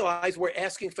going to realize we're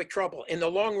asking for trouble. In the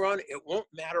long run, it won't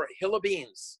matter a hill of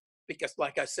beans because,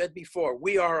 like I said before,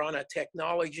 we are on a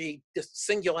technology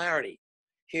singularity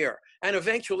here. And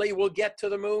eventually we'll get to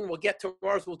the moon, we'll get to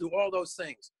Mars, we'll do all those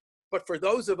things. But for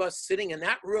those of us sitting in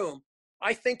that room,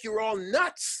 I think you're all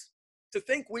nuts to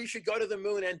think we should go to the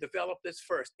moon and develop this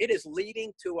first. It is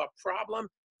leading to a problem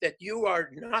that you are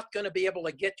not going to be able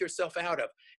to get yourself out of.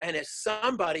 And as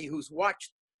somebody who's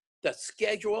watched the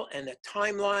schedule and the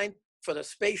timeline for the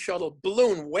space shuttle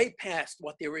balloon way past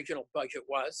what the original budget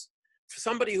was, for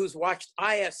somebody who's watched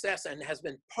ISS and has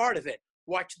been part of it,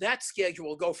 watch that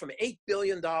schedule go from $8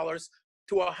 billion to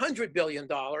 $100 billion.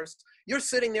 You're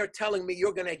sitting there telling me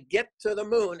you're going to get to the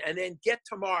moon and then get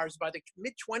to Mars by the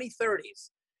mid-2030s.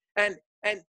 And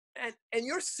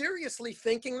you're seriously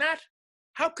thinking that?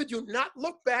 How could you not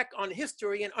look back on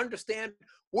history and understand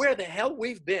where the hell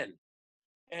we've been?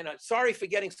 And I'm sorry for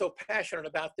getting so passionate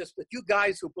about this, but you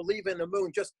guys who believe in the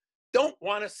moon just don't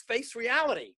want to face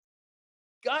reality.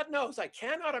 God knows, I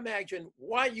cannot imagine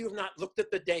why you've not looked at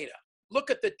the data.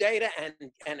 Look at the data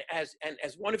and as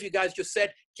one of you guys just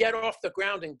said, get off the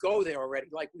ground and go there already,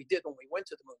 like we did when we went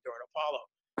to the moon during Apollo.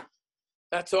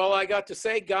 That's all I got to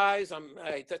say, guys.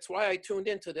 That's why I tuned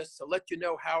into this, to let you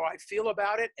know how I feel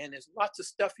about it. And there's lots of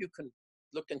stuff you can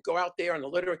look and go out there in the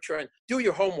literature and do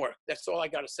your homework. That's all I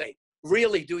got to say.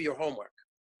 Really do your homework.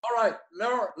 All right,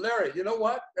 Larry, you know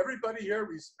what? Everybody here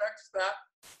respects that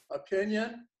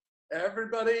opinion.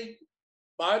 Everybody,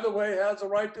 by the way, has a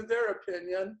right to their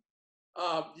opinion.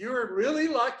 You're really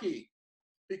lucky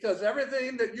because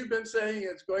everything that you've been saying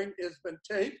has been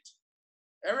taped.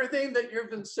 Everything that you've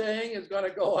been saying is going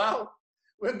to go out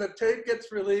when the tape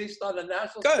gets released on the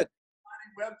National Security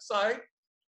website.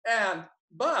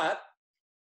 But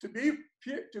to be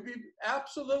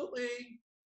absolutely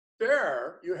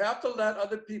fair, you have to let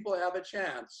other people have a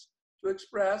chance to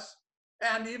express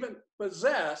and even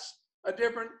possess a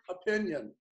different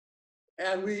opinion.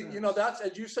 And that's,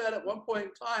 as you said at one point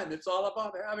in time, it's all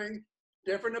about having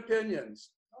different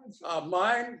opinions.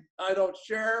 Mine, I don't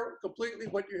share completely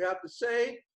what you have to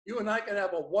say. You and I can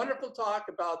have a wonderful talk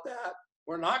about that.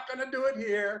 We're not going to do it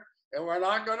here, and we're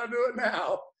not going to do it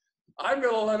now. I'm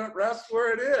going to let it rest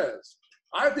where it is.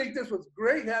 I think this was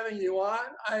great having you on.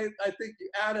 I think you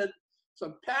added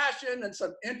some passion and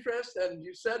some interest, and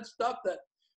you said stuff that,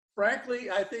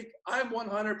 frankly, I think I'm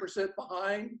 100%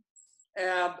 behind.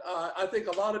 And I think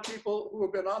a lot of people who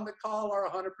have been on the call are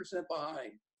 100%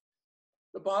 behind.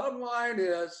 The bottom line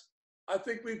is, I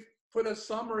think we've put a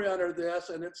summary under this,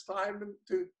 and it's time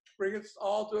to bring it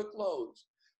all to a close.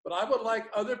 But I would like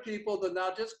other people to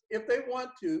now just, if they want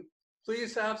to,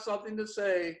 please have something to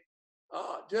say,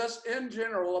 just in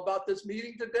general about this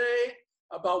meeting today,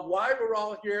 about why we're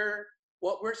all here,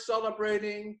 what we're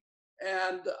celebrating,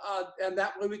 and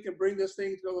that way we can bring this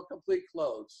thing to a complete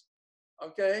close.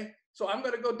 Okay? So I'm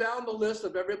going to go down the list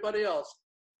of everybody else.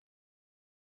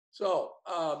 So,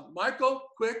 Michael,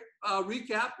 quick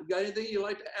recap. You got anything you'd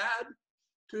like to add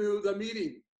to the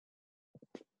meeting?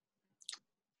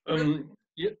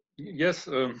 Yes,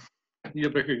 here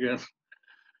back again.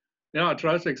 Yeah, I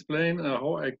try to explain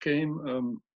how I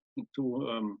came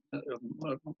to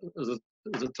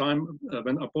the time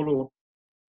when Apollo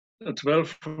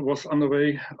 12 was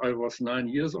underway. I was 9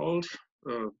 years old.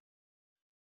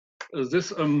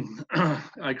 This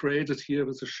I created here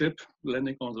with a ship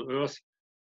landing on the Earth.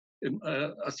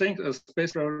 I think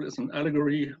space travel is an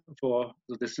allegory for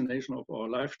the destination of our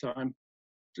lifetime.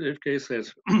 JFK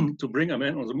says to bring a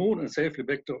man on the moon and safely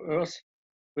back to Earth,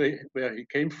 where he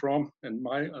came from. And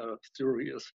my theory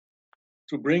is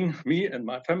to bring me and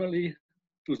my family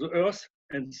to the Earth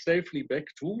and safely back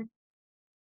to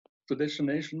the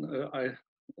destination I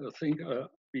think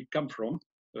we come from.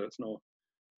 It's no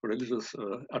religious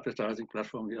advertising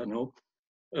platform here, no.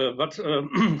 But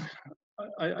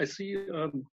I see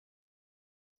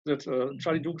that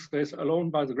Charlie Duke says, alone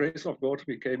by the grace of God,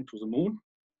 we came to the moon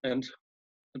and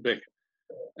back.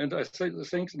 And I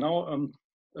think now I'm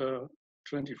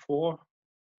 24.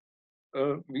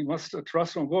 We must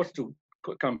trust on God to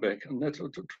come back and not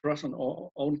to trust on our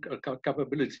own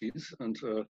capabilities. And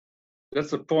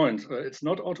that's the point. It's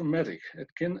not automatic. It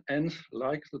can end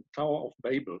like the Tower of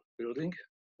Babel building,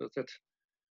 that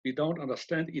we don't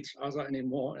understand each other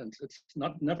anymore, and it's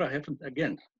never happened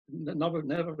again. Never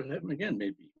will happen again,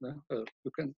 maybe.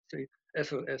 You can say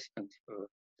SLS and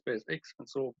SpaceX, and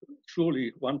so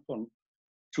surely 1.2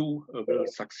 will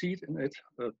succeed in it,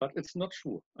 but it's not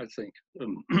sure, I think.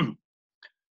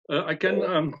 I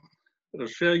can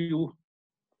share you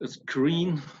a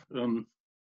screen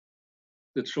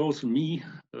that shows me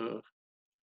in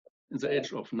the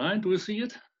age of 9. Do you see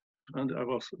it? And I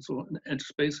was so an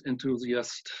space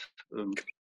enthusiast, a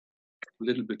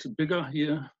little bit bigger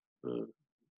here.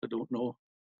 I don't know.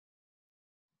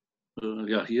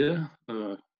 Yeah, here.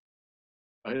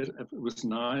 With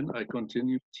 9, I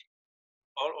continued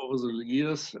all over the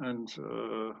years, and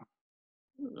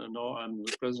now I'm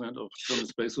the president of the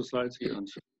Space Society, and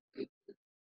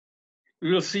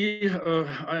we will see.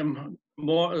 I'm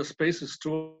more a space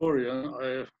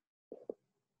historian.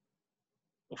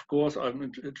 Of course,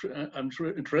 I'm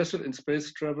interested in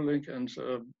space traveling and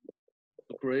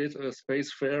create a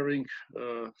spacefaring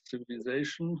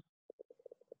civilization.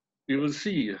 We will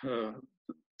see.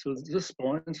 To this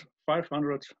point,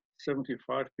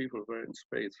 575 people were in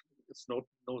space. It's no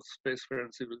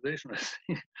spacefaring civilization, I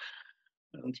think.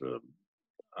 And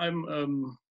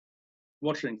I'm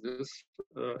watching this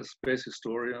as space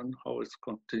historian, how it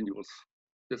continues.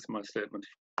 That's my statement.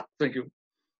 Thank you.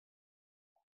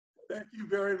 Thank you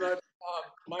very much,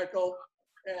 Michael.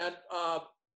 And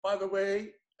by the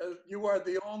way, you are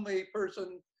the only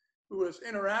person who is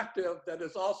interactive that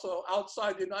is also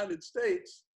outside the United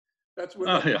States. That's with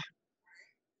us. Yeah.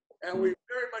 And we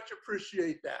very much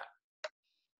appreciate that.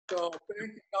 So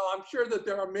thank you. Now, I'm sure that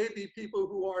there are maybe people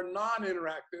who are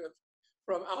non-interactive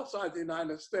from outside the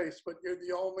United States, but you're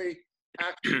the only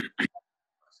active.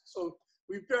 So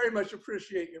we very much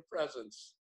appreciate your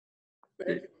presence.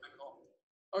 Thank you, Michael.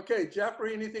 Okay,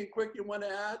 Jeffrey, anything quick you want to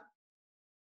add?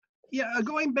 Yeah,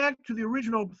 going back to the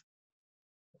original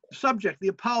subject, the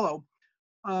Apollo,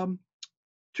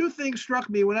 2 things struck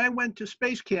me when I went to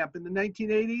space camp in the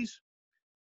 1980s.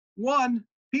 One,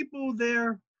 people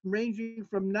there ranging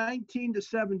from 19 to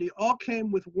 70 all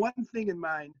came with one thing in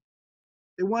mind.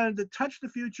 They wanted to touch the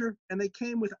future, and they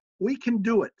came with, we can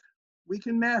do it. We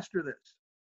can master this.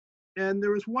 And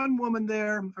there was one woman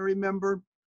there, I remember,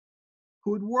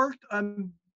 who had worked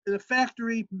in a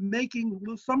factory making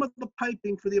some of the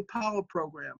piping for the Apollo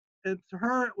program. And to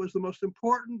her, it was the most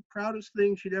important, proudest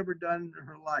thing she'd ever done in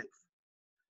her life.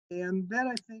 And that,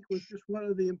 I think, was just one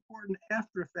of the important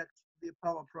after effects of the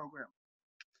Apollo program.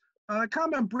 I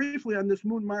comment briefly on this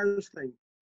Moon-Mars thing.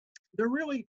 There are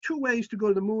really 2 ways to go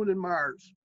to the Moon and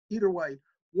Mars, either way.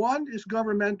 1 is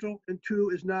governmental and 2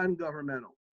 is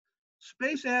non-governmental.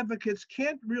 Space advocates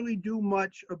can't really do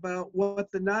much about what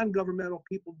the non-governmental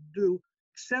people do,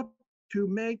 except to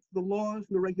make the laws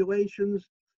and the regulations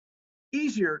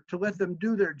easier to let them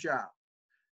do their job.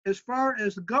 As far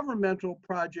as the governmental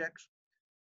projects,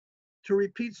 to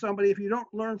repeat somebody, if you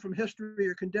don't learn from history,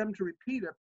 you're condemned to repeat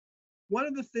it. One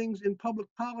of the things in public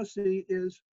policy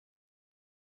is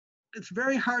it's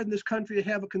very hard in this country to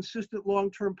have a consistent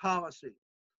long-term policy.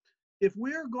 If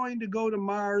we're going to go to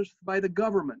Mars by the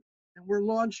government, and we're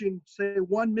launching, say,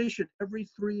 1 mission every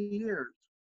 3 years,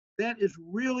 that is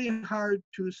really hard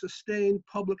to sustain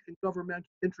public and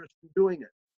governmental interest in doing it.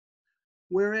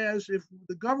 Whereas if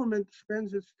the government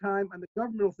spends its time on the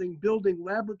governmental thing, building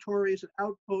laboratories and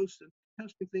outposts and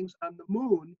testing things on the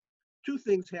Moon, 2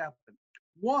 things happen.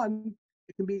 1,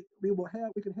 it can be, we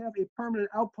can have a permanent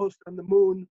outpost on the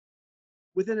Moon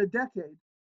within a decade,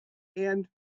 and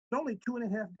it's only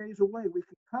 2.5 days away. We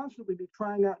can constantly be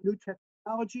trying out new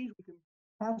technologies. We can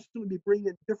constantly be bringing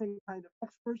in different kind of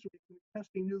experts. We can be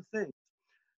testing new things.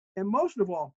 And most of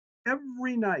all,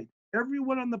 every night,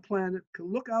 everyone on the planet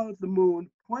can look out at the Moon,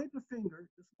 point the finger,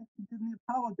 just like we did in the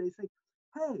Apollo days, say,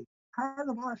 hey, part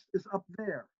of us is up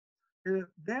there. And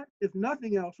that, if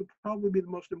nothing else, would probably be the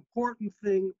most important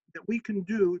thing that we can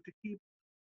do to keep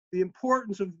the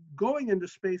importance of going into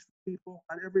space for people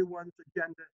on everyone's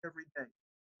agenda every day.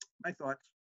 My thoughts.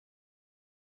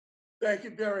 Thank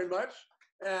you very much.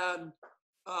 And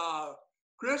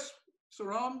Chris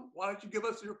Saram, why don't you give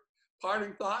us your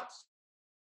parting thoughts?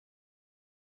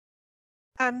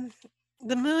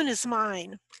 The Moon is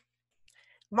mine.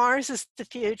 Mars is the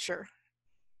future.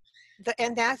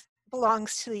 And that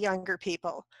belongs to the younger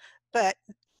people. But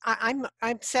I'm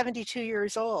 72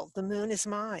 years old. The Moon is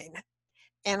mine.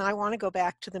 And I want to go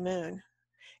back to the Moon.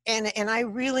 And I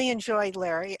really enjoyed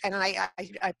Larry, and I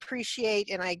appreciate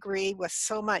and I agree with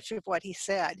so much of what he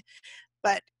said.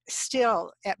 But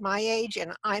still, at my age,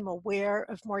 and I'm aware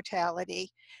of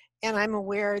mortality, and I'm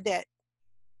aware that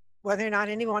whether or not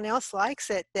anyone else likes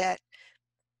it, that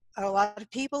a lot of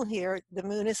people here, the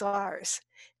moon is ours.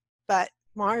 But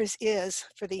Mars is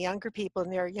for the younger people,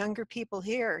 and there are younger people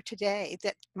here today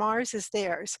that Mars is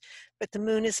theirs, but the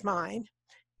moon is mine.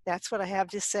 That's what I have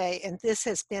to say. And this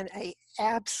has been a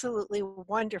absolutely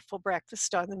wonderful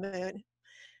breakfast on the moon.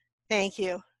 Thank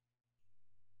you.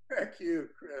 Thank you,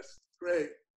 Chris. Great.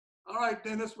 All right,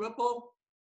 Dennis Whipple,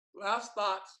 last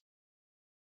thoughts.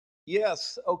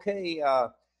 Yes. Okay.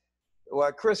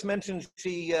 Well, Chris mentioned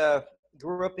she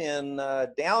grew up in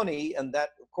Downey, and that,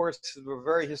 of course, we're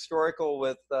very historical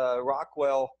with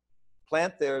Rockwell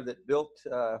plant there that built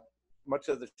much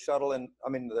of the shuttle, and I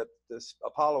mean this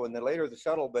Apollo, and then later the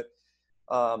shuttle. But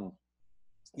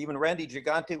even Randy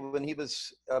Gigante, when he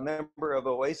was a member of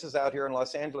Oasis out here in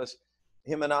Los Angeles,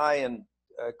 him and I and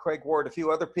Craig Ward, a few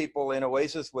other people in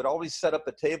Oasis, would always set up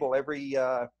a table every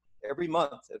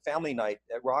month at family night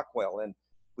at Rockwell, and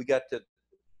we got to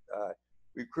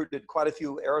recruited quite a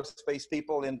few aerospace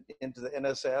people into the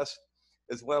NSS,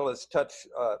 as well as touch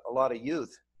a lot of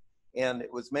youth. And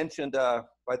it was mentioned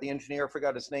by the engineer, I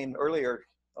forgot his name earlier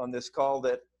on this call,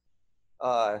 that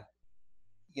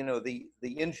you know, the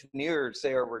engineers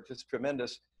there were just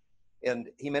tremendous. And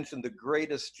he mentioned the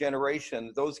greatest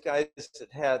generation, those guys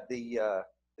that had the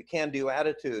can-do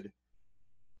attitude,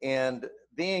 and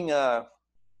being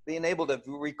able to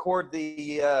record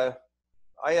the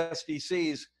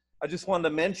ISDCs. I just wanted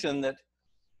to mention that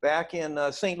back in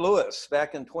St. Louis,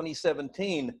 back in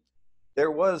 2017,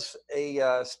 there was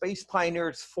a Space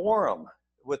Pioneers Forum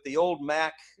with the old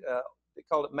Mac, they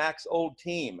called it Mac's old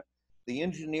team. The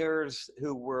engineers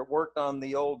who worked on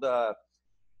the old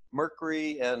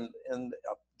Mercury and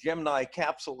Gemini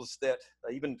capsules that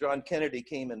even John Kennedy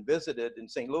came and visited in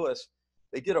St. Louis,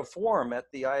 they did a forum at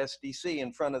the ISDC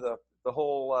in front of the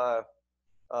whole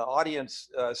audience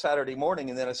Saturday morning,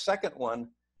 and then a second one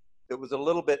that was a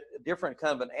little bit different,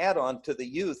 kind of an add-on to the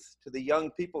youth, to the young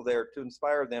people there, to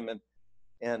inspire them.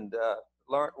 And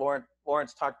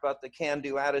Lawrence talked about the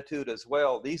can-do attitude as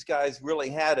well. These guys really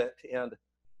had it. And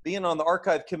being on the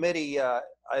archive committee,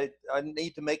 I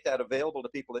need to make that available to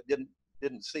people that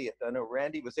didn't see it. I know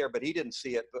Randy was there, but he didn't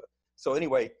see it. But so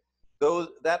anyway,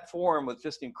 that forum was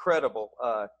just incredible.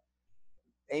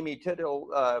 Amy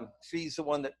Tittle, she's the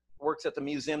one that works at the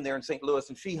museum there in St. Louis,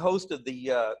 and she hosted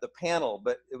the panel,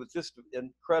 but it was just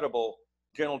incredible.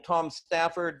 General Tom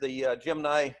Stafford, the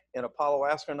Gemini and Apollo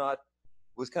astronaut,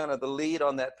 was kind of the lead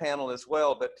on that panel as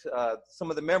well. But some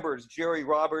of the members, Jerry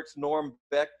Roberts, Norm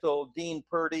Bechtel, Dean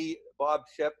Purdy, Bob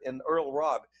Shep, and Earl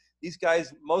Robb, these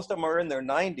guys, most of them are in their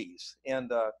 90s,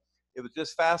 and it was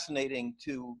just fascinating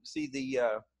to see the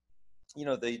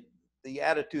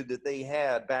attitude that they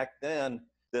had back then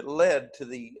that led to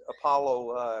the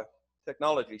Apollo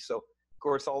technology. So, of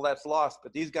course, all that's lost,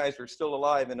 but these guys are still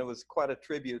alive, and it was quite a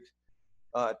tribute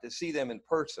to see them in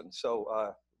person.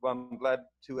 So I'm glad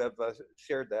to have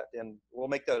shared that, and we'll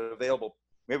make that available.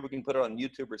 Maybe we can put it on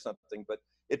YouTube or something, but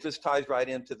it just ties right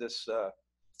into this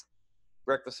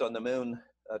Breakfast on the Moon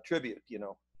tribute, you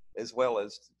know, as well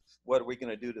as what are we going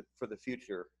to do for the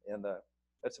future. And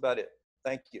that's about it.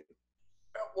 Thank you.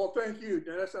 Well, thank you,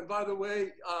 Dennis. And by the way,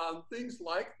 things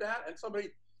like that, and somebody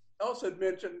else had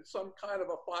mentioned some kind of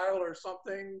a file or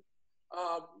something,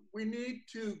 we need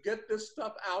to get this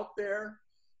stuff out there.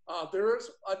 There is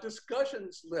a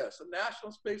discussions list, a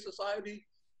National Space Society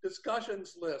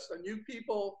discussions list, and you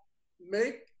people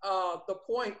make the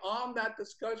point on that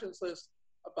discussions list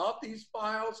about these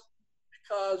files,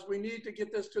 because we need to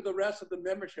get this to the rest of the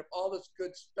membership, all this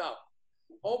good stuff.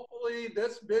 Hopefully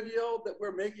this video that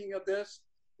we're making of this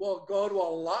will go to a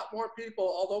lot more people.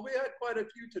 Although we had quite a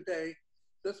few today,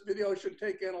 this video should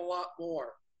take in a lot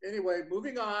more. Anyway,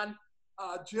 moving on.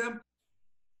 Jim.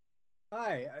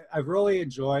 Hi, I've really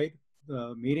enjoyed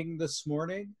the meeting this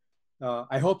morning.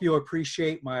 I hope you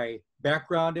appreciate my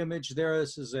background image there.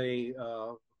 This is a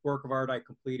work of art I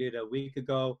completed a week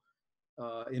ago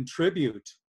in tribute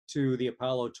to the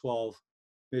Apollo 12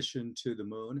 mission to the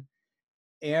moon.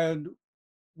 And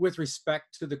with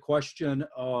respect to the question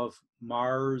of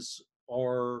Mars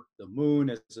or the moon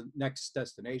as a next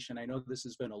destination, I know this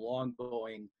has been a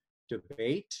long-going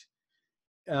debate.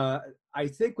 I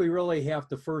think we really have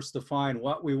to first define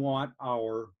what we want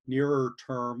our nearer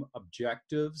term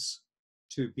objectives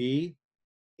to be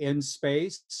in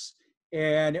space.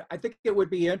 And I think it would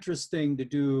be interesting to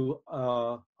do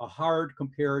a hard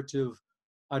comparative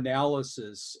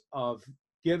analysis of,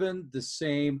 given the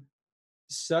same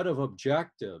set of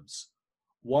objectives,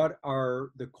 what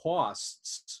are the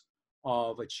costs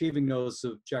of achieving those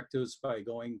objectives by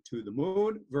going to the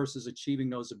moon versus achieving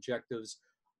those objectives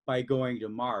by going to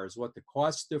Mars, what the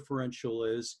cost differential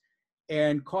is.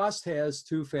 And cost has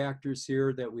two factors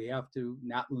here that we have to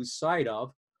not lose sight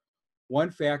of.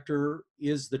 One factor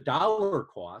is the dollar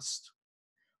cost,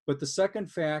 but the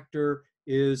second factor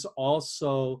is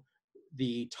also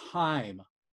the time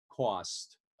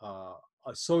cost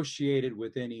associated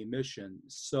with any mission.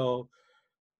 So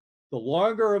the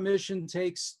longer a mission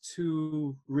takes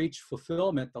to reach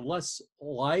fulfillment, the less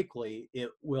likely it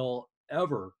will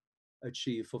ever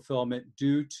achieve fulfillment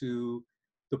due to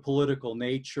the political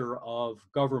nature of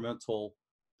governmental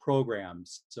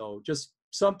programs. So just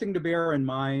something to bear in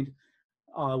mind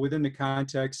within the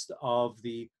context of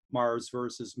the Mars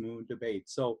versus Moon debate.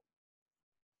 So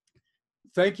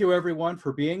thank you everyone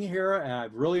for being here, and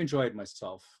I've really enjoyed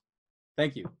myself.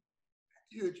 Thank you.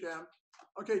 Thank you, Jim.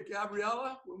 Okay,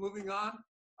 Gabriella, we're moving on.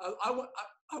 I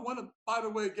want to, by the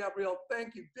way, Gabrielle,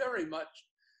 thank you very much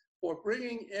for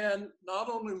bringing in not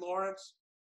only Lawrence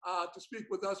to speak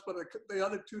with us, but the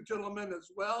other two gentlemen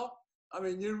as well. I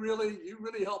mean, you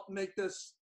really helped make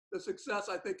this the success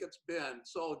I think it's been.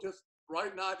 So just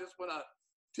right now, I just want to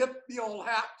tip the old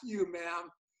hat to you, ma'am.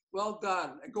 Well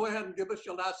done. And go ahead and give us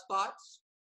your last thoughts.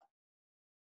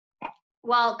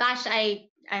 Well, gosh,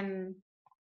 I'm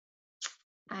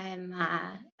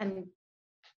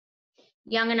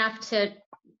young enough to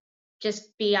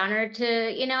just be honored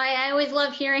to, you know, I always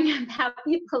love hearing about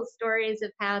people's stories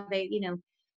of how they, you know,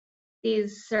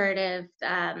 these sort of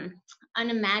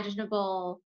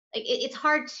unimaginable, like it's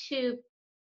hard to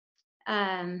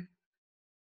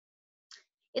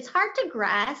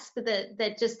grasp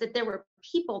that there were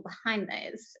people behind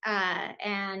those,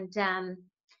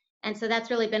 and so that's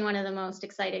really been one of the most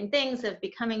exciting things of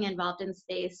becoming involved in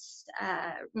space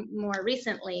more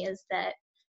recently, is that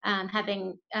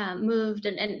having moved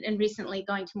and recently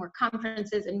going to more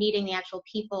conferences and meeting the actual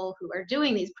people who are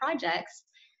doing these projects.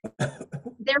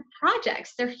 They're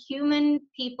projects, they're human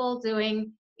people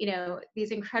doing, you know,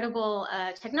 these incredible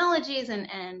technologies and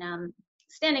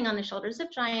standing on the shoulders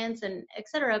of giants and et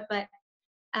cetera. But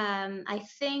I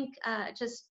think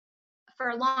just for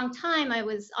a long time, I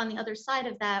was on the other side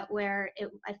of that, where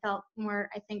I felt more,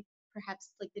 I think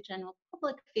perhaps like the general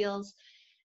public feels,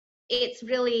 it's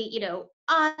really, you know,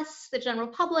 us, the general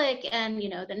public, and, you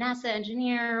know, the NASA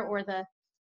engineer or the,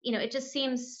 you know, it just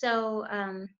seems so,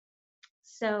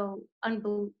 so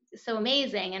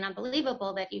amazing and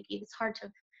unbelievable that it's hard to,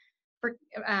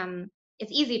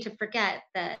 it's easy to forget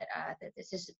that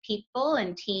this is people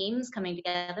and teams coming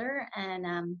together.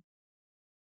 And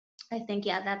I think,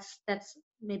 yeah, that's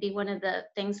maybe one of the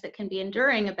things that can be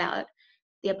enduring about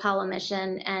the Apollo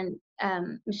mission and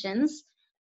missions.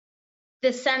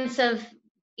 The sense of,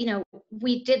 you know,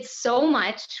 we did so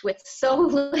much with so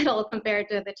little compared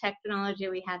to the technology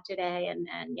we have today. And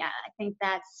yeah, I think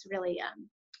that's really,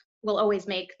 will always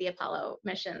make the Apollo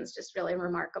missions just really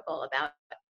remarkable about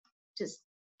just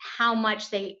how much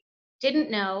they didn't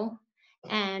know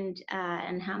and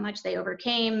how much they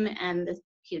overcame and the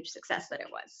huge success that it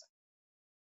was.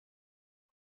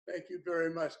 Thank you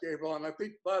very much, Gabriel. And I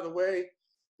think, by the way,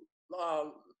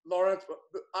 Lawrence,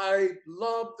 I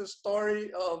love the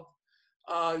story of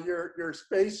your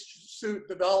space suit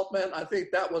development. I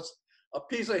think that was a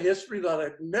piece of history that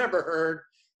I've never heard.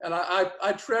 And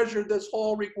I treasure this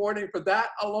whole recording for that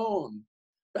alone.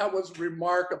 That was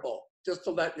remarkable, just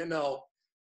to let you know.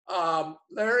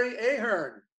 Larry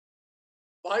Ahern,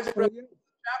 Vice President of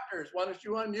Chapters, why don't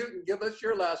you unmute and give us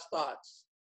your last thoughts?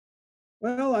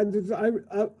 Well, I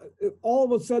all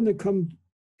of a sudden it come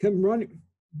running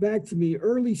back to me,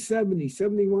 early 70s,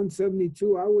 71,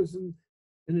 72. I was in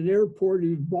an airport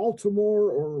in Baltimore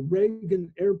or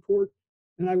Reagan Airport,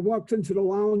 and I walked into the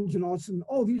lounge and all of a sudden,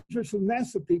 oh, these are some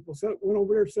NASA people. So I went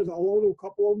over there, said hello to a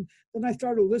couple of them. Then I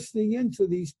started listening into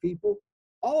these people.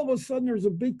 All of a sudden, there's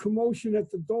a big commotion at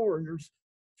the door, and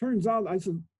turns out, I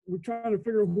said, we're trying to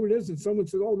figure out who it is, and someone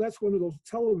said, oh, that's one of those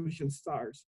television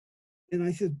stars. And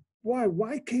I said,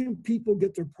 why can't people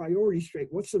get their priorities straight?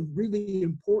 What's really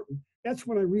important? That's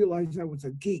when I realized I was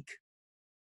a geek.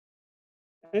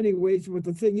 Anyways, but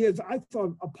the thing is, I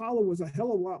thought Apollo was a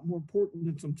hell of a lot more important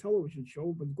than some television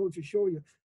show, but it goes to show you,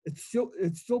 it's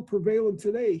still prevalent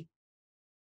today.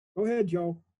 Go ahead,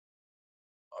 Joe.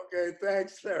 Okay,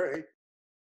 thanks, Larry.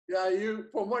 Yeah, you,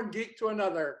 from one geek to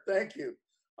another. Thank you.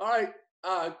 All right,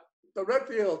 the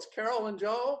Redfields, Carol and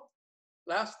Joe,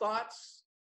 last thoughts?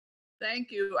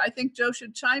 Thank you. I think Joe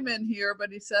should chime in here,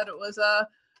 but he said it was a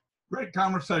great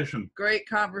conversation. Great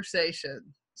conversation.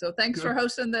 So thanks for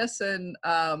hosting this, and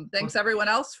thanks everyone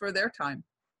else for their time.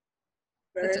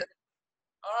 That's it.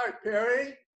 All right,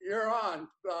 Perry, you're on.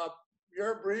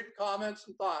 Your brief comments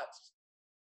and thoughts.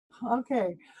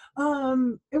 Okay.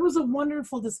 It was a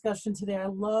wonderful discussion today. I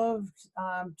loved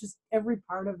just every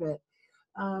part of it.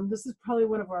 This is probably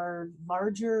one of our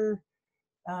larger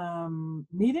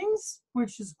meetings,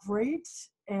 which is great.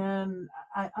 And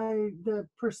the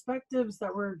perspectives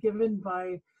that were given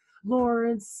by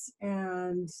Lawrence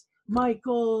and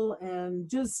Michael and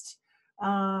just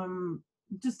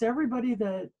everybody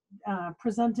that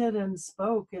presented and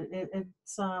spoke,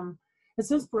 it's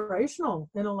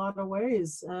inspirational in a lot of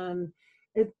ways, and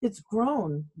it's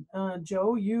grown.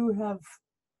 Joe, you have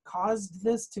caused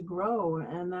this to grow,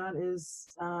 and that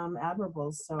is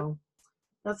admirable. So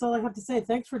that's all I have to say.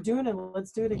 Thanks for doing it.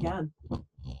 Let's do it again. Thank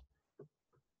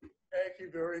you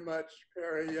very much,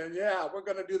 Perry. And yeah, we're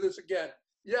going to do this again.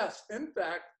 Yes, in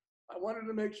fact, I wanted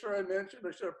to make sure I mentioned,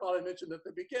 I should have probably mentioned at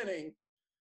the beginning,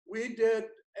 we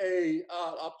did a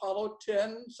Apollo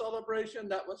 10 celebration.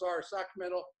 That was our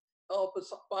Sacramento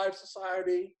L5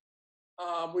 Society.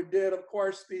 We did, of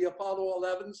course, the Apollo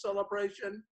 11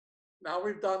 celebration. Now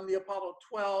we've done the Apollo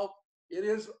 12. It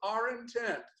is our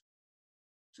intent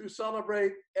to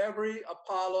celebrate every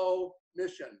Apollo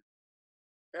mission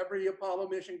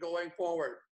going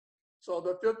forward. So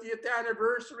the 50th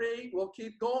anniversary will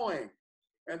keep going.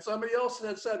 And somebody else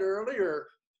had said earlier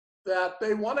that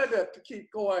they wanted it to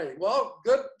keep going. Well,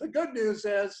 the good news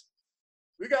is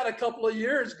we got a couple of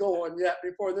years going yet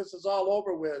before this is all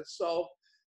over with. So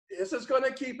this is going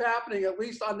to keep happening, at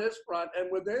least on this front.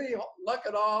 And with any luck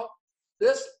at all,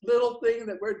 this little thing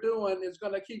that we're doing is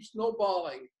going to keep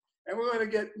snowballing. And we're going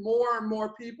to get more and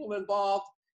more people involved.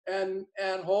 And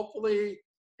hopefully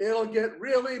it'll get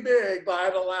really big by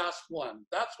the last one.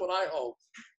 That's what I hope.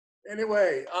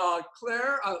 Anyway,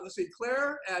 Claire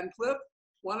and Cliff,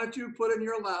 why don't you put in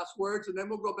your last words, and then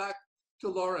we'll go back to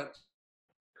Lawrence.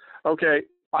 Okay,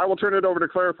 I will turn it over to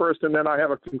Claire first, and then I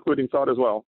have a concluding thought as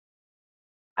well.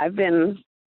 I've been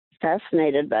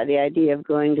fascinated by the idea of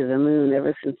going to the moon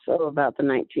ever since about the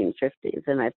 1950s,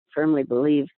 and I firmly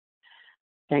believe,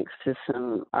 thanks to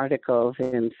some articles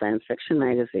in science fiction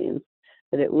magazines,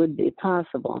 that it would be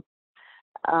possible.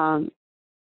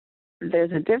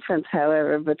 There's a difference,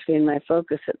 however, between my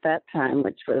focus at that time,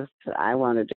 which was I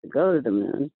wanted to go to the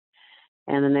moon,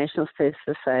 and the National Space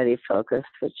Society focus,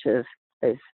 which is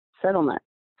space settlement,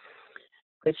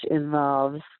 which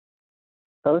involves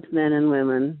both men and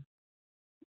women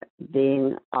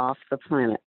being off the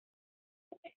planet.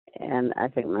 And I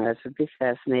think Mars would be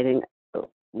fascinating.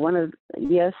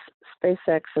 Yes,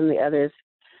 SpaceX and the others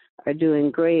are doing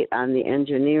great on the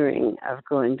engineering of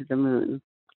going to the moon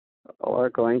or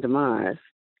going to Mars,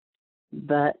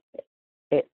 but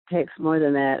it takes more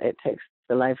than that. It takes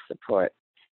the life support.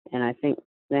 And I think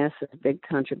NASA's big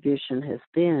contribution has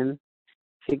been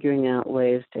figuring out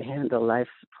ways to handle life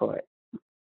support.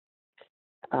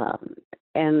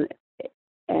 And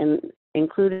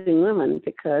including women,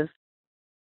 because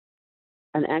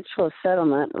an actual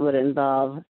settlement would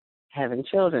involve having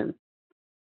children.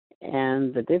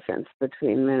 And the difference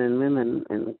between men and women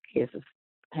in the case of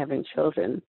having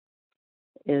children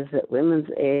is that women's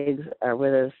eggs are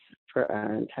with us for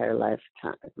our entire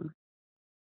lifetime.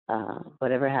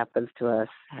 Whatever happens to us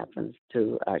happens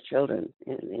to our children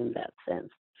in that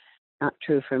sense. Not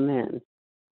true for men.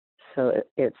 So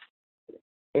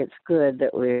it's good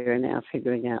that we're now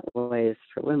figuring out ways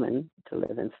for women to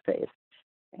live in space.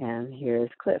 And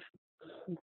here's Cliff.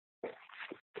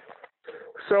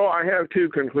 So I have two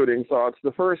concluding thoughts.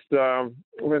 The first,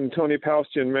 when Tony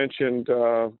Paustian mentioned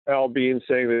Al Bean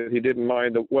saying that he didn't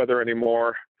mind the weather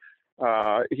anymore,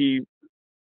 Al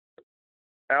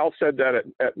said that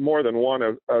at more than one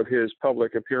of his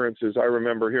public appearances. I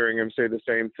remember hearing him say the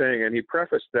same thing, and he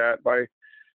prefaced that by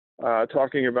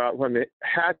talking about when the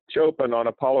hatch opened on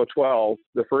Apollo 12,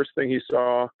 the first thing he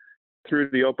saw through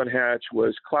the open hatch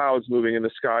was clouds moving in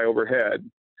the sky overhead.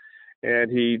 And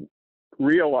he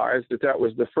realized that that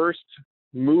was the first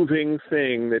moving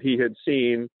thing that he had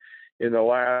seen in the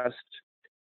last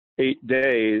 8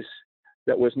 days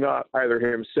that was not either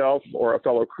himself or a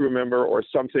fellow crew member or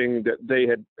something that they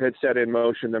had set in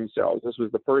motion themselves. This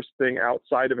was the first thing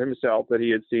outside of himself that he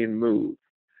had seen move.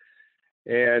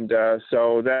 And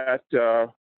so that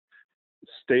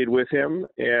stayed with him.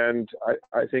 And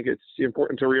I think it's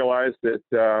important to realize that,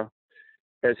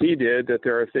 as he did, that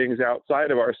there are things outside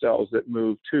of ourselves that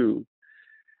move too.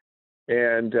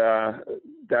 And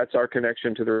that's our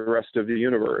connection to the rest of the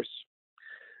universe.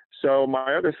 So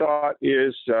my other thought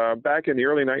is back in the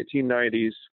early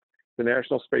 1990s, the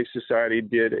National Space Society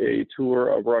did a tour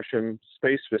of Russian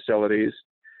space facilities,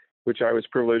 which I was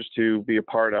privileged to be a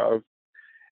part of.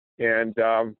 And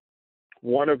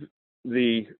one of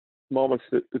the moments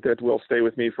that will stay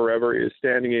with me forever is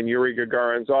standing in Yuri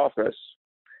Gagarin's office.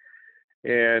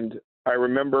 And I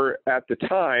remember at the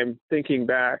time thinking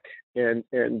back and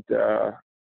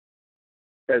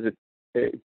as a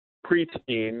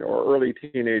preteen or early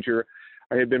teenager,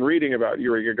 I had been reading about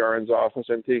Yuri Gagarin's office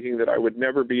and thinking that I would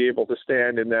never be able to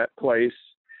stand in that place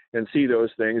and see those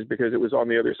things because it was on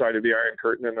the other side of the Iron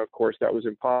Curtain, and of course that was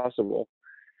impossible.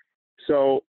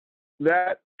 So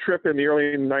that trip in the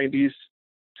early 90s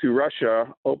to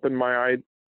Russia opened my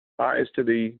eyes to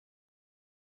the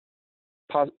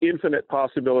infinite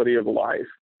possibility of life.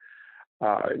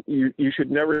 You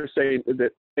should never say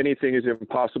that anything is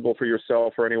impossible for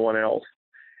yourself or anyone else.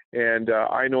 And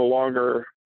I no longer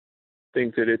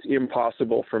think that it's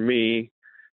impossible for me,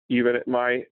 even at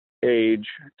my age,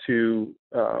 to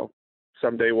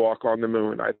someday walk on the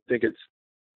moon. I think it's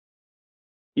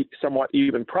somewhat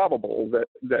even probable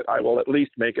that I will at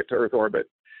least make it to Earth orbit,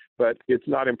 but it's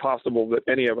not impossible that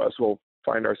any of us will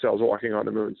find ourselves walking on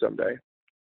the moon someday.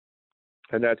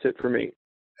 And that's it for me.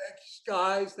 Thanks,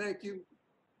 guys. Thank you,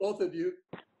 both of you.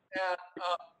 And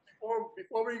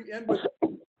before we end with, I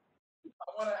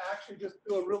want to actually just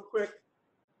do a real quick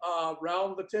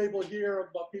round the table here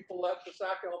about people at the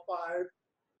SAC L5.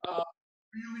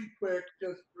 Really quick,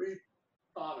 just brief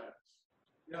comments.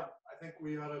 Yeah, I think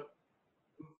we ought to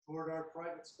move toward our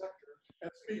private sector.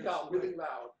 And speak out really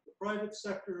loud. The private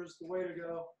sector is the way to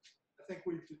go. I think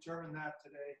we've determined that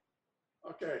today.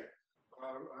 Okay.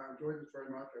 I enjoyed this very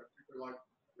much. I particularly like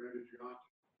Randy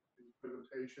Gianti's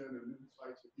presentation and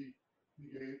insights that he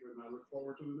gave, and I look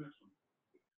forward to the next one.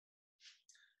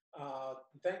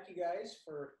 Thank you guys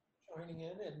for joining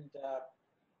in and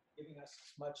giving us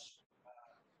as much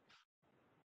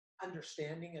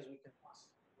understanding as we can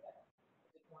possibly get. I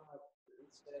did want to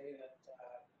say that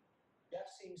Jeff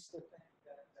seems to think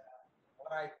that what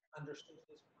I understood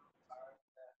his comments are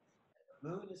that the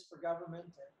moon is for government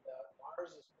and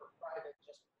Mars is for private,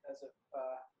 just because of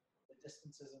the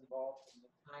distances involved and the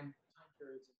time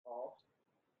periods involved.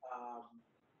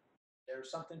 There's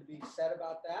something to be said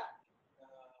about that.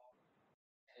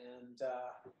 And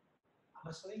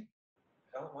honestly,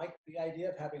 I don't like the idea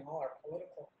of having all our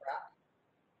political crap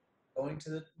going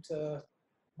to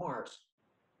Mars.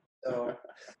 So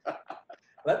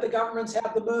let the governments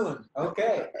have the moon.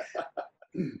 Okay.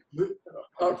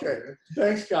 Okay.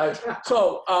 Thanks, guys.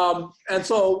 So,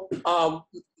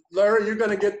 Larry, you're going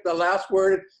to get the last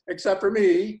word, except for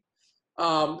me.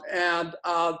 Actually,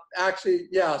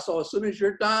 yeah. So as soon as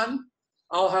you're done,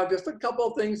 I'll have just a couple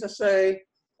of things to say.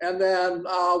 And then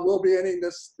we'll be ending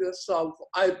this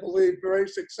I believe, very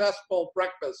successful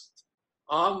breakfast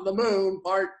on the moon,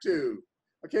 part 2.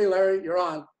 Okay, Larry, you're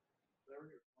on.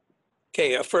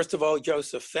 Okay, first of all,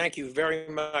 Joseph, thank you very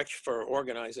much for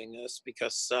organizing this,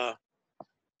 because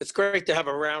it's great to have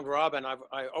a round robin.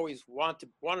 I always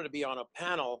wanted to be on a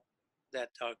panel that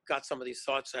got some of these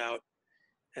thoughts out.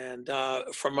 And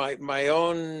from my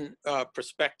own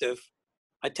perspective,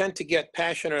 I tend to get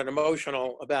passionate and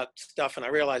emotional about stuff, and I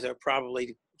realize I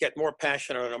probably get more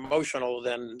passionate and emotional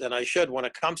than I should when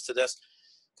it comes to this,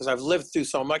 because I've lived through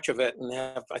so much of it, and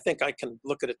I think I can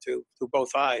look at it through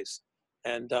both eyes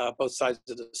and both sides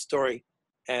of the story.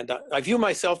 And I view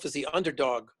myself as the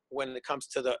underdog when it comes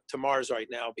to Mars right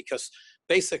now, because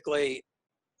basically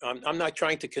I'm not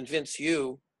trying to convince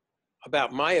you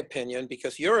about my opinion,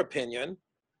 because your opinion,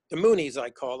 the Moonies I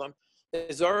call them,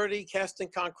 is already cast in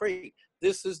concrete.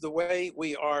 This is the way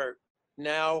we are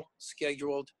now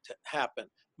scheduled to happen.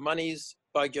 Monies,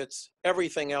 budgets,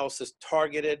 everything else is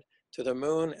targeted to the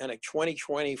moon and a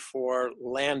 2024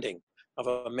 landing of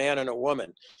a man and a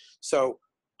woman. So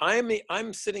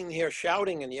I'm sitting here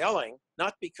shouting and yelling,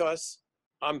 not because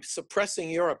I'm suppressing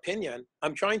your opinion.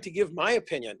 I'm trying to give my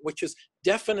opinion, which is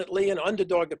definitely an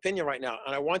underdog opinion right now.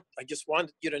 And I just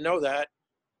want you to know that.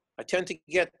 I tend to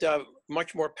get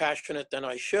much more passionate than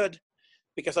I should,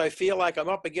 because I feel like I'm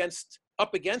up against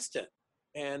it.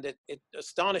 And it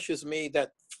astonishes me,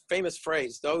 that famous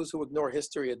phrase, those who ignore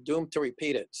history are doomed to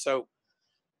repeat it. So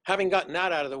having gotten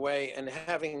that out of the way, and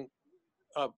having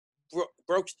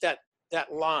broached that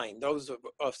line, those of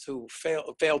us who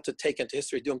failed to take into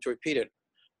history, doomed to repeat it,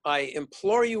 I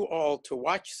implore you all to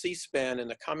watch C-SPAN in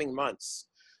the coming months,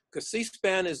 because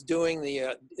C-SPAN is doing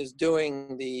the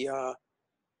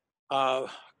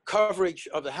coverage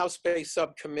of the House Space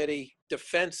Subcommittee,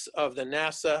 defense of the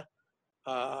NASA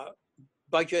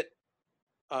budget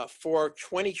for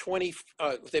 2020.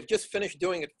 They've just finished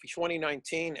doing it for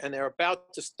 2019, and they're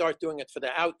about to start doing it for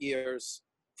the out years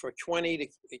for 2020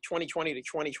 to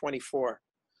 2024.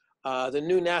 The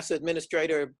new NASA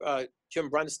administrator, Jim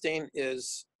Brunstein,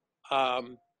 is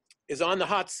on the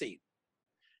hot seat,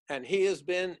 and he has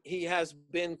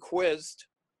been quizzed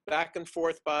back and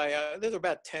forth by there's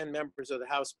about 10 members of the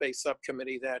House Space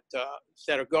Subcommittee that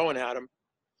are going at him,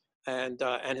 and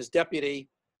his deputy,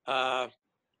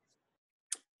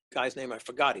 guy's name I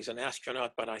forgot. He's an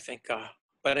astronaut, but I think.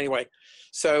 But anyway,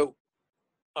 so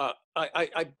I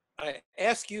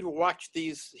ask you to watch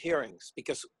these hearings,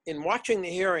 because in watching the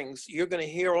hearings, you're going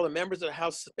to hear all the members of the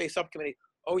House Space Subcommittee,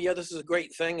 oh yeah, this is a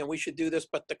great thing and we should do this.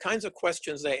 But the kinds of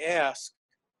questions they ask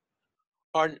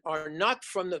are not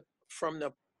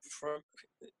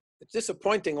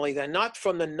disappointingly, they're not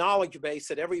from the knowledge base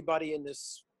that everybody in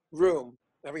this room,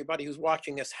 everybody who's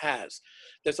watching this has.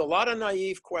 There's a lot of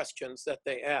naive questions that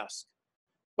they ask.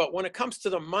 But when it comes to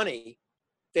the money,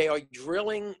 they are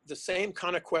drilling the same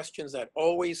kind of questions that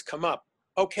always come up.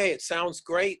 Okay, it sounds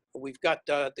great. We've got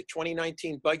the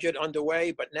 2019 budget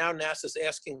underway, but now NASA's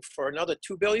asking for another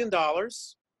 $2 billion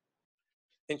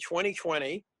in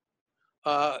 2020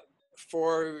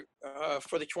 for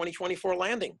the 2024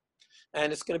 landing.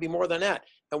 And it's going to be more than that.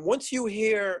 And once you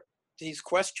hear these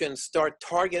questions start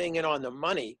targeting it on the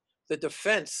money, the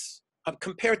defense,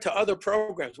 compared to other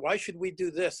programs, why should we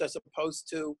do this as opposed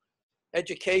to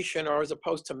education or as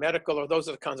opposed to medical, or those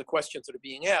are the kinds of questions that are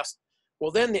being asked?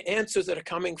 Well, then the answers that are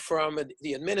coming from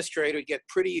the administrator get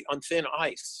pretty on thin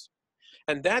ice.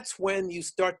 And that's when you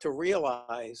start to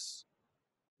realize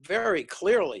very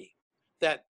clearly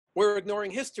that we're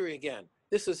ignoring history again.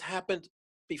 This has happened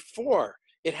before.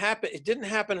 It didn't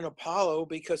happen in Apollo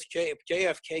because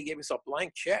JFK gave us a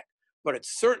blank check, but it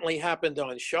certainly happened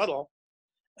on shuttle.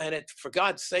 And it, for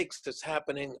God's sakes, it's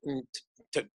happening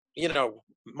to,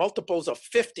 multiples of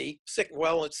 50,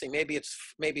 well, let's see, maybe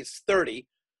it's 30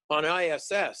 on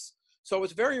ISS. So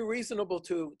it's very reasonable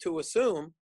to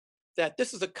assume that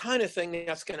this is the kind of thing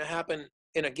that's going to happen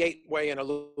in a gateway in a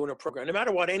lunar program. No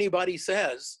matter what anybody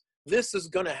says, this is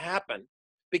going to happen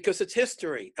because it's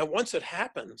history. And once it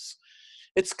happens,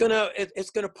 it's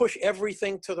gonna push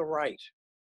everything to the right.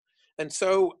 And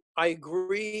so I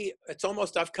agree. It's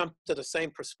almost, I've come to the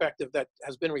same perspective that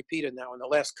has been repeated now in the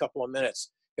last couple of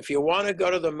minutes. If you want to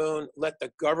go to the moon, let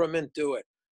the government do it.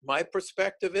 My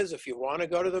perspective is, if you want to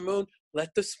go to the moon,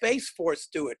 let the Space Force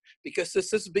do it, because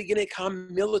this is beginning to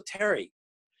become military.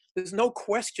 There's no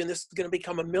question this is going to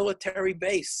become a military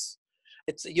base.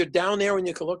 You're down there and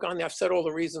you can look on there. I've said all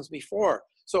the reasons before.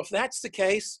 So if that's the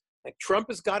case, like Trump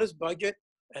has got his budget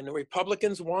and the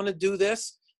Republicans want to do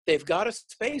this, they've got a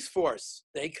Space Force.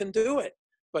 They can do it.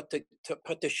 But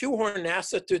to shoehorn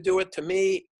NASA to do it, to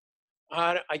me,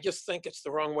 I just think it's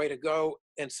the wrong way to go.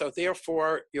 And so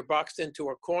therefore, you're boxed into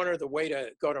a corner. The way to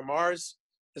go to Mars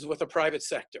is with the private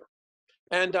sector.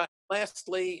 And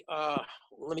lastly,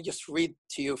 let me just read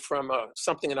to you from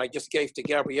something that I just gave to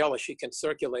Gabriella. She can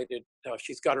circulate it.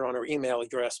 She's got it on her email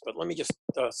address, but let me just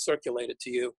circulate it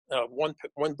to you.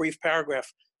 One brief paragraph,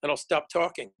 and I'll stop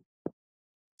talking.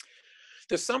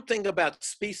 There's something about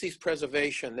species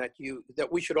preservation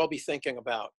that we should all be thinking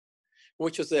about,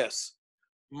 which is this.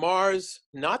 Mars,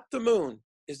 not the moon,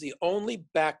 is the only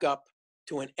backup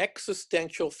to an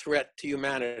existential threat to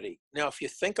humanity. Now, if you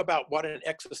think about what an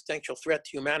existential threat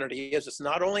to humanity is, it's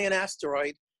not only an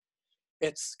asteroid,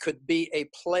 it could be a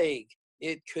plague.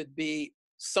 It could be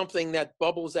something that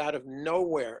bubbles out of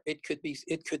nowhere. It could be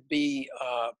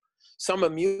some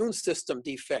immune system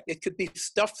defect. It could be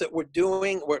stuff that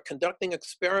we're conducting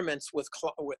experiments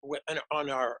on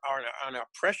our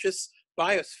precious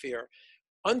biosphere.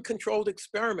 Uncontrolled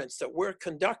experiments that we're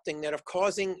conducting that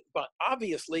are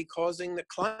obviously causing the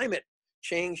climate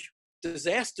change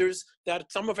disasters that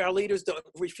some of our leaders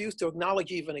refuse to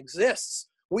acknowledge even exists.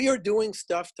 We are doing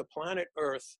stuff to planet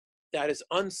Earth that is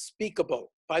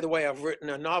unspeakable. By the way, I've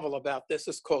written a novel about this.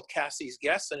 It's called Cassie's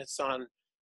Guess, and it's on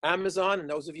Amazon. And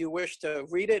those of you who wish to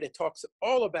read it, it talks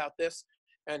all about this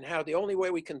and how the only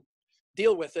way we can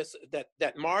deal with this,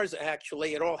 that Mars,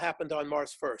 actually, it all happened on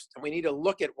Mars first. And we need to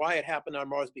look at why it happened on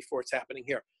Mars before it's happening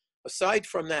here. Aside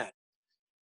from that,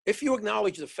 if you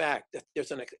acknowledge the fact that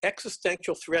there's an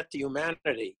existential threat to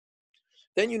humanity,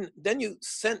 then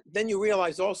you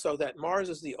realize also that Mars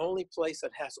is the only place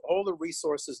that has all the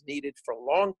resources needed for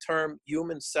long-term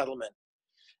human settlement.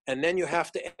 And then you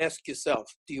have to ask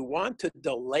yourself, do you want to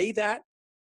delay that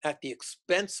at the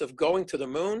expense of going to the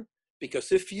moon?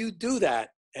 Because if you do that,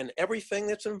 and everything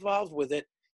that's involved with it,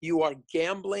 you are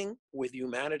gambling with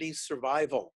humanity's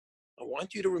survival. I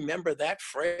want you to remember that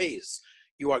phrase.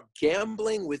 You are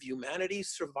gambling with humanity's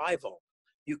survival.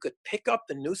 You could pick up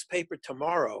the newspaper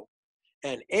tomorrow,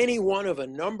 and any one of a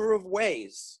number of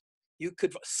ways, you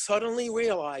could suddenly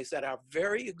realize that our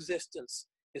very existence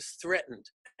is threatened,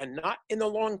 and not in the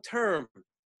long term.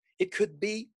 It could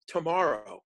be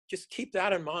tomorrow. Just keep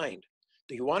that in mind.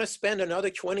 Do you want to spend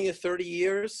another 20 or 30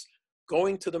 years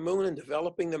going to the moon and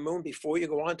developing the moon before you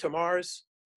go on to Mars?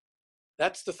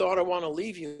 That's the thought I want to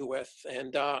leave you with.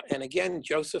 And again,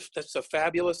 Joseph, that's a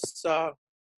fabulous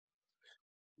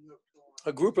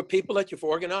a group of people that you've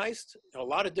organized. A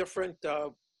lot of different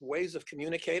ways of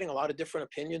communicating, a lot of different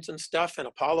opinions and stuff. And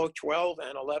Apollo 12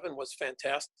 and 11 was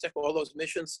fantastic. All those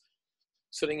missions,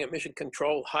 sitting at mission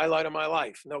control, highlight of my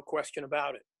life, no question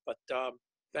about it. But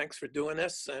thanks for doing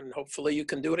this, and hopefully you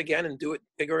can do it again and do it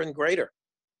bigger and greater.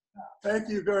 Thank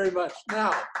you very much.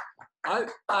 Now,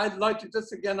 I'd like to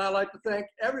I'd like to thank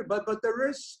everybody, but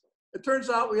it turns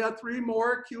out we have 3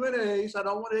 more Q&As. I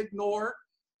don't want to ignore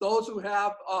those who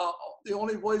have, the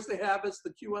only voice they have is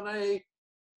the Q&A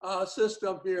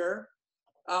system here.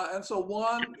 And so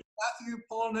one, Matthew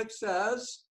Polnick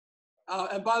says,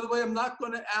 and by the way, I'm not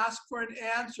going to ask for an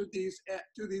answer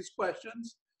to these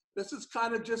questions. This is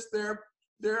kind of just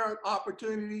their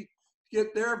opportunity to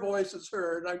get their voices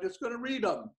heard. I'm just going to read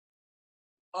them.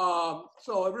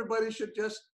 So everybody should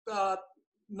just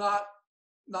not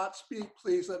speak,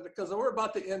 please, because we're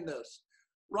about to end this.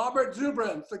 Robert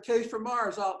Zubrin, The Case for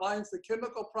Mars, outlines the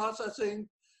chemical processing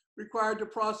required to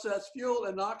process fuel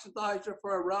and oxidizer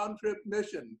for a round-trip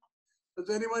mission. Does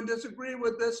anyone disagree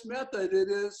with this method? It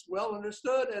is well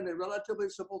understood and a relatively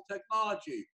simple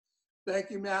technology.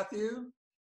 Thank you, Matthew.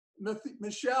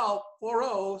 Michelle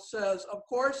Foreau says, of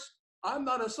course, I'm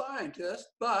not a scientist,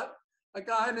 but a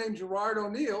guy named Gerard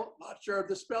O'Neill, not sure of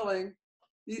the spelling,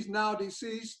 he's now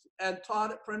deceased and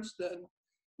taught at Princeton.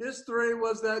 His theory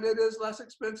was that it is less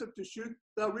expensive to shoot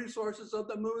the resources of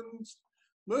the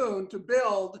moon to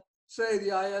build, say,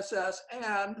 the ISS,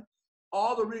 and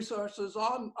all the resources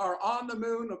are on the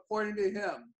moon, according to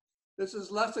him. This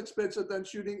is less expensive than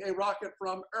shooting a rocket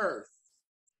from Earth.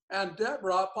 And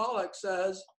Deborah Pollack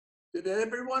says, did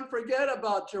everyone forget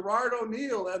about Gerard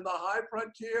O'Neill and the High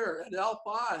Frontier and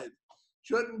L5?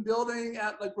 Shouldn't building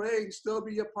at LaGrange still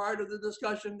be a part of the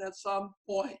discussion at some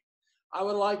point? I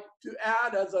would like to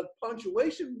add as a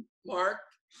punctuation mark,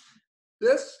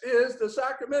 this is the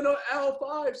Sacramento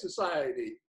L5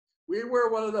 Society. We were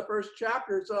one of the first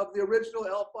chapters of the original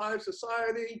L5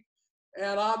 Society,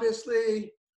 and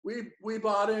obviously we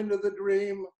bought into the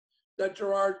dream that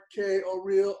Gerard K.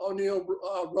 O'Neill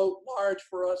wrote large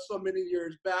for us so many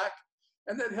years back,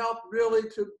 and that helped really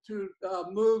to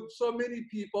move so many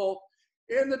people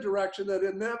in the direction that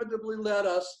inevitably led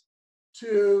us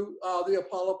to the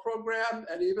Apollo program,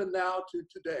 and even now to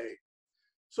today.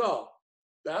 So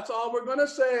that's all we're going to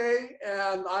say,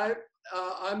 and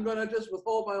I'm going to just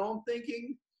withhold my own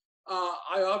thinking.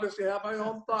 I obviously have my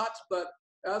own thoughts, but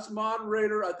as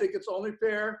moderator, I think it's only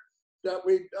fair that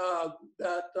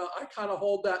I kind of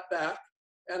hold that back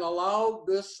and allow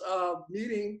this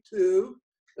meeting to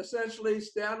essentially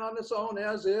stand on its own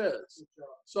as is.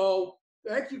 So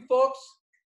thank you, folks.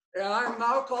 And I'm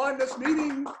now calling this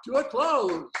meeting to a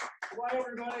close. Bye,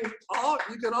 everybody.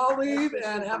 You can all leave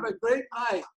and have a great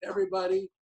night, everybody.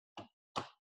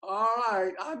 All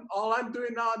right. All I'm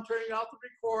doing now, I'm turning off the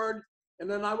record, and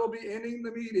then I will be ending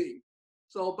the meeting.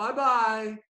 So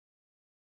bye-bye.